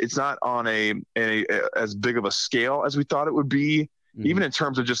on a as big of a scale as we thought it would be, even in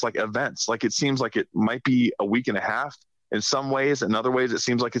terms of just like events. Like it seems like it might be a week and a half in some ways. In other ways, it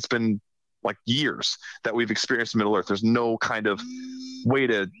seems like it's been like years that we've experienced Middle Earth. There's no kind of way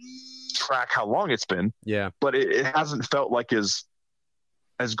to track how long it's been. Yeah. But it hasn't felt like as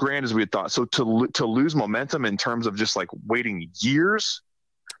grand as we had thought. So to lose momentum in terms of just like waiting years,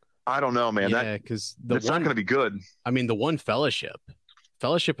 I don't know, man. Yeah, because it's not going to be good. I mean, the one Fellowship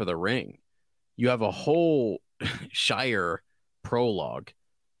of the Ring, you have a whole Shire prologue,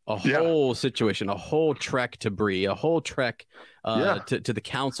 a whole situation, a whole trek to Bree, a whole trek to the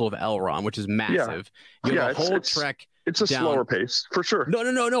Council of Elrond, which is massive. You have a whole trek. It's a slower pace for sure.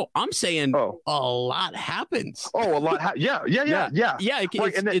 No. I'm saying a lot happens. Oh, a lot. Yeah.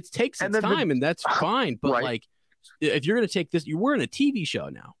 It takes its time, and that's fine. But like, if you're going to take this, we're in a TV show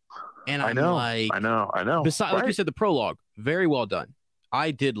now. And I know. Besides, like you said, the prologue, very well done.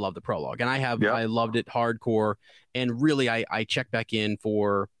 I did love the prologue, and I loved it hardcore. And really, I check back in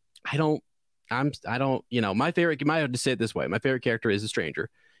for. I don't. My favorite. I have to say it this way: my favorite character is the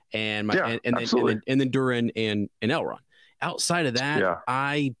Stranger, and then Durin and Elrond. Outside of that,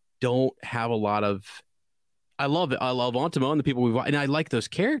 I don't have a lot of. I love it. I love Ontimo and the people and I like those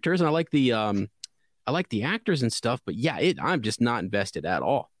characters, and I like the actors and stuff. But I'm just not invested at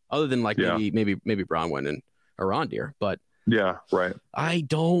all. Other than like maybe Bronwyn and Arondir, but I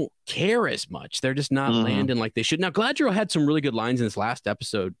don't care as much. They're just not landing like they should. Now, Galadriel had some really good lines in this last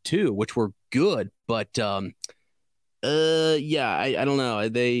episode too, which were good. But I don't know.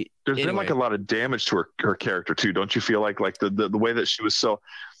 There's been like a lot of damage to her character too. Don't you feel like the way that she was so.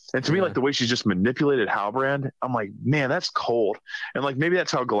 And to me, like the way she just manipulated Halbrand, I'm like, man, that's cold. And like maybe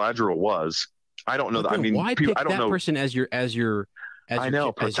that's how Galadriel was. I don't know. Why pick that person as your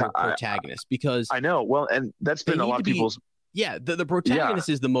protagonist? Because I know. Well, and that's been a lot of people's. Yeah, the protagonist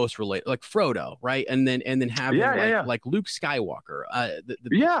is the most related, like Frodo, right? And then having like Luke Skywalker.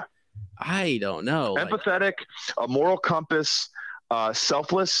 I don't know. Empathetic, a moral compass,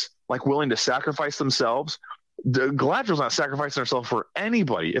 selfless, like willing to sacrifice themselves. Galadriel's not sacrificing herself for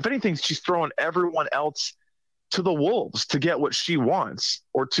anybody. If anything, she's throwing everyone else to the wolves to get what she wants,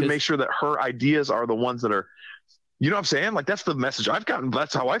 or to make sure that her ideas are the ones that are. You know what I'm saying? Like that's the message I've gotten.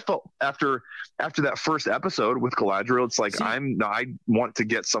 That's how I felt after that first episode with Galadriel. It's like I want to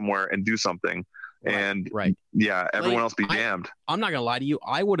get somewhere and do something. And everyone else be damned. I'm not gonna lie to you.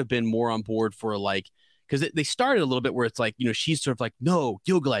 I would have been more on board for like, because they started a little bit where it's like, she's sort of like, no,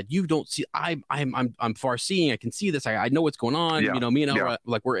 Gil-galad, you don't see. I'm far seeing. I can see this. I know what's going on. Yeah. Me and Elra,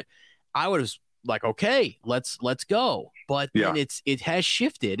 like I would have like, okay, let's go. But then it has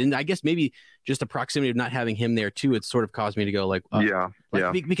shifted, and I guess maybe just the proximity of not having him there too, it sort of caused me to go like,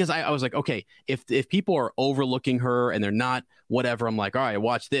 because I was like, okay, if people are overlooking her and they're not whatever, I'm like, all right,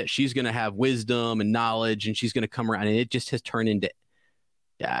 watch this. She's gonna have wisdom and knowledge, and she's gonna come around, and it just has turned into,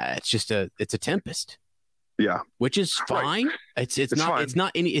 it's a Tempest. Yeah, which is fine. Right. It's not fine. It's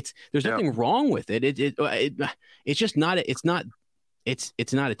not any. There's nothing wrong with it. It's just not. It's not. It's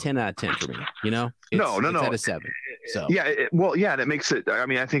not a 10 out of 10 for me. No. It's at a 7. So and it makes it. I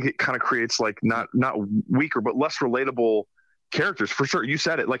mean, I think it kind of creates like not weaker but less relatable characters for sure. You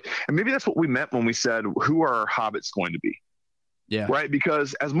said it like, and maybe that's what we meant when we said who are our hobbits going to be. Yeah. Right.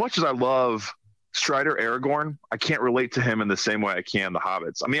 Because as much as I love Strider Aragorn, I can't relate to him in the same way I can the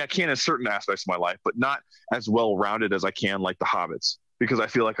hobbits. I mean, I can in certain aspects of my life, but not as well rounded as I can like the hobbits, because I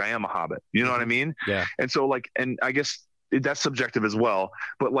feel like I am a hobbit. You know what I mean? Yeah. And so like, and I guess that's subjective as well.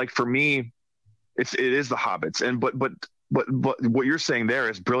 But like for me, it is the hobbits. And but what you're saying there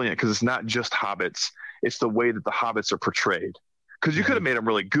is brilliant, because it's not just hobbits. It's the way that the hobbits are portrayed. Because you could have made them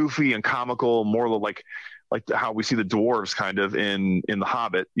really goofy and comical, more like how we see the dwarves kind of in The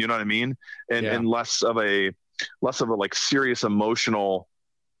Hobbit, you know what I mean? And less of a like serious emotional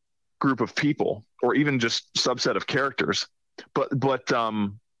group of people, or even just subset of characters. But like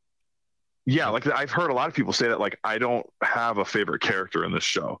I've heard a lot of people say that like I don't have a favorite character in this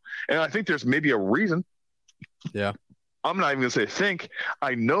show. And I think there's maybe a reason. Yeah. I'm not even gonna say think.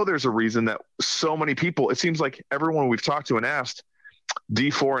 I know there's a reason that so many people, it seems like everyone we've talked to and asked,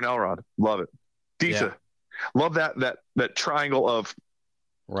 D4 and Elrond, love it. Disa. Love that triangle of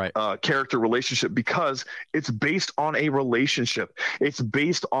character relationship, because it's based on a relationship. It's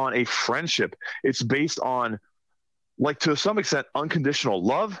based on a friendship. It's based on, like, to some extent, unconditional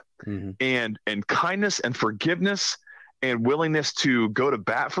love and kindness and forgiveness and willingness to go to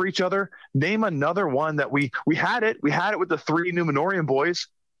bat for each other. Name another one that we had it. We had it with the 3 Númenórean boys.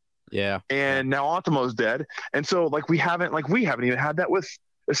 Yeah. And now Ontimo's dead. And so like we haven't even had that with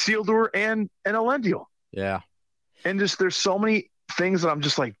Isildur and Elendil. Yeah. And just there's so many things that I'm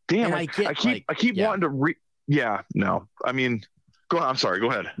just like, damn, I keep wanting to no. I mean, go on. I'm sorry. Go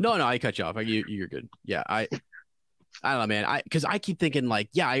ahead. No, I cut you off. You're good. Yeah, I don't know, man. Because I keep thinking like,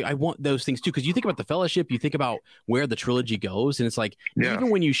 I want those things too. Because you think about the Fellowship, you think about where the trilogy goes, and it's like even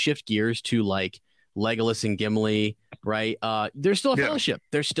when you shift gears to like Legolas and Gimli, right? There's still a Fellowship.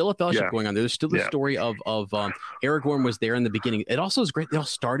 There's still a Fellowship going on. There's still the story of Aragorn was there in the beginning. It also is great. They all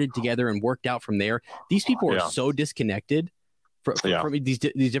started together and worked out from there. These people are so disconnected. From these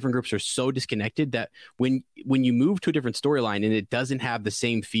different groups are so disconnected that when you move to a different storyline and it doesn't have the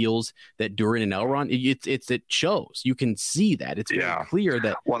same feels that Durin and Elrond, it shows. You can see that it's very clear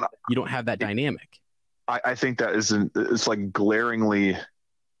that you don't have that dynamic. I think that it's like glaringly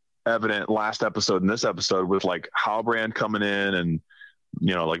evident last episode and this episode with like Halbrand coming in and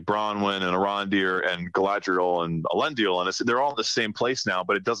like Bronwyn and Arondir and Galadriel and Elendil, and they're all in the same place now,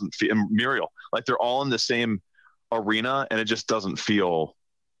 but it doesn't feel Muriel, like they're all in the same arena, and it just doesn't feel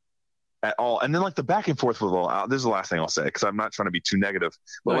at all. And then like the back and forth with this is the last thing I'll say because I'm not trying to be too negative,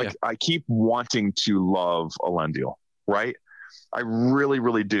 but I keep wanting to love Elendil, right? I really,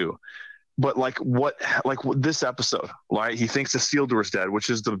 really do. But like this episode, like he thinks Isildur's dead, which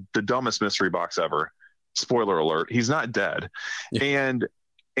is the dumbest mystery box ever. Spoiler alert, he's not dead. And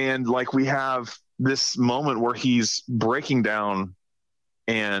like we have this moment where he's breaking down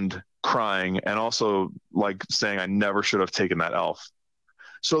and crying and also like saying I never should have taken that elf.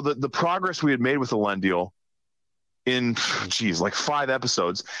 So the progress we had made with Elendil in like 5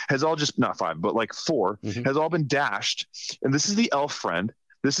 episodes has all just not 5 but like 4 has all been dashed. And this is the elf friend,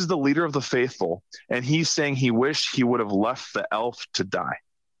 this is the leader of the faithful, and he's saying he wished he would have left the elf to die.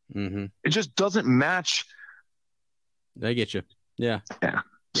 It just doesn't match. I get you. Yeah.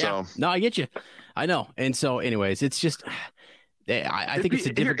 So no, I get you. I know. And so anyways, it's just I think it's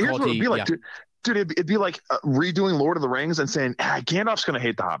a difficulty. Here's what it'd be like, dude, it'd be like redoing Lord of the Rings and saying, Gandalf's going to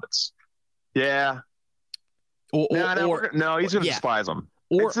hate the hobbits. Yeah. No, he's going to despise them.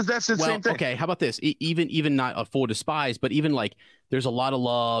 Or that's the same thing. Okay, how about this? Even not a full despise, but even like there's a lot of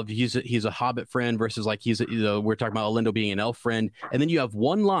love. He's a hobbit friend versus like we're talking about Elendil being an elf friend, and then you have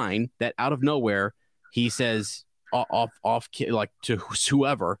one line that out of nowhere he says off like to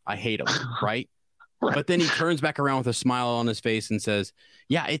whoever, I hate him, right? But then he turns back around with a smile on his face and says,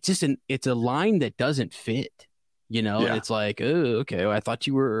 yeah, it's a line that doesn't fit, and it's like, oh, okay, well, I thought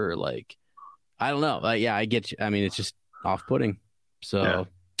you were like, I don't know. I get you. I mean, it's just off-putting. So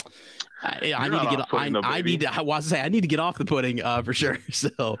I need to get. I need to get off the pudding for sure.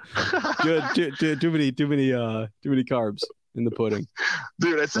 So good. Too many carbs in the pudding,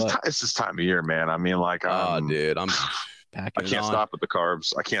 dude. It's this time of year, man. I mean, like, dude, I'm packing. I can't stop with the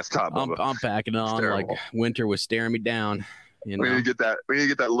carbs. I can't stop. I'm packing on like winter was staring me down. We need to get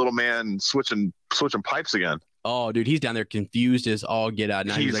that little man switching pipes again. Oh, dude, he's down there confused as all get out.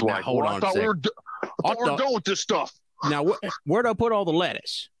 Now he's like, hold on. I thought we're done with this stuff. Now, where do I put all the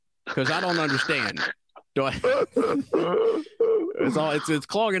lettuce? Because I don't understand. It's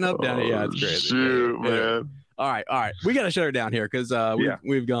clogging up down here. Yeah, it's crazy. Shoot, man. All right. We got to shut her down here because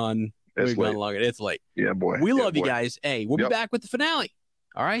we've gone long. It's late. Yeah, boy. We love you guys. Hey, we'll be back with the finale.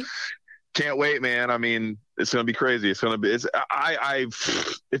 All right. Can't wait, man. I mean, it's gonna be crazy. If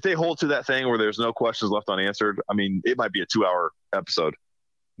they hold to that thing where there's no questions left unanswered, I mean, it might be a 2-hour episode.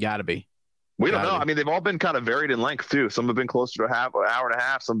 Gotta be. We don't know. I mean, they've all been kind of varied in length too. Some have been closer to an hour and a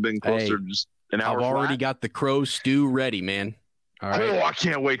half. Some have been closer to just an hour. I've already got the crow stew ready, man. All right. Oh, I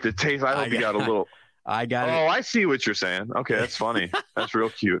can't wait to taste. I hope you got a little. I got it. Oh, I see what you're saying. Okay, that's funny. That's real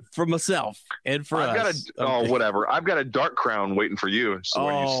cute. For myself and for us. Whatever. I've got a dark crown waiting for you. So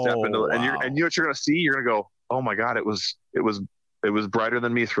when you step into it, and you know what you're gonna see, you're gonna go, oh my God, it was brighter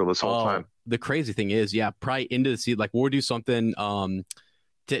than Mithril this whole time. The crazy thing is, probably into the seat. Like we'll do something. We'll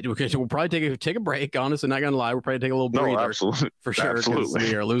probably take a break. Honestly, not gonna lie, we'll probably take a little breather. Absolutely. For sure, because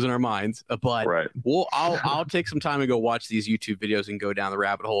we are losing our minds. But right. I'll take some time and go watch these YouTube videos and go down the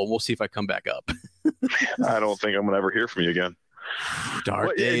rabbit hole. And we'll see if I come back up. I don't think I'm gonna ever hear from you again.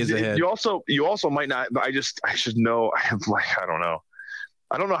 Dark days ahead. You also might not. I should know. I don't know.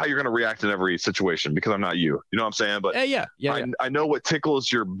 I don't know how you're gonna react in every situation because I'm not you. You know what I'm saying? But yeah. I know what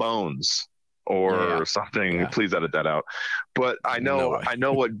tickles your bones. Or something. Yeah. Please edit that out. But I know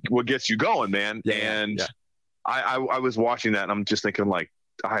what gets you going, man. I was watching that and I'm just thinking like,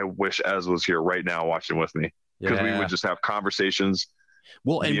 I wish Ez was here right now watching with me because we would just have conversations.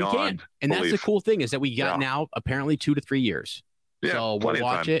 Well, and we can, and that's the cool thing is that we got now apparently 2 to 3 years. Yeah, so we'll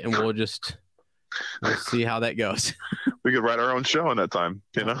watch it and we'll see how that goes. We could write our own show in that time.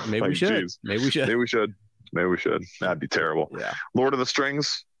 You know, Maybe we should. That'd be terrible. Yeah. Lord of the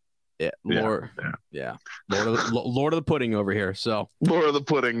Strings. Lord of the pudding over here. So Lord of the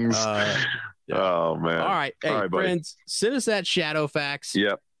puddings. Oh man. All right. Hey, all right, friends, send us that Shadowfax.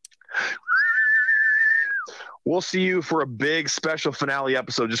 Yep. We'll see you for a big special finale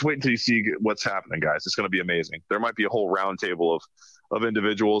episode. Just wait until you see what's happening, guys. It's going to be amazing. There might be a whole round table of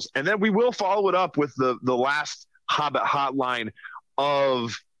individuals. And then we will follow it up with the last Hobbit Hotline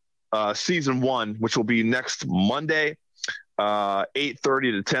of season 1, which will be next Monday, 8:30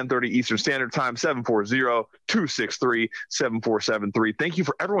 to 10:30 Eastern Standard Time, 740-263-7473. Thank you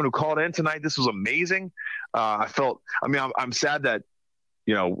for everyone who called in tonight. This was amazing. I'm sad that,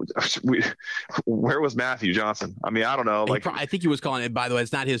 where was Matthew Johnson? I mean, I don't know. I think he was calling it. By the way,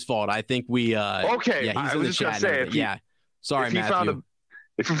 it's not his fault. I think we. Okay. Yeah, he's I in was the just chat. going to say, sorry, Matthew.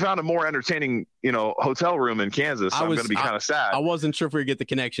 If you found a more entertaining, hotel room in Kansas, I'm going to be kind of sad. I wasn't sure if we could get the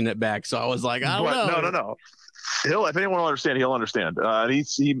connection back, so I was like, I don't know. No. If anyone will understand, he'll understand.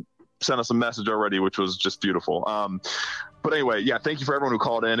 He sent us a message already, which was just beautiful. But anyway, yeah, thank you for everyone who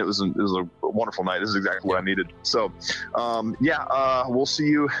called in. It was a wonderful night. This is exactly what I needed. So, we'll see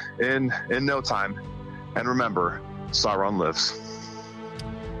you in no time. And remember, Sauron lives.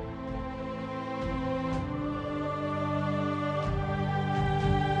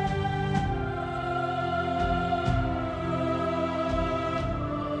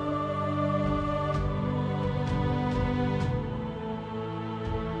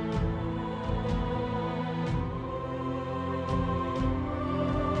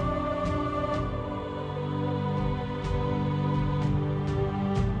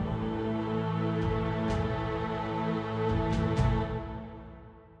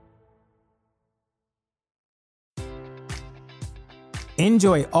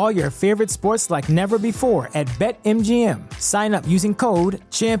 Enjoy all your favorite sports like never before at BetMGM. Sign up using code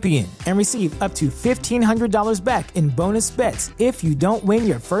CHAMPION and receive up to $1,500 back in bonus bets if you don't win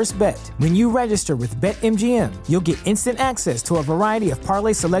your first bet. When you register with BetMGM, you'll get instant access to a variety of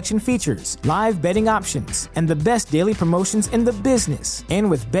parlay selection features, live betting options, and the best daily promotions in the business.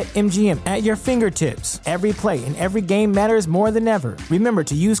 And with BetMGM at your fingertips, every play and every game matters more than ever. Remember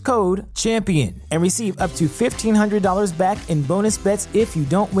to use code CHAMPION and receive up to $1,500 back in bonus bets if you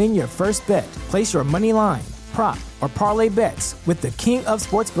don't win your first bet. Place your money line, prop, or parlay bets with the king of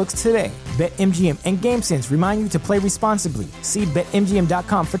sportsbooks today. BetMGM and GameSense remind you to play responsibly. See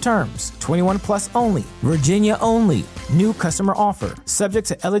BetMGM.com for terms. 21 plus only. Virginia only. New customer offer. Subject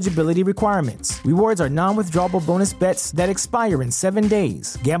to eligibility requirements. Rewards are non-withdrawable bonus bets that expire in 7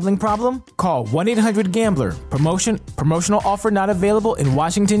 days. Gambling problem? Call 1-800-GAMBLER. Promotional offer not available in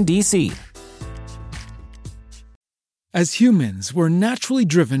Washington, D.C. As humans, we're naturally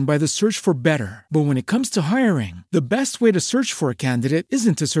driven by the search for better. But when it comes to hiring, the best way to search for a candidate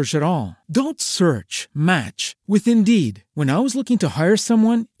isn't to search at all. Don't search, match with Indeed. When I was looking to hire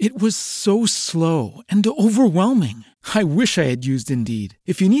someone, it was so slow and overwhelming. I wish I had used Indeed.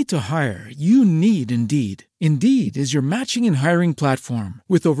 If you need to hire, you need Indeed. Indeed is your matching and hiring platform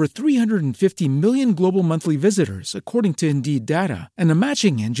with over 350 million global monthly visitors, according to Indeed data, and a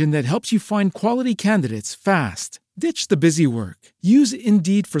matching engine that helps you find quality candidates fast. Ditch the busy work. Use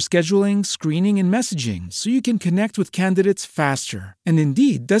Indeed for scheduling, screening, and messaging so you can connect with candidates faster. And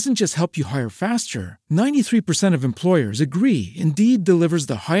Indeed doesn't just help you hire faster. 93% of employers agree Indeed delivers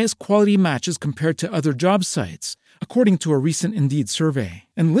the highest quality matches compared to other job sites, according to a recent Indeed survey.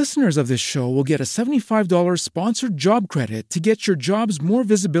 And listeners of this show will get a $75 sponsored job credit to get your jobs more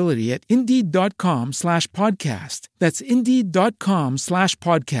visibility at Indeed.com/podcast. That's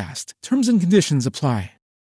Indeed.com/podcast. Terms and conditions apply.